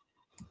out?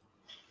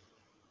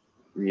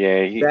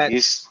 Yeah,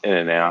 he's in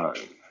and out.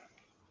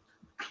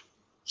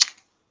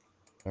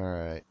 All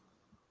right.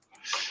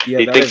 Yeah,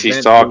 he thinks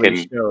he's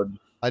talking.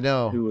 I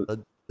know.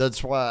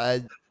 That's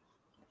why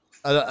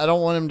I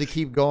don't want him to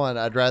keep going.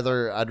 I'd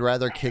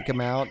rather kick him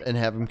out and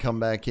have him come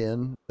back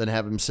in than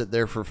have him sit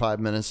there for 5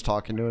 minutes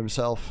talking to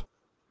himself.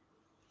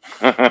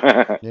 You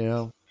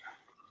know.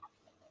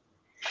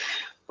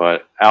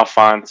 But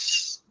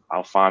Alfonso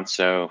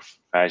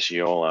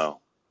Fagioli,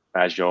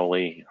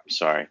 I'm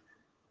sorry.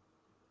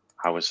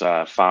 I was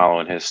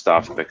following his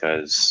stuff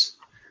because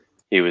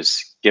he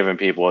was giving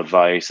people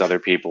advice. Other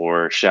people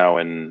were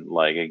showing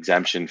like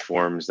exemption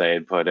forms they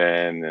had put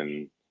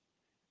in,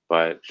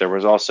 but there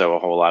was also a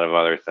whole lot of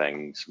other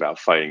things about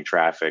fighting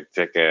traffic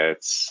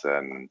tickets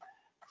and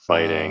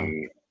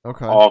fighting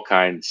all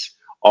kinds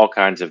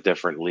of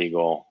different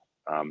legal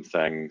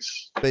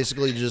things.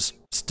 Basically, just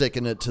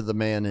sticking it to the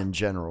man in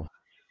general.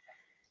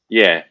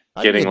 Yeah,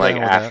 getting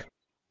like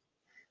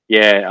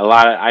yeah, a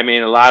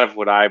lot of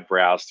what I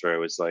browsed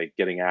through was like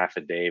getting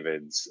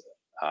affidavits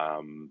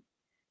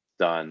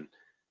done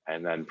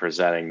and then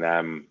presenting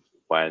them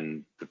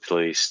when the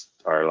police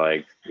are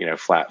like, you know,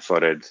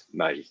 flat-footed.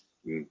 They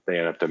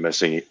end up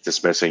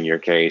dismissing your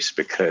case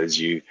because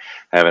you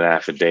have an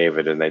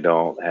affidavit and they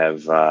don't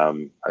have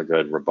a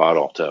good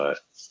rebuttal to it.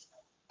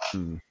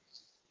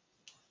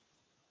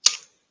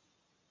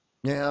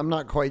 Yeah, I'm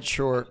not quite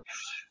sure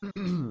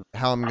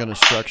how I'm going to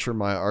structure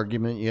my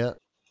argument yet.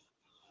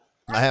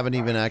 I haven't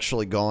even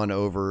actually gone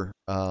over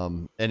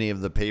any of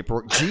the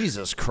paperwork.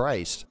 Jesus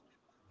Christ.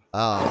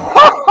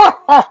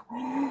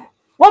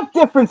 What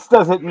difference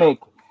does it make,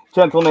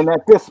 gentlemen,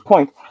 at this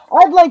point?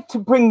 I'd like to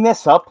bring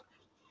this up.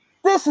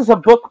 This is a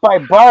book by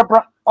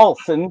Barbara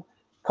Olson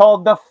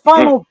called The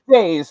Final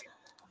Days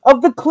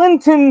of the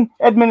Clinton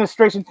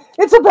Administration.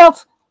 It's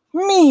about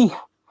me.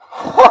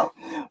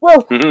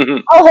 Well,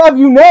 I'll have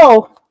you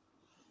know,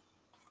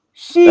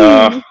 she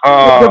was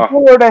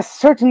aboard a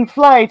certain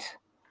flight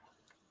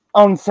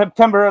on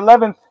September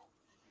 11th.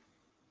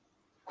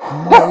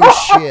 No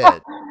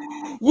shit.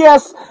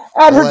 Yes,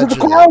 add her to the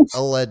count.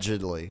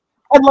 Allegedly.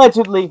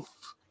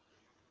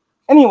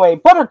 Anyway,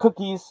 butter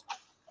cookies,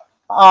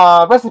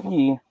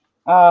 recipe,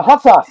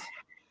 hot sauce.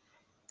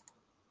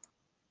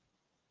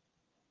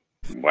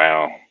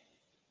 Wow.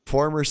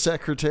 Former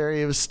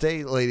Secretary of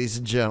State, ladies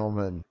and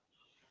gentlemen.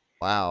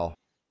 Wow.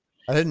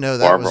 I didn't know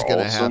that was going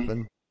to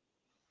happen.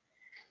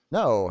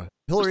 No,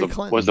 Hillary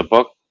Clinton. Was the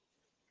book?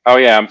 Oh,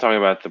 yeah, I'm talking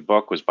about the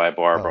book was by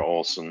Barbara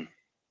Olson.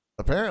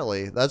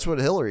 Apparently, that's what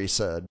Hillary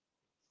said.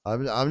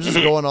 I'm just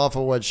going off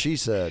of what she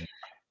said.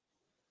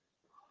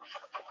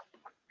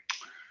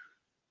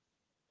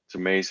 It's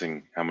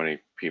amazing how many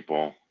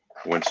people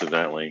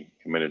coincidentally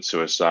committed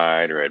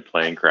suicide or had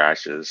plane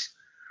crashes.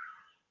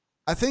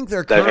 I think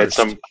they're cursed.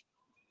 I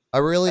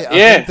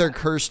think they're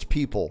cursed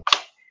people.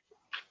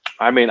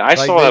 I mean, I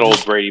saw that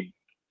old Brady.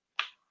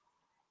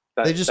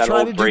 They just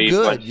try to do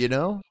good, you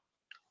know?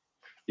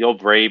 The old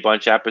Brady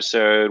Bunch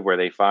episode where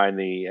they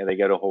they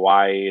go to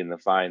Hawaii and they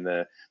find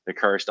the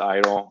cursed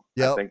idol.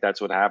 Yep. I think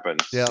that's what happened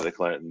to the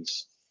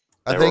Clintons.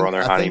 They were on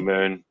their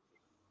honeymoon.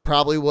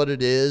 Probably what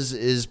it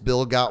is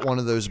Bill got one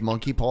of those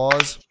monkey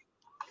paws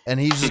and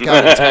he just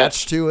got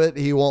attached to it.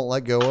 He won't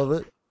let go of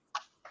it,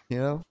 you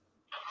know?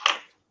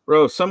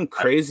 Bro, some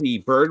crazy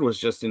bird was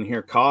just in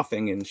here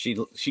coughing, and she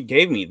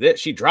gave me this.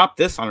 She dropped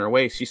this on her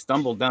way. She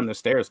stumbled down the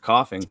stairs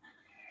coughing.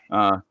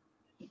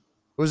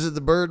 Was it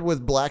the bird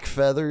with black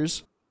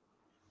feathers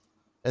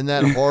and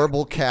that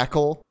horrible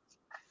cackle?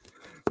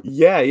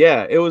 Yeah.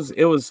 It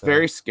was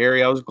very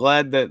scary. I was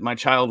glad that my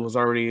child was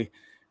already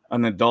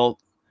an adult.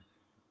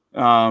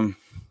 But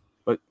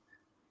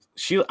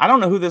I don't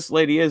know who this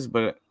lady is,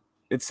 but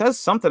it says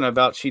something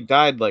about she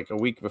died like a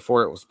week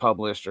before it was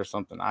published or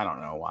something. I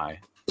don't know why.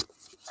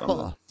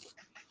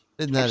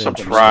 Isn't that I'm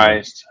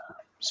surprised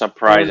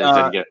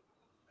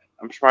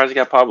it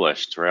got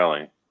published,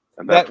 really.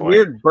 That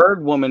weird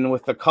bird woman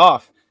with the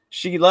cough,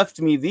 she left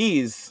me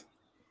these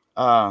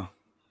Obama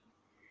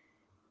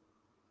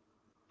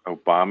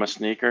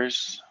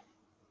sneakers.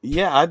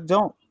 Yeah, I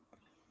don't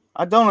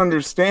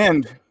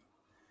understand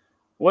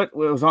what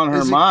was on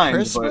her mind.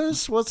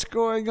 Christmas? What's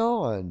going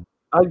on?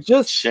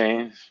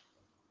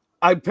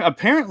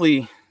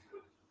 Apparently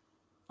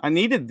I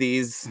needed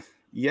these.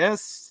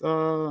 Yes,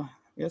 and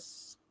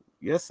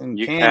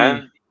you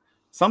can.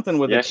 Something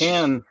with a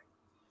can.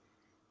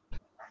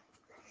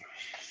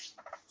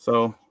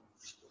 So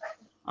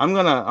I'm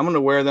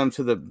gonna wear them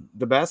to the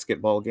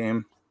basketball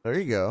game. There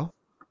you go.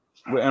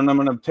 And I'm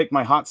gonna take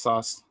my hot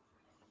sauce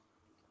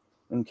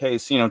in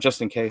case,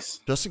 just in case.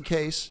 Just in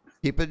case,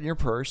 keep it in your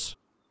purse.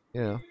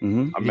 You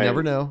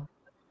never know.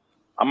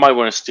 I might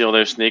want to steal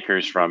those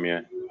sneakers from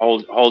you.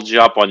 Hold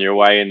you up on your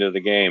way into the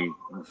game.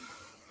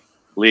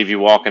 Leave you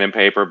walking in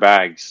paper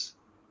bags.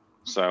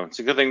 So it's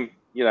a good thing,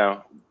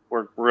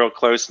 we're real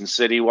close and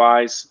city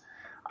wise.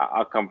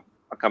 I'll come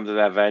to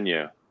that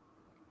venue.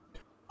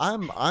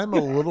 I'm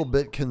a little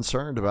bit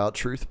concerned about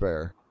Truth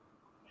Bear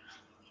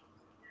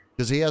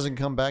because he hasn't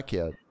come back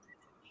yet.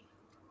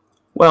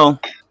 Well,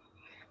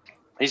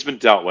 he's been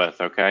dealt with.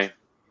 Okay,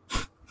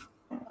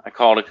 I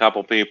called a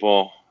couple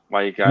people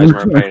while you guys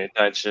weren't paying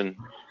attention.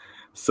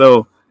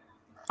 So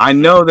I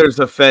know there's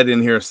a Fed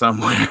in here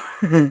somewhere.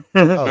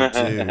 Oh,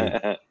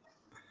 dude.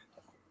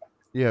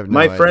 You have no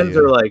My friends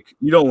idea. are like,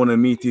 you don't want to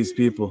meet these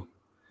people.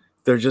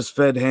 They're just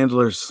fed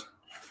handlers.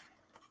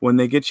 When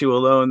they get you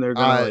alone, they're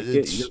gonna like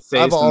get you to say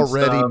I've some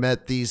already stuff.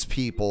 met these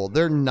people.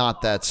 They're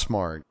not that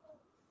smart.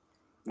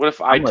 What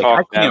if I I'm like, I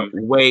talk can't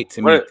them? wait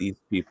to What? meet these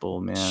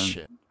people, man.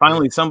 Shit.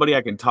 Finally, somebody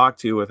I can talk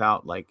to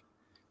without like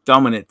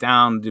dumbing it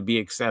down to be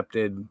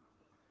accepted,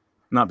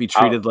 not be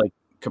treated like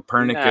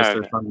Copernicus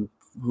or No, some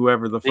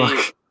whoever the the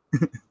fuck.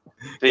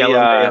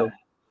 the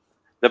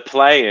the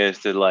play is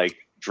to like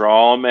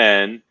draw them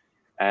in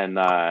and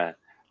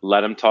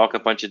let them talk a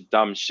bunch of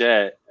dumb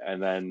shit,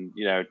 and then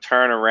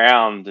turn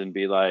around and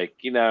be like,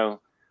 I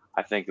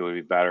think it would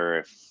be better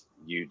if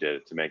you did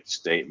it to make the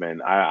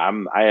statement. I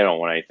don't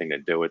want anything to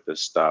do with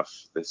this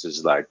stuff. This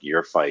is like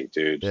your fight,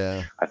 dude.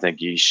 Yeah. I think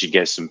you should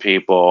get some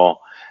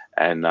people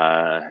and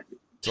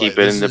keep it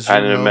This is your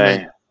independent of me.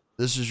 moment.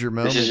 This is your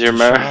moment This is your to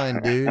moment.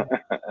 shine, dude.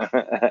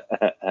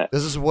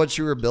 This is what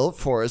you were built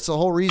for. It's the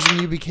whole reason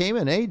you became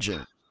an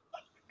agent.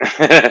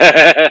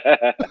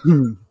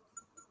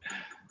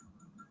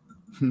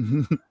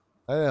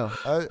 I know.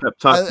 I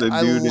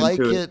like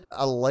it.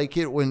 I like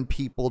it when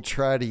people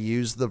try to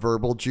use the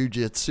verbal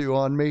jujitsu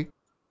on me,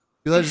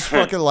 because I just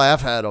fucking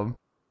laugh at them.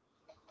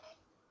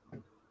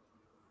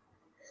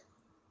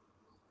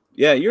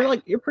 Yeah,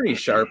 you're pretty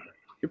sharp.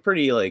 You're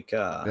pretty like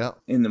Yeah.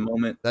 in the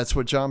moment. That's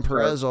what John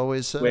Perez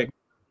always said. Quick.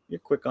 You're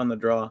quick on the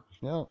draw.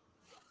 Yeah.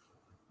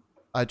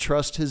 I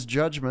trust his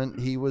judgment.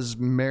 He was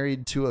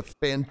married to a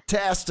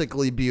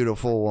fantastically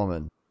beautiful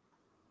woman.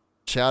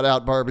 Shout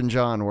out Barb and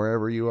John,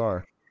 wherever you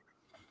are.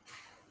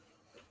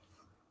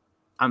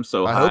 I'm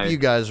so I high. hope you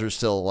guys are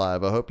still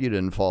alive. I hope you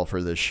didn't fall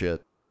for this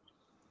shit.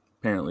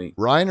 Apparently.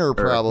 Reiner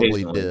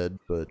probably did,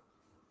 but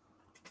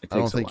I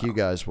don't think you you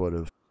guys would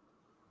have.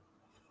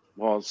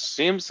 Well, it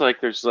seems like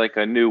there's like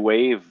a new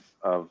wave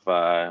of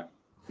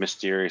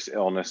mysterious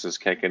illnesses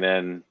kicking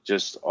in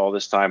just all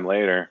this time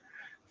later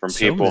from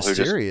people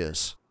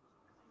mysterious.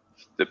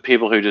 the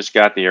people who just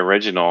got the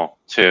original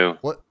too,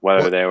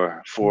 whether they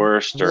were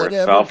forced or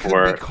fell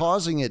for could it. be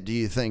causing it, do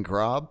you think,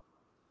 Rob?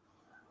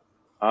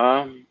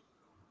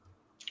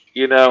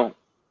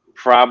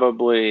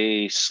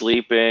 Probably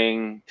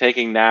sleeping,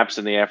 taking naps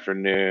in the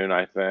afternoon,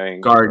 I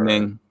think.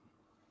 Gardening.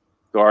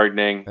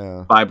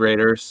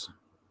 Vibrators.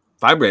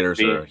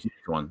 Vibrators are a huge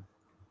one.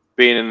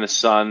 Being in the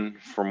sun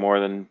for more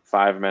than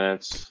 5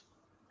 minutes.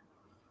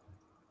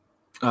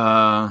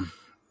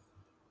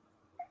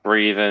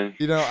 Breathing.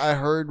 I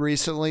heard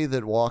recently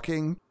that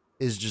walking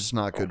is just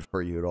not good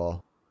for you at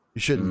all. You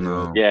shouldn't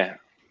do it. Yeah.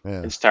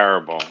 It's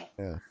terrible.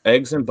 Yeah.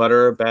 Eggs and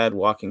butter are bad.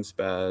 Walking's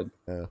bad.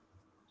 Yeah.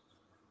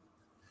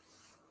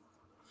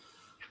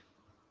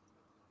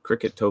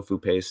 Cricket tofu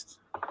paste.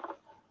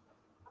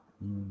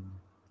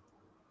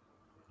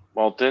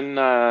 Well, didn't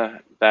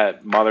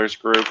that mothers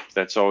group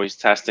that's always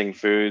testing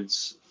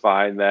foods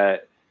find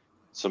that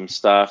some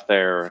stuff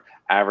they're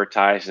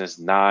advertising as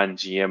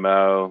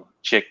non-GMO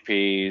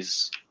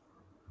chickpeas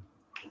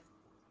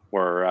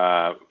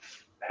were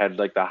had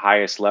like the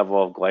highest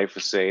level of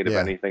glyphosate of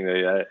anything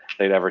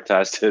they'd ever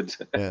tested?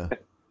 Yeah.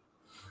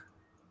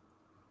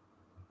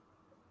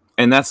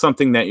 And that's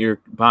something that you're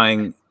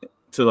buying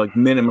to like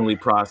minimally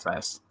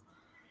process.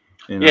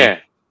 Yeah.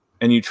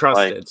 And you trust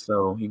it,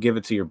 so you give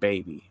it to your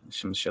baby.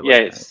 Some shit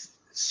like that.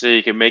 So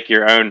you can make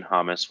your own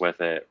hummus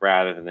with it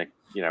rather than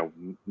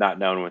not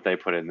knowing what they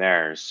put in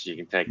theirs. You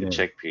can take the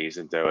chickpeas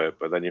and do it,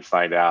 but then you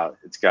find out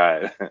it's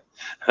got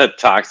a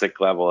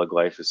toxic level of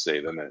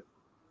glyphosate in it.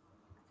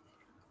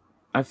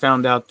 I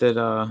found out that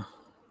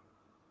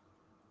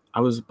I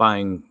was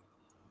buying,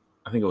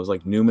 I think it was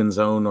like Newman's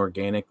Own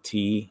organic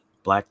tea,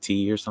 black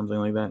tea or something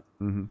like that.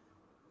 Mm-hmm.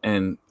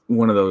 And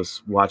one of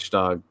those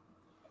watchdog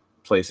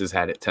places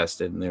had it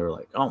tested, and they were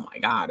like, "Oh my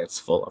god, it's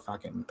full of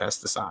fucking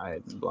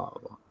pesticide and blah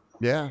blah."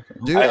 Yeah,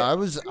 dude, I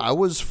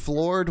was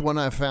floored when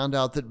I found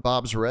out that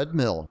Bob's Red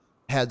Mill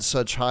had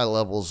such high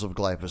levels of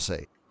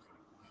glyphosate,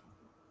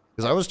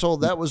 because I was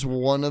told that was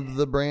one of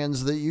the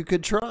brands that you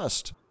could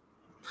trust.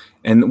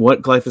 And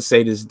what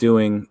glyphosate is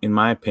doing, in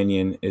my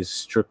opinion, is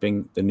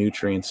stripping the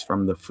nutrients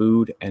from the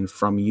food and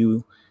from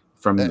you,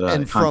 from the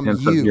and from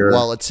contents you of your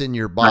while it's in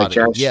your body.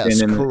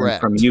 Yes, correct.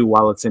 And from you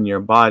while it's in your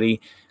body,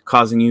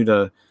 causing you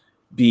to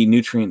be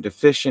nutrient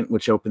deficient,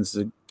 which opens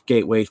the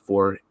gateway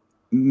for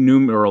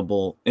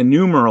innumerable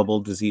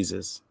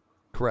diseases.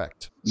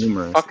 Correct.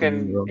 Numerous.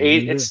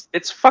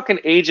 It's fucking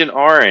Agent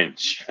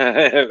Orange.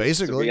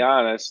 Basically, to be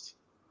honest.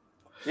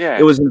 Yeah.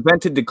 It was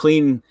invented to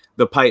clean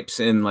the pipes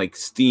in like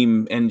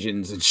steam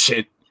engines and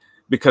shit,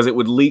 because it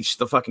would leach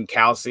the fucking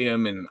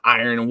calcium and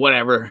iron and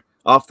whatever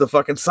off the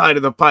fucking side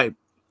of the pipe.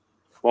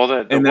 Well,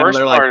 the and worst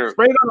they're part, like,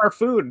 spray it on our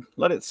food,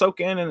 let it soak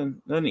in,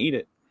 and then eat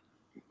it.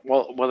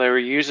 Well, they were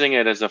using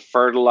it as a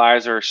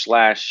fertilizer /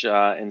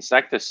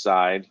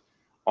 insecticide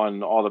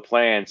on all the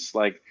plants.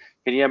 Like,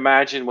 can you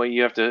imagine what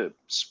you have to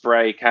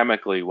spray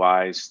chemically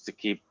wise to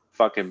keep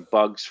fucking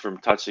bugs from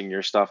touching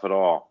your stuff at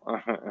all?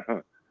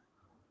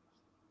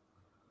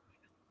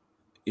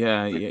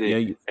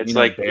 It's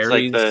like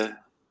the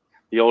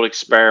old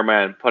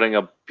experiment, putting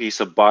a piece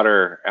of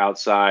butter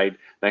outside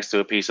next to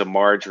a piece of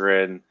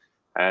margarine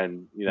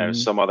and Mhm.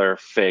 some other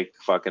fake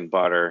fucking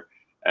butter,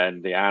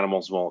 and the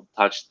animals won't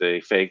touch the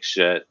fake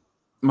shit.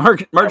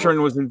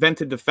 Margarine was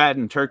invented to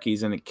fatten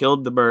turkeys, and it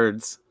killed the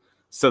birds.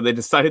 So they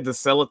decided to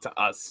sell it to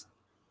us.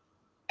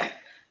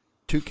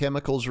 2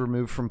 chemicals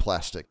removed from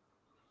plastic.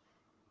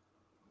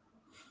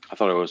 I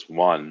thought it was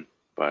one,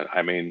 but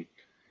I mean,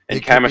 in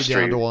It chemistry, could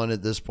be down to 1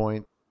 at this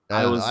point.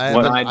 I was I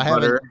one-eyed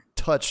haven't butter.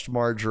 touched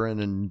margarine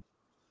in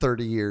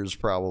 30 years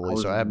probably,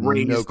 so I have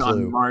raised no on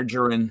clue.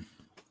 margarine.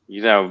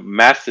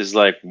 meth is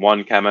like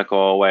one chemical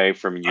away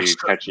from you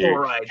Extra catching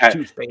fluoride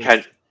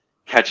toothpaste.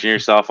 catching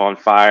yourself on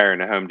fire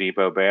in a Home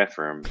Depot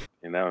bathroom.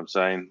 You know what I'm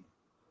saying?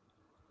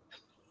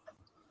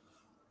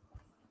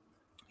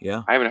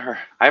 Yeah. I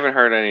haven't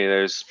heard any of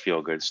those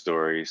feel good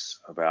stories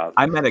about.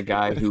 I met a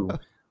guy who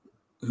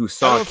I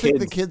saw don't think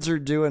the kids. kids are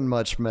doing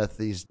much meth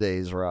these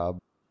days, Rob.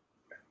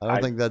 I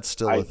don't think that's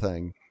still a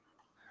thing.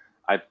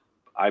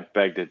 I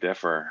beg to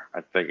differ. I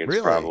think it's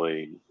Really?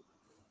 probably.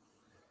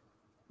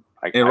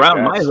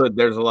 Around my hood,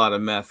 there's a lot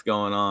of meth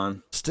going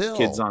on. Still.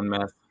 Kids on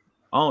meth.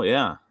 Oh,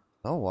 yeah.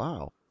 Oh,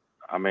 wow.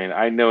 I mean,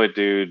 I know a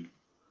dude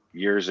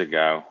years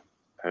ago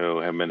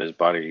who him and his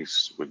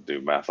buddies would do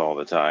meth all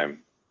the time.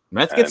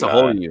 Meth gets a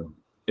hold of you.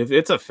 If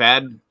it's a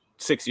fad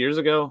 6 years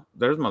ago,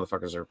 those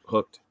motherfuckers are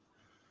hooked.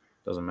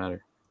 Doesn't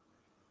matter.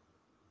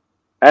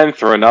 And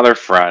through another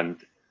friend,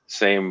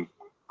 same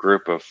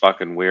group of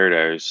fucking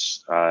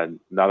weirdos,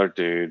 another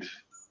dude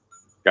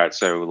got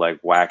so like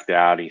whacked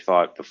out he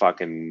thought the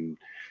fucking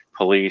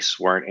police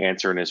weren't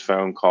answering his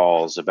phone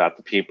calls about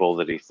the people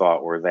that he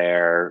thought were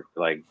there,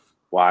 like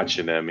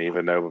watching him,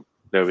 even though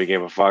nobody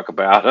gave a fuck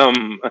about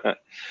him.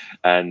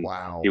 And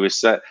wow. he was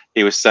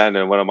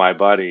sending one of my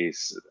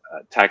buddies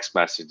text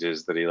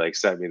messages that he like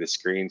sent me the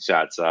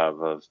screenshots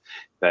of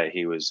that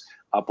he was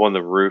up on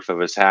the roof of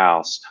his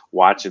house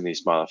watching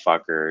these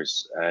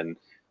motherfuckers, and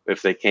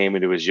if they came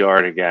into his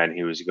yard again,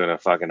 he was gonna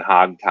fucking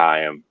hog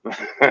tie him.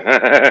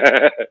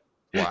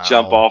 Wow.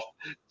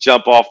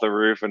 Jump off the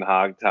roof and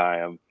hog tie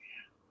him.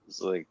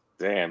 It's like,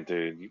 damn,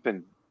 dude, you've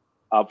been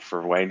up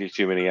for way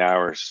too many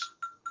hours.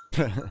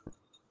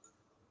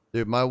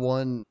 Dude, my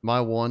one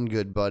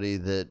good buddy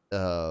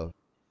that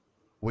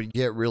would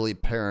get really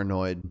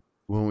paranoid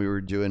when we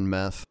were doing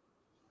meth.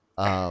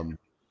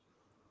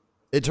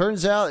 It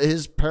turns out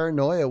his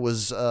paranoia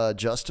was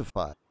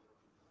justified.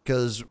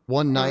 Because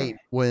one night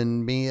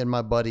when me and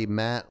my buddy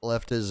Matt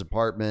left his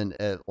apartment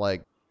at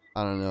like,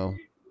 I don't know,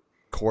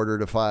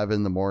 4:45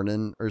 in the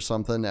morning or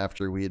something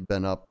after we had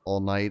been up all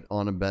night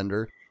on a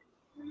bender.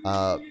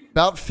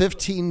 About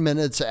 15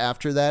 minutes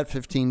after that,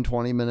 15,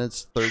 20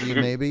 minutes, 30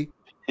 maybe,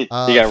 he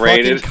got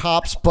raided.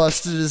 Cops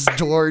busted his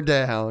door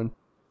down.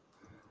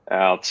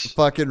 Ouch.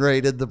 Fucking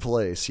raided the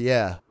place,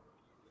 yeah.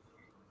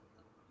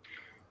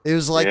 It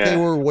was like they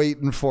were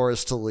waiting for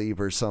us to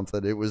leave or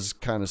something. It was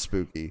kind of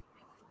spooky.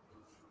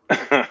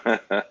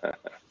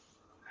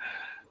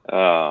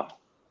 Oh.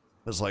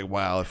 It was like,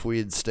 wow, if we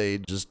had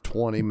stayed just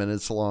 20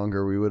 minutes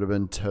longer, we would have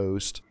been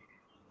toast.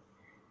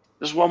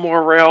 There's one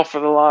more rail for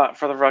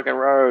the fucking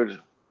road.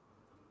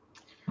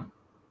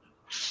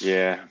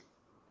 Yeah.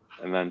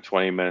 And then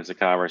 20 minutes of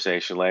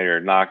conversation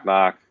later, knock,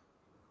 knock,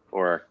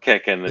 or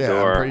kick in the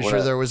door. I'm pretty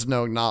sure there was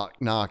no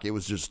knock, knock. It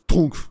was just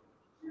thunk.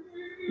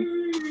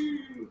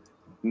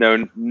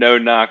 No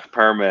knock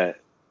permit.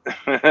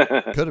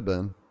 Could have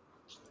been.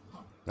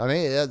 I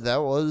mean, yeah,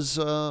 that was,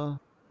 let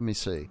me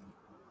see.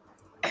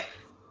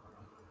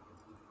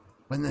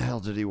 When the hell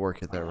did he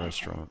work at that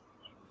restaurant?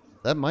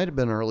 That might have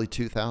been early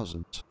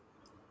 2000s.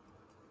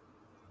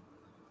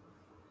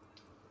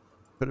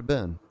 Could have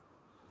been.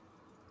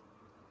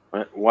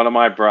 One of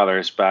my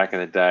brothers back in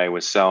the day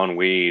was selling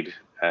weed,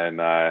 and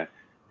him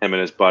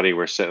and his buddy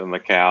were sitting on the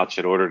couch,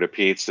 had ordered a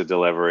pizza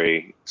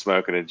delivery,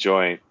 smoking a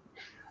joint,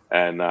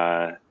 and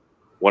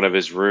one of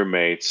his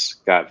roommates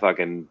got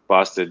fucking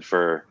busted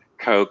for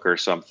coke or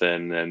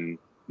something and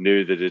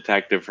knew the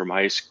detective from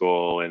high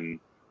school and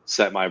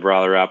set my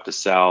brother up to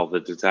sell the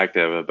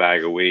detective a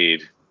bag of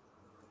weed.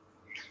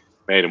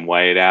 Made him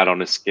weigh it out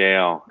on a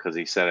scale because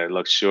he said it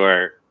looked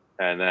short.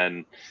 And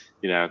then,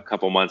 a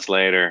couple months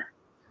later,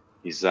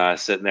 he's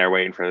sitting there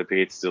waiting for the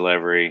pizza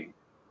delivery,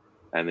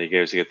 and he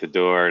goes to get the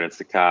door, and it's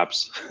the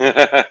cops.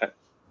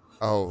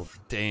 Oh,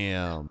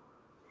 damn.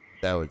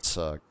 That would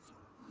suck.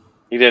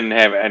 He didn't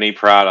have any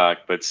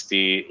product but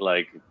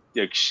like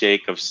a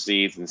shake of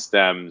seeds and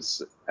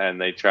stems, and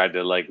they tried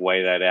to like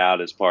weigh that out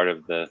as part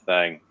of the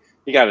thing.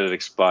 He got it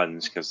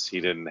expunged because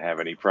he didn't have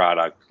any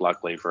product,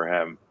 luckily for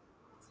him.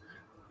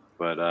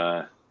 But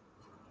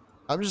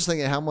I'm just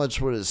thinking, how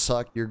much would it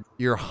suck?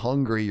 You're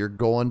hungry. You're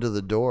going to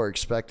the door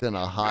expecting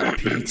a hot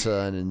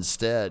pizza, and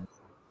instead,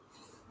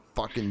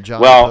 fucking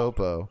John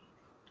Popo.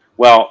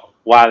 Well,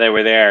 while they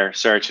were there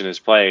searching his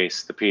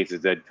place, the pizza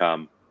did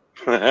come.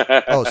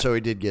 Oh, so he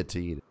did get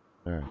to eat it.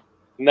 All right.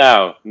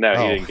 No, he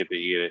didn't get to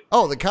eat it.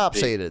 Oh, the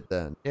cops ate it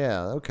then.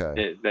 Yeah,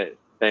 okay.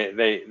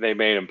 They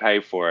made him pay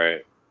for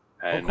it.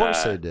 And, of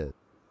course they did.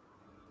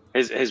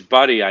 His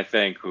buddy, I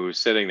think, who was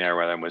sitting there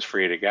with him, was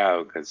free to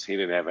go because he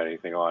didn't have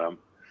anything on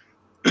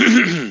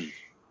him.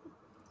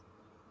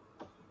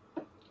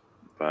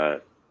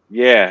 But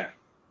yeah,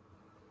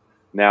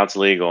 now it's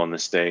legal in the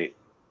state.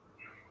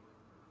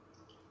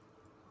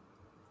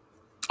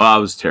 Oh, I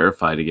was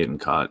terrified of getting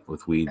caught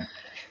with weed.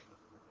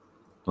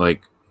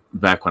 Like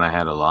back when I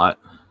had a lot.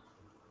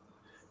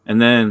 And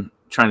then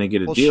trying to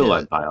get a deal, shit.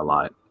 I'd buy a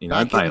lot. You know,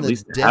 I'd Back buy in at the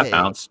least a day- half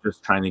ounce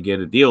just trying to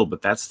get a deal,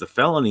 but that's the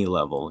felony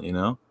level, you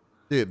know?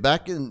 Dude,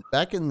 back in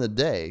the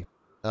day,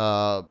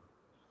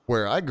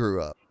 where I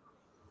grew up,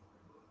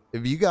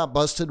 if you got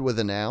busted with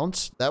an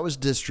ounce, that was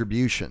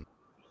distribution.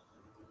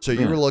 So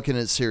you Yeah. were looking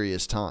at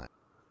serious time.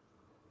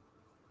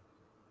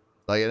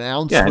 Like an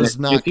ounce Yeah, and was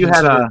not if you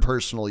had considered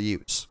personal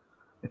use.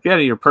 If you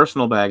had your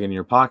personal bag in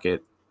your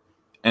pocket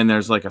and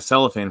there's like a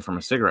cellophane from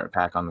a cigarette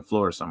pack on the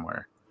floor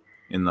somewhere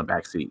in the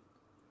back seat,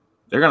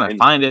 they're going to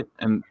find it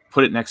and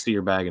put it next to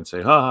your bag and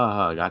say, ha ha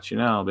ha, got you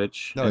now,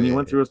 bitch. Oh, and you yeah,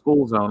 went through a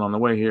school zone on the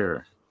way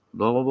here.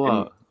 Blah,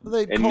 blah,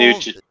 blah.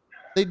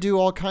 They do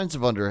all kinds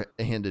of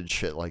underhanded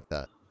shit like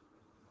that.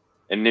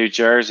 In New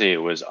Jersey, it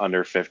was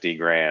under 50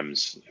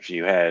 grams. If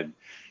you had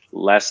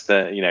less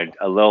than,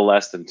 a little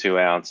less than 2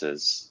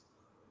 ounces,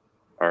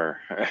 or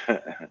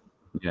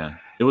yeah,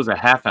 it was a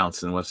half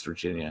ounce in West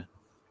Virginia.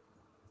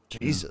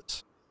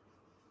 Jesus.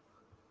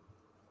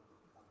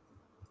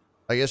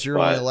 I guess you're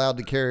only allowed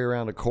to carry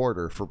around a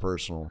quarter for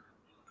personal.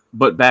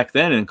 But back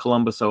then in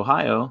Columbus,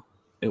 Ohio,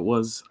 it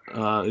was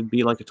it'd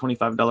be like a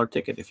 $25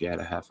 ticket if you had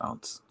a half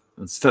ounce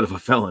instead of a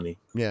felony.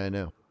 Yeah, I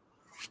know.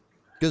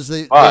 Because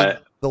the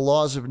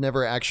laws have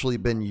never actually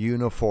been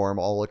uniform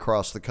all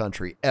across the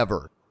country,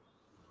 ever.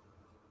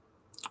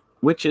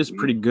 Which is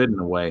pretty good in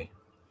a way.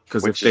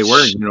 Because if they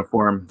were in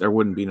uniform, there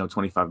wouldn't be no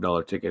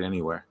 $25 ticket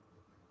anywhere.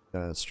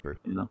 Yeah, that's true.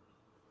 You know?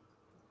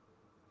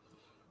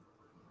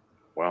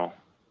 Well,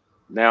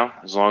 now,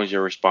 as long as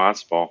you're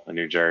responsible in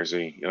New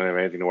Jersey, you don't have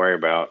anything to worry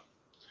about.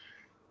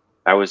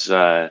 That was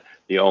the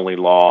only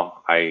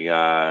law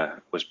I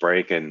was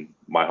breaking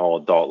my whole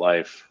adult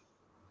life.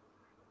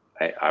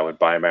 I would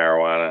buy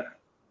marijuana.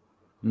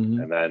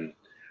 Mm-hmm. And then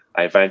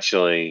I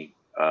eventually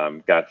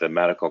got the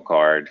medical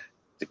card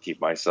to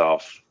keep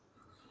myself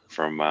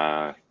from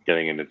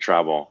getting into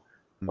trouble.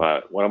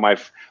 But one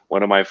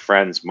of my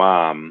friend's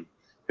mom,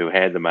 who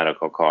had the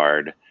medical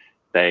card,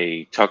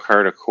 they took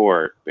her to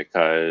court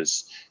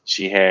because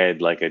she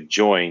had like a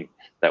joint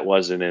that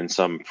wasn't in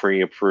some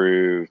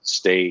pre-approved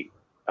state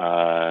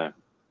mandated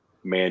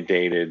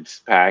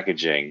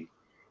packaging,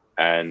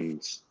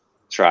 and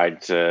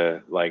tried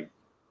to like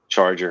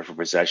charge her for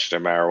possession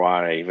of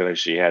marijuana even though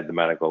she had the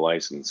medical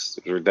license.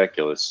 It was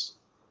ridiculous.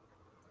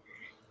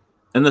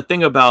 And the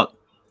thing about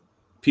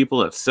people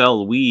that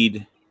sell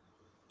weed,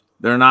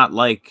 they're not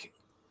like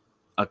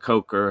a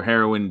coke or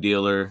heroin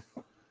dealer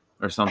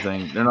or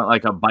something. They're not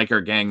like a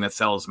biker gang that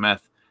sells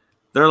meth.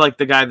 They're like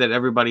the guy that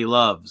everybody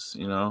loves,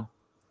 you know?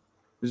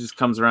 He just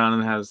comes around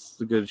and has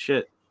the good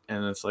shit.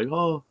 And it's like,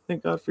 oh,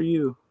 thank God for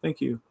you. Thank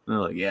you. And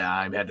they're like, yeah,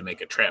 I had to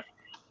make a trip.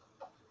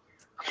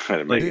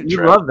 You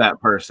love that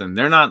person.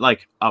 They're not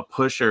like a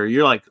pusher.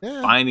 You're like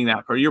finding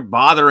that person. You're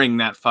bothering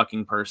that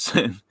fucking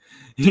person,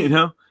 you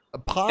know?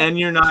 And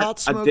you're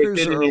not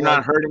addicted and you're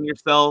not hurting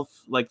yourself.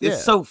 Like,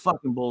 it's so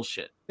fucking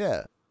bullshit.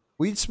 Yeah.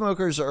 Weed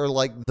smokers are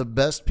like the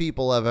best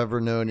people I've ever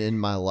known in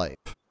my life.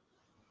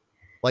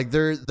 Like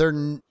they're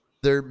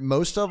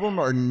most of them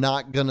are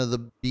not gonna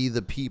be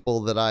the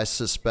people that I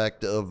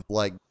suspect of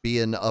like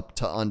being up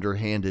to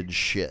underhanded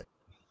shit.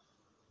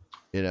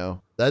 You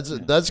know,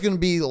 that's gonna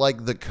be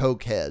like the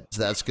coke heads.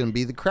 That's gonna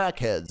be the crack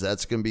heads.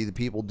 That's gonna be the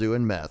people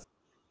doing meth.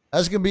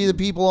 That's gonna be the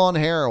people on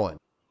heroin.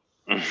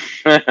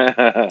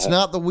 It's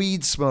not the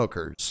weed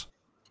smokers.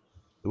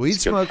 The weed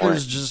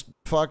smokers just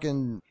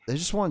they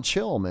just want to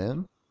chill,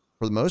 man.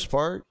 For the most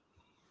part.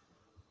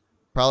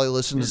 Probably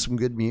listen to some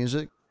good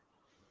music.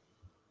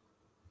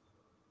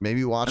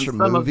 Maybe watch a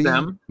movie.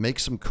 Make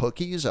some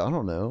cookies. I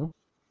don't know.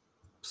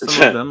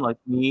 Some of them, like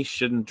me,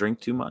 shouldn't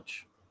drink too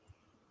much.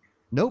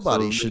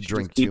 Nobody should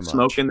drink too much. Keep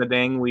smoking the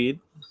dang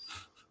weed.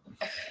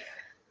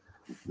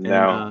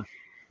 No. And,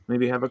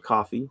 maybe have a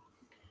coffee.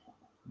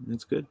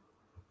 It's good.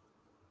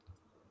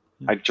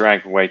 I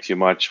drank way too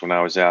much when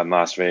I was out in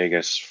Las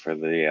Vegas for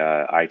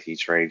the IT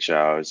trade show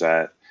I was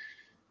at,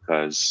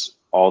 because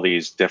all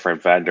these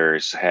different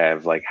vendors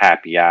have like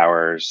happy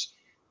hours,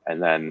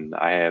 and then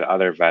I had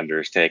other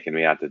vendors taking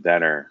me out to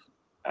dinner,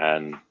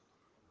 and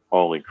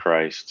holy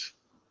Christ,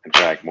 I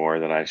drank more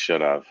than I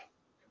should have.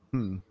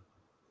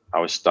 I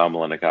was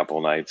stumbling a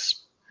couple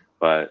nights,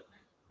 but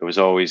it was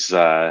always,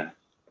 right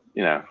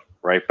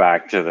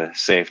back to the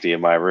safety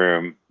of my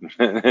room.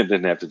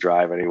 Didn't have to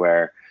drive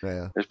anywhere.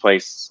 Yeah.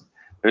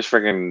 There's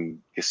freaking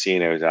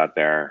casinos out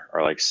there,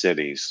 or like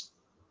cities.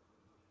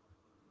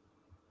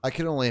 I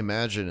can only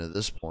imagine at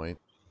this point.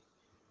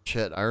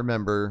 Shit, I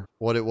remember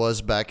what it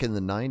was back in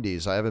the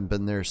 90s. I haven't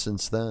been there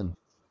since then.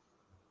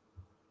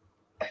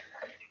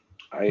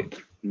 I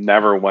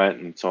never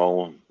went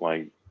until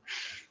like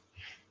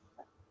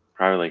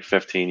probably like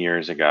 15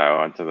 years ago.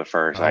 I went to the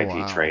first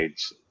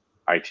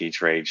IT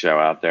trade show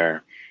out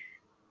there,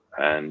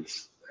 and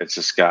it's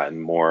just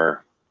gotten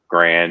more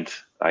grand,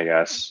 I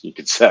guess you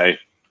could say.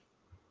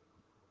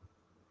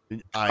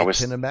 I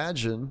can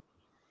imagine.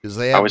 Because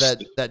they I have was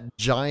that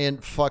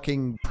giant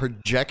fucking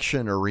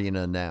projection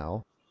arena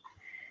now.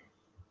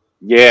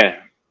 Yeah,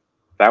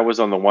 that was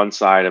on the one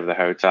side of the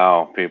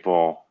hotel.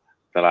 People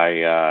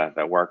that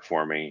that work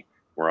for me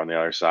were on the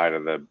other side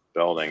of the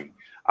building.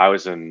 I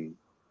was in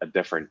a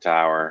different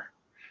tower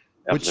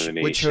of the Which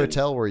Venetian.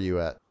 hotel were you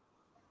at?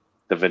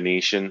 The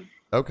Venetian.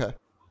 Okay.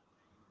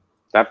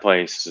 That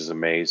place is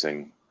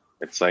amazing.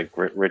 It's like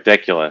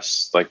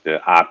ridiculous, like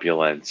the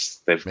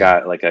opulence. They've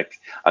Yeah. got like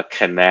a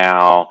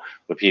canal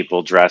with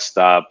people dressed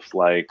up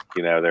like,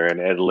 they're in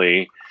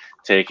Italy,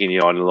 taking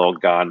you on a little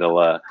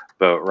gondola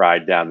boat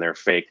ride down their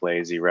fake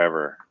lazy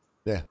river.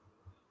 Yeah.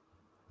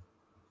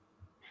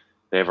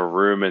 They have a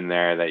room in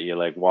there that you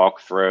like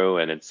walk through,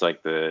 and it's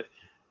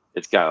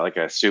got like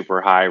a super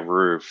high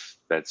roof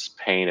that's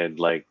painted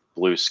like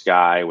blue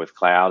sky with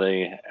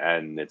cloudy,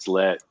 and it's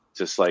lit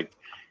just like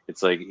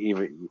it's like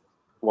even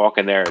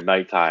walking there at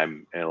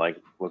nighttime, and it like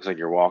looks like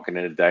you're walking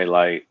in the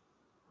daylight.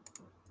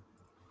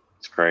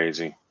 It's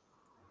crazy.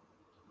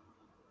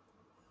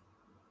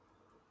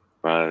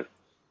 But I'm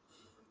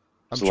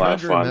it's a lot trying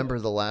of to fun. remember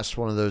the last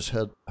one of those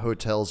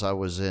hotels I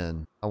was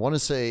in. I want to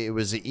say it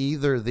was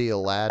either the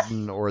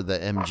Aladdin or the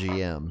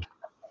MGM,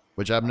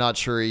 which I'm not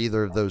sure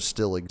either of those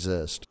still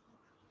exist.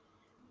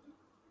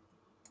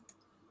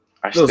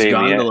 Those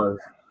gondolas.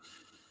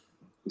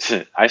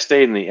 I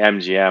stayed in the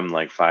MGM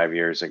like 5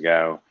 years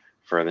ago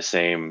for the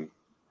same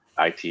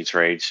IT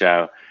trade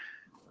show,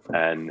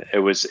 and it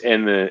was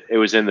in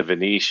the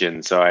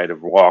Venetian, so I had to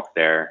walk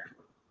there,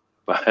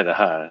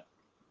 but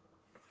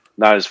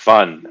not as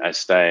fun as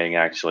staying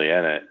actually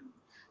in it,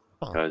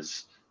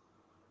 because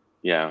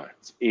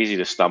it's easy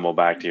to stumble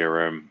back to your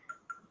room.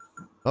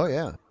 Oh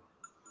yeah.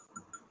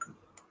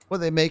 Well,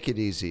 they make it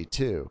easy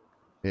too,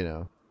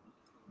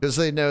 because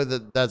they know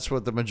that that's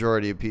what the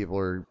majority of people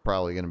are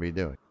probably going to be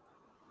doing.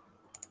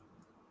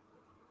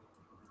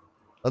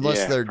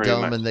 Unless they're pretty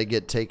dumb much. and they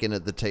get taken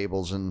at the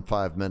tables in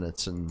 5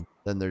 minutes, and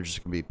then they're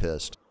just going to be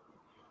pissed.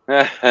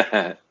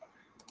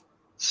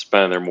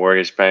 Spend their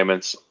mortgage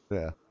payments.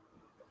 Yeah.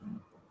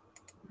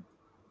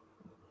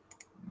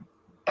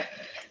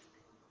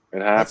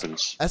 It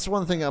happens. That's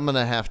one thing I'm going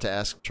to have to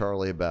ask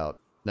Charlie about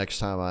next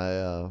time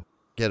I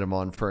get him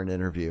on for an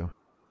interview.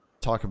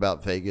 Talk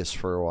about Vegas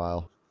for a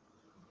while.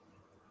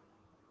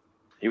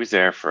 He was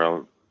there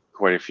for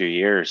quite a few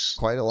years.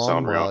 Quite a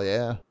long while,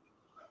 yeah.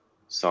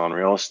 Selling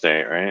real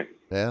estate, right?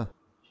 Yeah.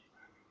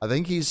 I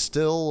think he's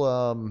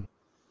still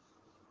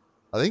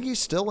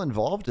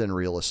involved in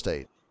real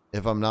estate,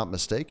 if I'm not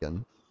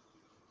mistaken.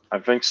 I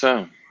think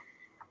so.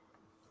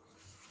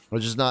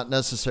 Which is not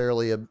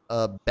necessarily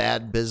a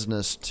bad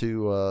business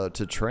to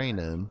train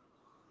in.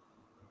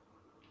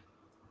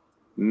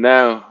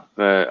 No,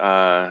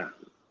 the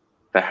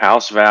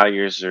house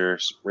values are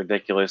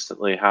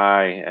ridiculously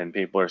high, and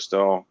people are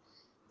still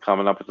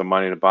coming up with the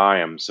money to buy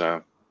them.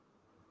 So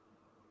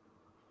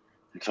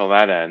until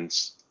that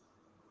ends,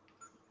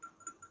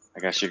 I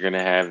guess you're going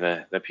to have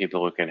the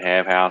people who can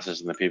have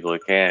houses and the people who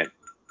can't,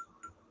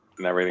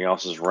 and everything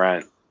else is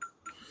rent.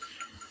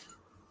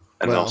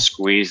 And they'll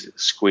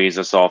squeeze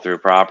us all through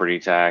property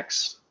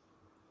tax.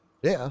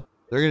 Yeah,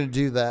 they're going to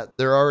do that.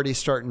 They're already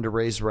starting to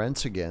raise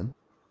rents again.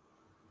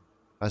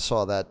 I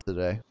saw that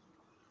today.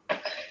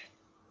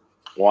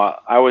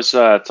 Well, I was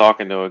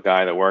talking to a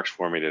guy that works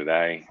for me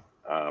today.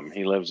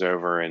 He lives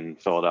over in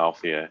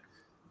Philadelphia,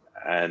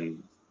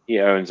 and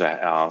he owns a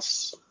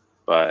house,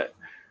 but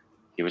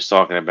he was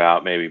talking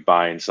about maybe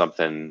buying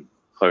something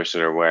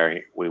closer to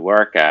where we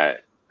work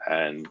at,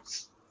 and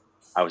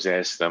I was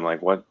asking him,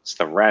 like, what's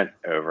the rent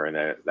over in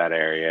that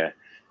area?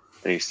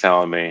 And he's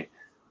telling me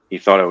he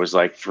thought it was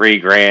like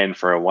 $3,000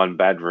 for a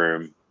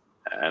 1-bedroom.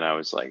 And I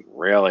was like,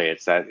 really?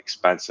 It's that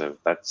expensive?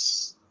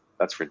 That's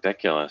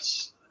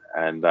ridiculous.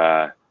 And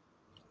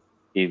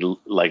he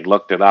like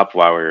looked it up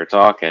while we were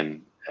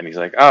talking, and he's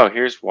like, oh,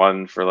 here's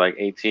one for like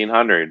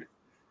 1,800.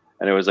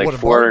 And it was like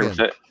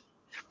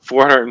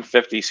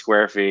 450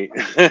 square feet.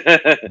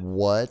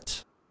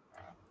 What?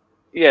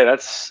 Yeah,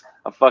 that's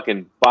a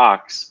fucking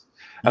box.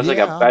 That's like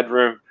a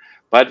bedroom,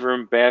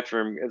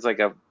 bathroom. It's like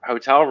a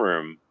hotel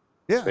room.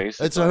 Yeah,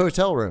 basically. It's a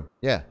hotel room.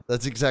 Yeah,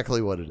 that's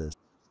exactly what it is.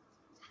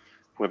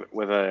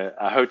 With a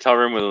hotel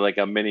room with like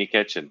a mini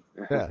kitchen.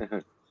 Yeah,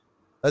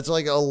 that's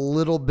like a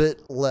little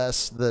bit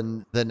less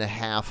than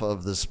half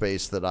of the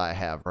space that I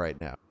have right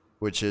now,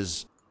 which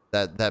is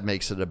that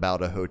makes it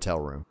about a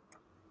hotel room.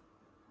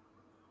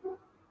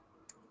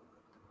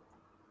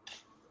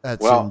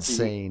 That's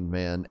insane,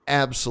 man.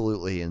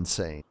 Absolutely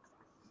insane.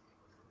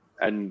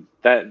 And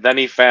then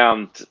he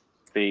found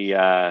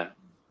the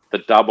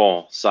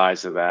double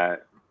size of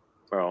that.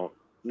 Well,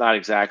 not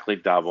exactly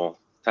double,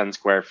 10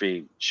 square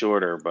feet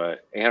shorter,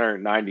 but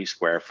 890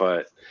 square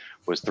foot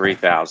was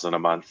 $3,000 a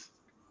month.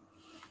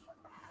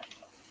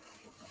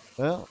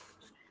 Well,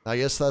 I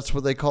guess that's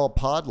what they call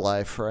pod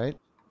life, right?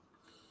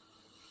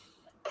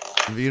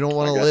 If you don't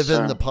want to live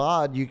in the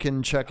pod, you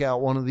can check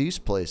out one of these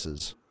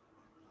places.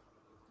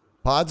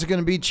 Pod's going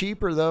to be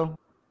cheaper, though.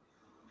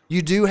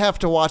 You do have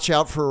to watch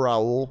out for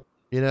Raul.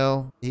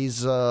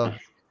 He's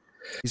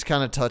He's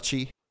kind of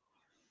touchy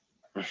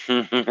and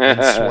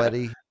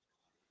sweaty.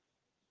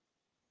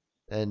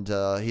 And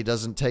he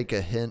doesn't take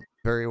a hint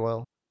very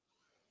well.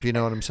 If you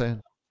know what I'm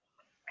saying.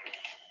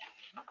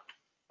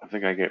 I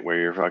think I get where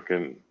you're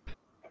fucking.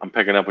 I'm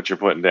picking up what you're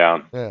putting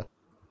down. Yeah.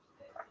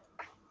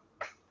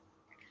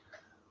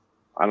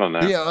 I don't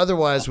know. Yeah.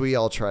 Otherwise, we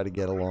all try to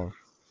get along.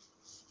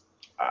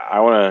 I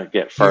want to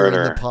get Here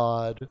further. in the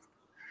pod.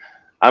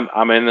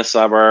 I'm in the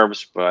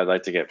suburbs, but I'd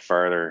like to get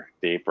further,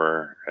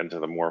 deeper into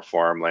the more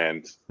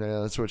farmland. Yeah,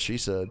 that's what she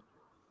said.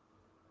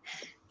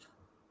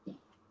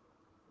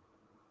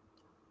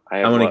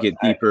 I want to get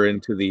deeper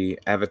into the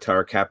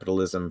avatar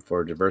capitalism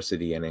for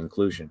diversity and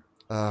inclusion.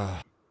 I'm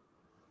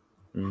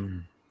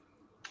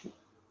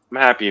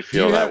happy you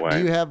feel that way. Do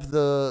you have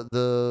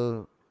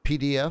the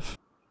PDF?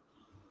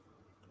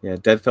 Yeah,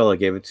 Deadfella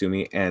gave it to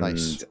me, and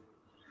nice.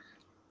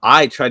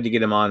 I tried to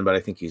get him on, but I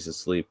think he's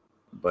asleep.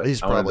 But he's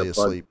probably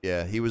asleep.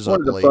 Yeah, he was. I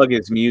wanted to plug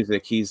his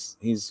music.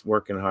 He's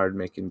working hard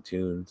making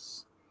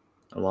tunes,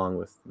 along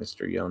with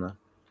Mr. Yona.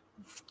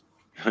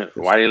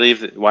 Why did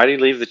he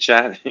leave the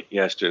chat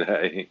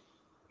yesterday?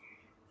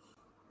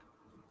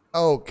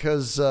 Oh,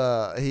 because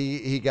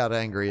he got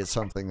angry at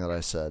something that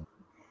I said.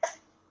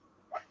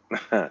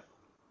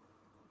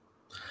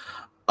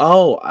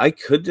 Oh, I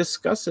could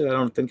discuss it. I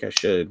don't think I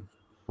should.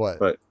 What?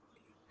 But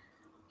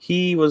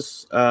he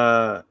was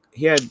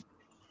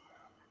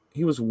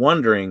he was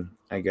wondering,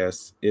 I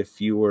guess,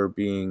 if you were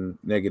being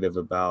negative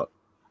about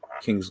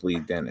Kingsley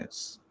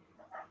Dennis.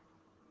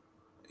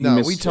 No,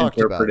 we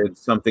talked about it.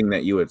 Something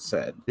that you had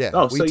said.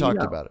 Yeah, we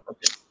talked about it.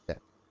 Okay. Yeah.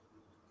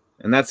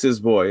 And that's his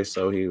boy,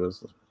 so he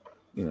was,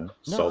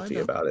 salty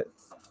about it.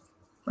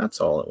 That's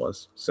all it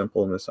was.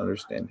 Simple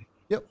misunderstanding.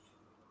 Yep.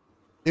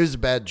 It was a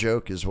bad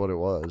joke is what it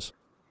was.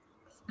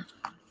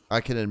 I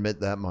can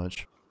admit that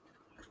much.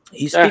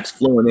 He speaks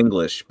fluent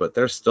English, but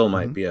there still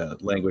might be a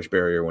language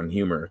barrier when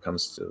humor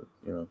comes to,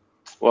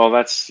 Well,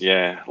 that's,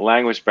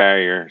 language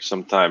barrier.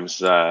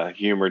 Sometimes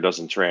humor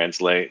doesn't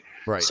translate.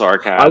 Right.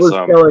 Sarcasm.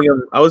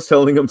 I was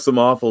telling him some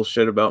awful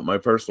shit about my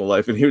personal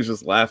life, and he was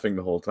just laughing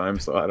the whole time.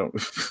 So I don't,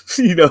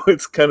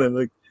 it's kind of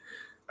like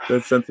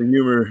that sense of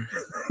humor.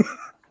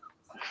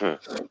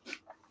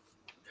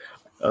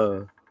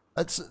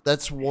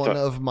 That's one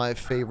of my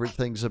favorite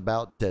things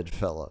about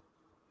Deadfella.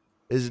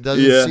 Is it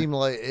doesn't seem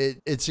like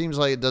it seems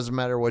like it doesn't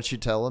matter what you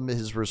tell him,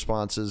 his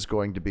response is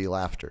going to be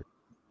laughter.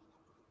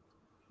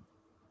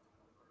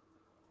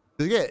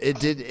 Yeah,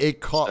 it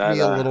caught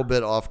me a little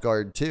bit off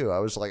guard too. I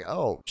was like,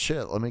 oh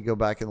shit, let me go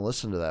back and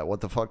listen to that.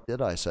 What the fuck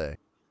did I say?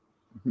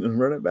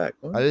 Run it back.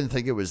 I didn't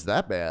think it was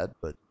that bad,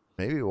 but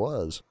maybe it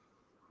was.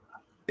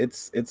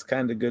 It's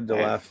kind of good to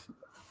laugh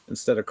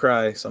instead of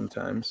cry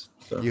sometimes.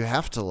 So. You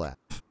have to laugh.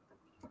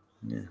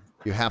 Yeah.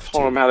 You have to.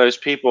 Told him how those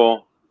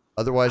people.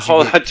 Otherwise,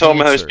 told him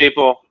how those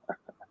people.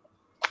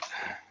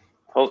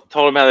 Told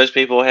him how those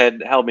people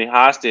had held me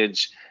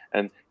hostage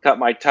and cut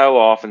my toe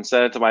off and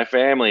sent it to my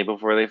family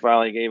before they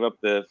finally gave up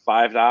the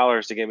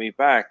 $5 to get me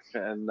back.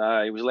 And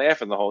he was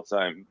laughing the whole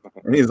time.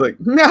 And he's like,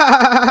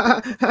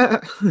 nah!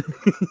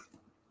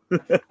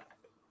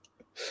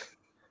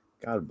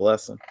 God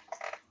bless him.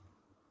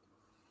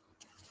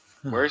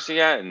 Where's he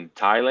at? In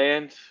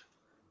Thailand?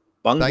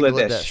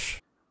 Bangladesh.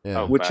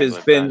 Yeah. Which has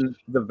been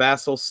the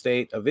vassal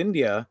state of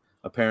India,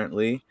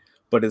 apparently,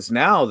 but is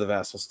now the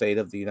vassal state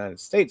of the United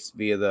States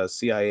via the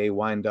CIA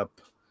wind-up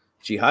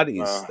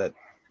jihadis that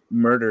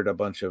murdered a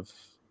bunch of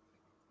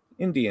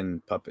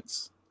Indian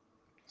puppets.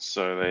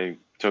 So they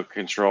took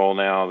control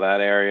now of that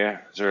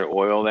area. Is there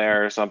oil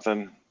there or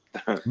something?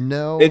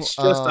 No. It's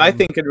just, I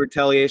think, in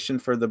retaliation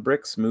for the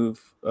BRICS move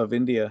of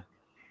India.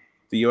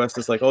 The U.S.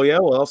 is like, oh, yeah,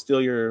 well, I'll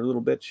steal your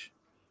little bitch.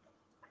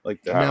 Like,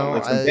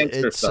 some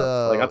gangster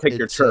stuff. I'll take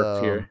your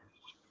turf here.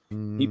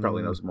 He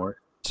probably knows more.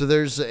 So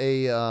there's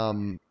a,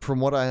 from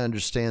what I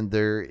understand,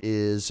 there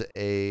is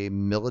a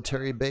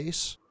military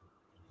base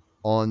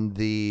on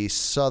the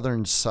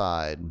southern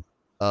side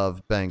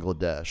of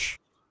Bangladesh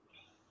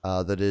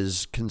that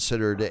is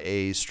considered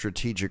a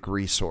strategic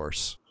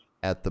resource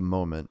at the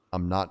moment.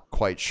 I'm not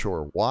quite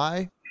sure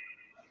why,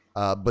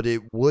 but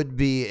it would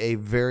be a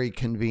very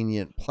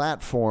convenient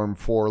platform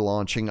for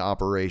launching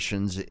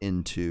operations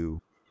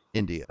into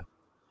India.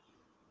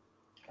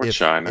 Or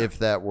China. If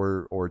that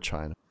were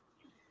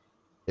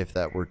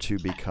to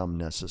become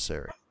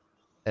necessary.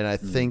 And I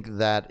think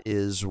that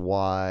is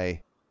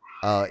why,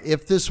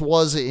 if this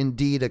was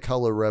indeed a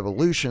color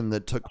revolution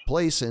that took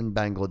place in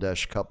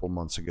Bangladesh a couple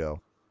months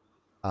ago,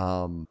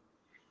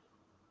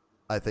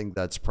 I think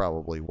that's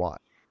probably why.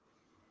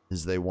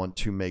 Is they want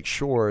to make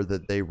sure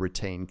that they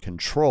retain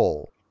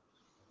control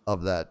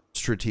of that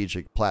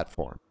strategic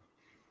platform.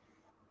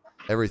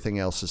 Everything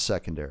else is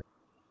secondary.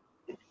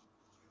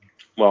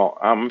 Well,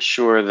 I'm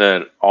sure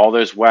that all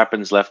those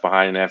weapons left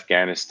behind in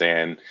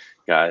Afghanistan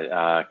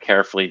got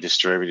carefully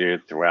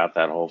distributed throughout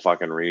that whole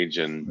fucking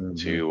region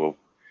to,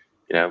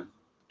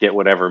 get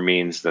whatever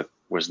means that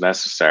was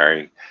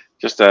necessary.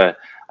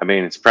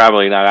 It's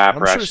probably not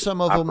I'm sure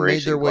some of them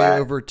made their way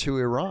over to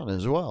Iran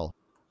as well.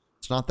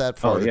 It's not that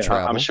far to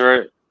travel. I'm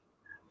sure.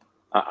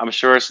 I'm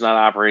sure it's not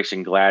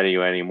Operation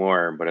Gladio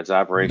anymore, but it's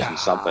Operation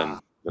something.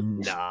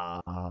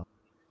 Nah.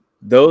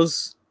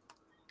 Those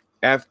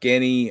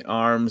Afghani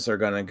arms are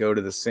going to go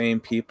to the same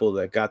people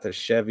that got the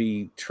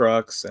Chevy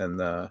trucks and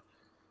the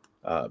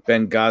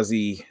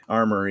Benghazi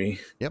armory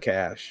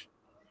cash.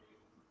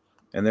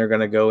 And they're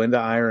going to go into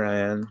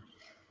Iran.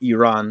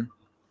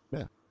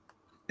 Yeah.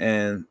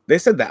 And they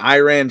said the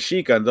Iran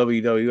Sheik on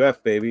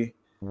WWF, baby.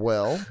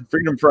 Well,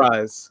 Freedom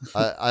Prize.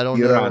 I don't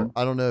know.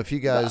 I don't know if you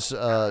guys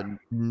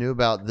knew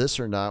about this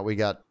or not. We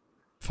got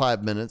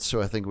 5 minutes,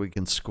 so I think we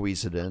can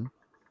squeeze it in.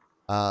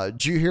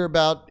 Did you hear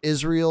about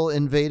Israel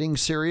invading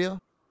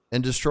Syria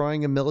and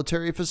destroying a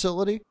military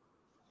facility?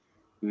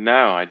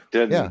 No, I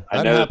didn't. Yeah,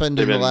 that happened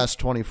in the last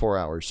 24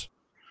 hours.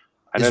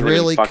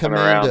 Israeli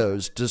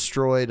commandos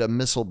destroyed a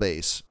missile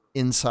base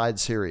inside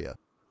Syria.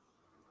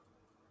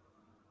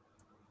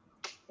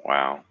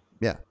 Wow.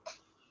 Yeah.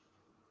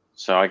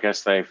 So I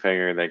guess they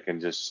figure they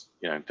can just,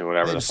 do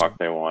whatever the fuck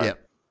they want. Yeah,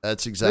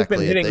 that's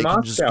exactly it. They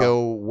can just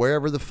go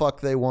wherever the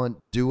fuck they want,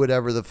 do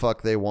whatever the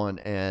fuck they want,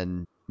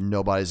 and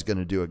nobody's going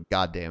to do a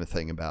goddamn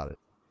thing about it.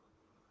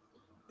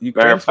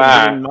 Ukraine's been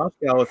hitting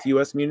Moscow with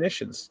U.S.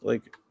 munitions.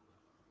 Like,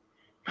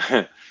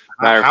 how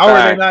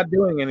are they not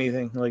doing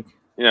anything? Like,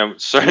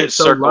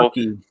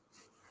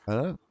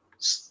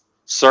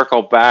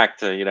 circle back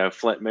to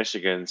Flint,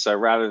 Michigan. So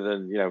rather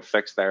than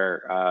fix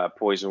their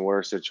poison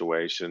water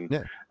situation,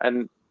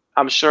 and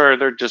I'm sure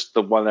they're just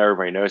the one that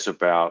everybody knows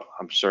about.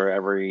 I'm sure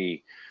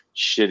every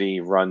shitty,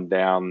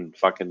 rundown,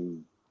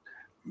 fucking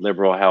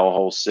liberal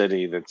hellhole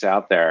city that's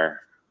out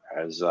there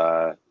has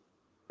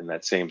in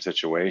that same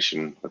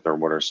situation with their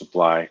water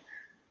supply.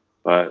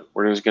 But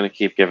we're just going to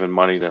keep giving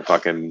money to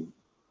fucking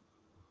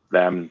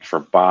them for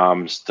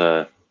bombs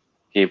to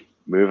keep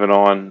moving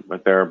on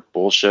with their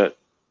bullshit.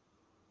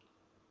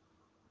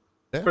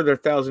 For their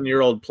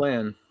 1,000-year-old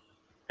plan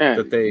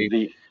that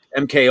they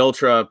MK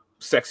Ultra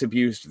sex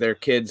abused their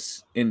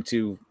kids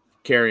into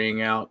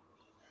carrying out.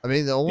 I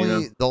mean, the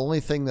only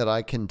thing that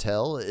I can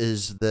tell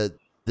is that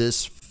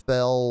this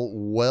fell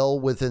well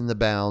within the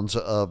bounds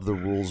of the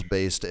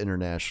rules-based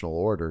international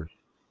order,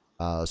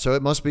 so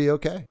it must be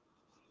okay.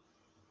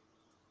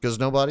 Because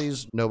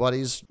nobody's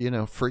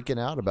freaking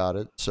out about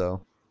it.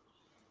 So,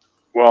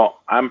 well,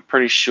 I'm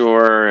pretty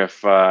sure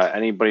if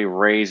anybody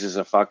raises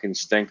a fucking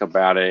stink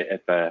about it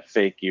at the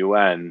fake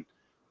UN,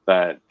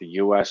 that the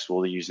U.S.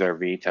 will use their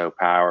veto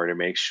power to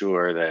make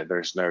sure that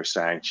there's no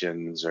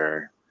sanctions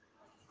or,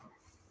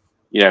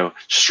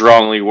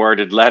 strongly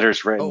worded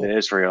letters written to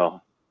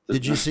Israel.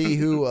 Did you see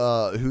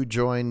who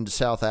joined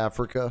South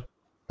Africa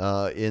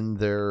in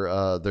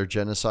their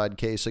genocide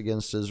case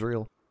against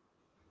Israel?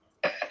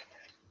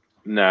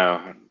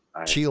 No.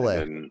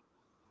 Chile.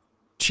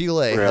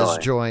 Chile has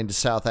joined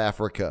South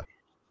Africa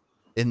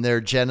in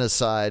their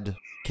genocide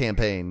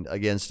campaign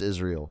against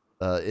Israel.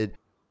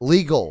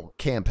 Legal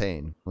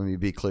campaign. Let me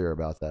be clear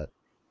about that.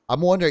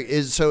 I'm wondering,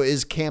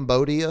 is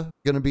Cambodia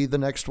going to be the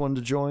next one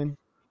to join?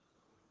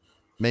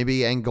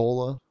 Maybe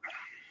Angola?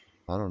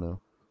 I don't know.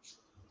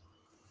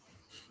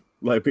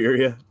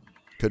 Liberia?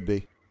 Could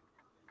be.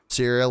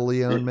 Sierra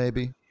Leone,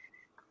 maybe?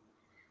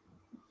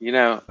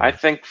 I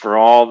think for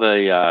all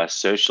the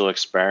social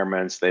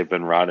experiments they've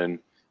been running,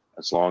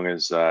 as long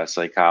as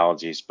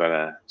psychology's been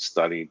a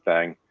studied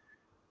thing,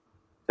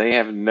 they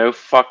have no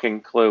fucking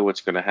clue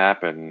what's going to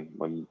happen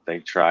when they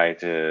try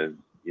to,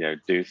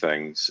 do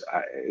things.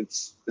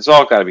 It's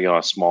all got to be on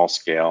a small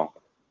scale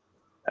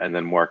and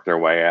then work their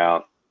way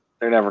out.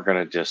 They're never going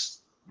to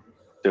just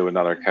do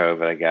another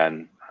COVID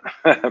again.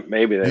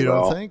 Maybe they will. You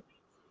don't think?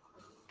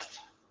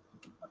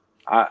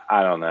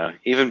 I don't know.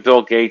 Even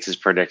Bill Gates is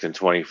predicting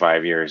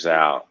 25 years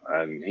out,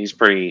 and he's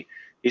pretty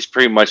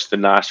much the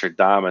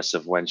Nostradamus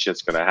of when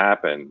shit's going to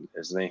happen,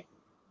 isn't he?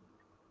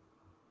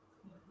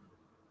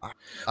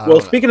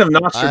 Well, speaking of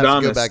Nostradamus, I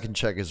have to go back and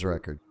check his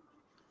record.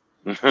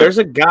 There's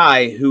a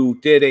guy who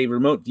did a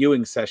remote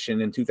viewing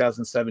session in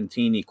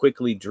 2017. He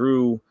quickly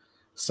drew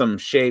some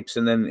shapes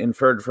and then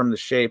inferred from the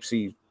shapes.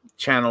 He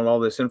channeled all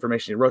this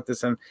information. He wrote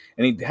this in,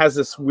 and he has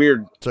this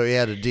weird. So he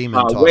had a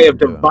demon way of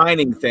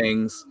divining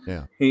things.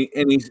 Yeah. He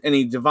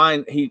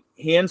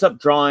ends up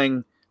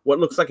drawing what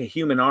looks like a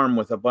human arm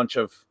with a bunch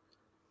of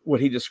what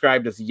he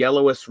described as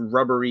yellow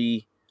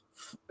rubbery,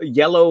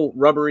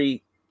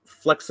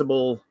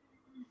 flexible,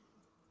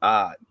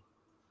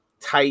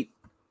 tight,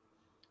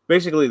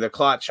 basically the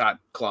clots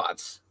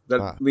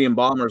that the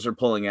embalmers are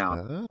pulling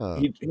out.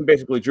 He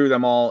basically drew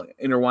them all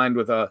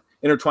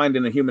intertwined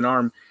in a human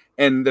arm,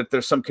 and that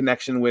there's some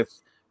connection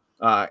with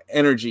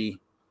energetic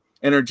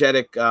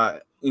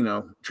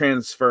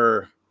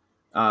transmission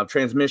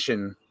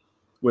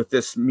with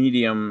this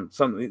medium.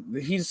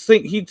 He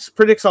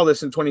predicts all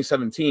this in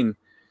 2017.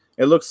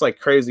 It looks like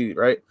crazy,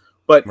 right?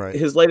 But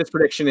his latest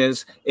prediction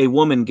is a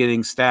woman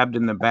getting stabbed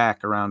in the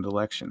back around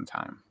election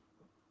time.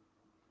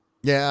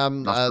 Yeah,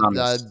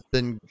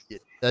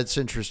 that's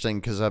interesting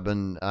because I've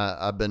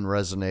been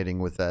resonating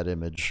with that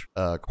image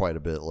quite a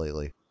bit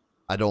lately.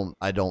 I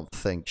don't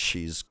think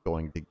she's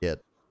going to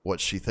get what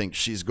she thinks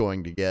she's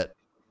going to get.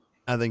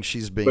 I think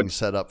she's being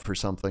set up for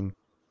something.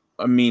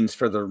 a means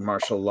for the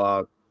martial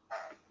law.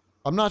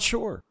 I'm not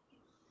sure.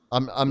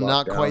 I'm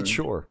not quite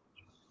sure.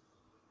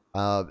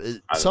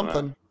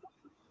 Something.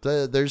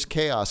 There's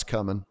chaos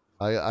coming.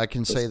 I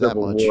can say that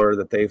much. Civil war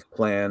that they've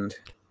planned.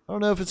 I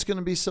don't know if it's going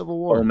to be civil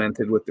war.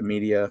 Fomented with the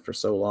media for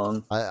so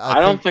long. I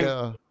don't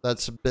think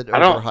that's a bit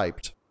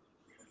overhyped.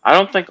 I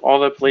don't think all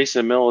the police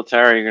and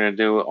military are going to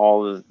do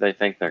all that they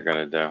think they're going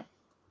to do.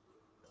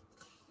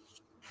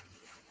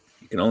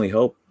 You can only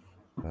hope.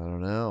 I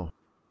don't know.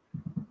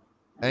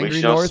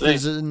 Angry North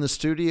is in the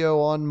studio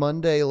on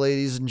Monday,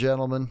 ladies and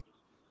gentlemen.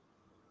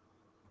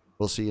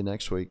 We'll see you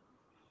next week.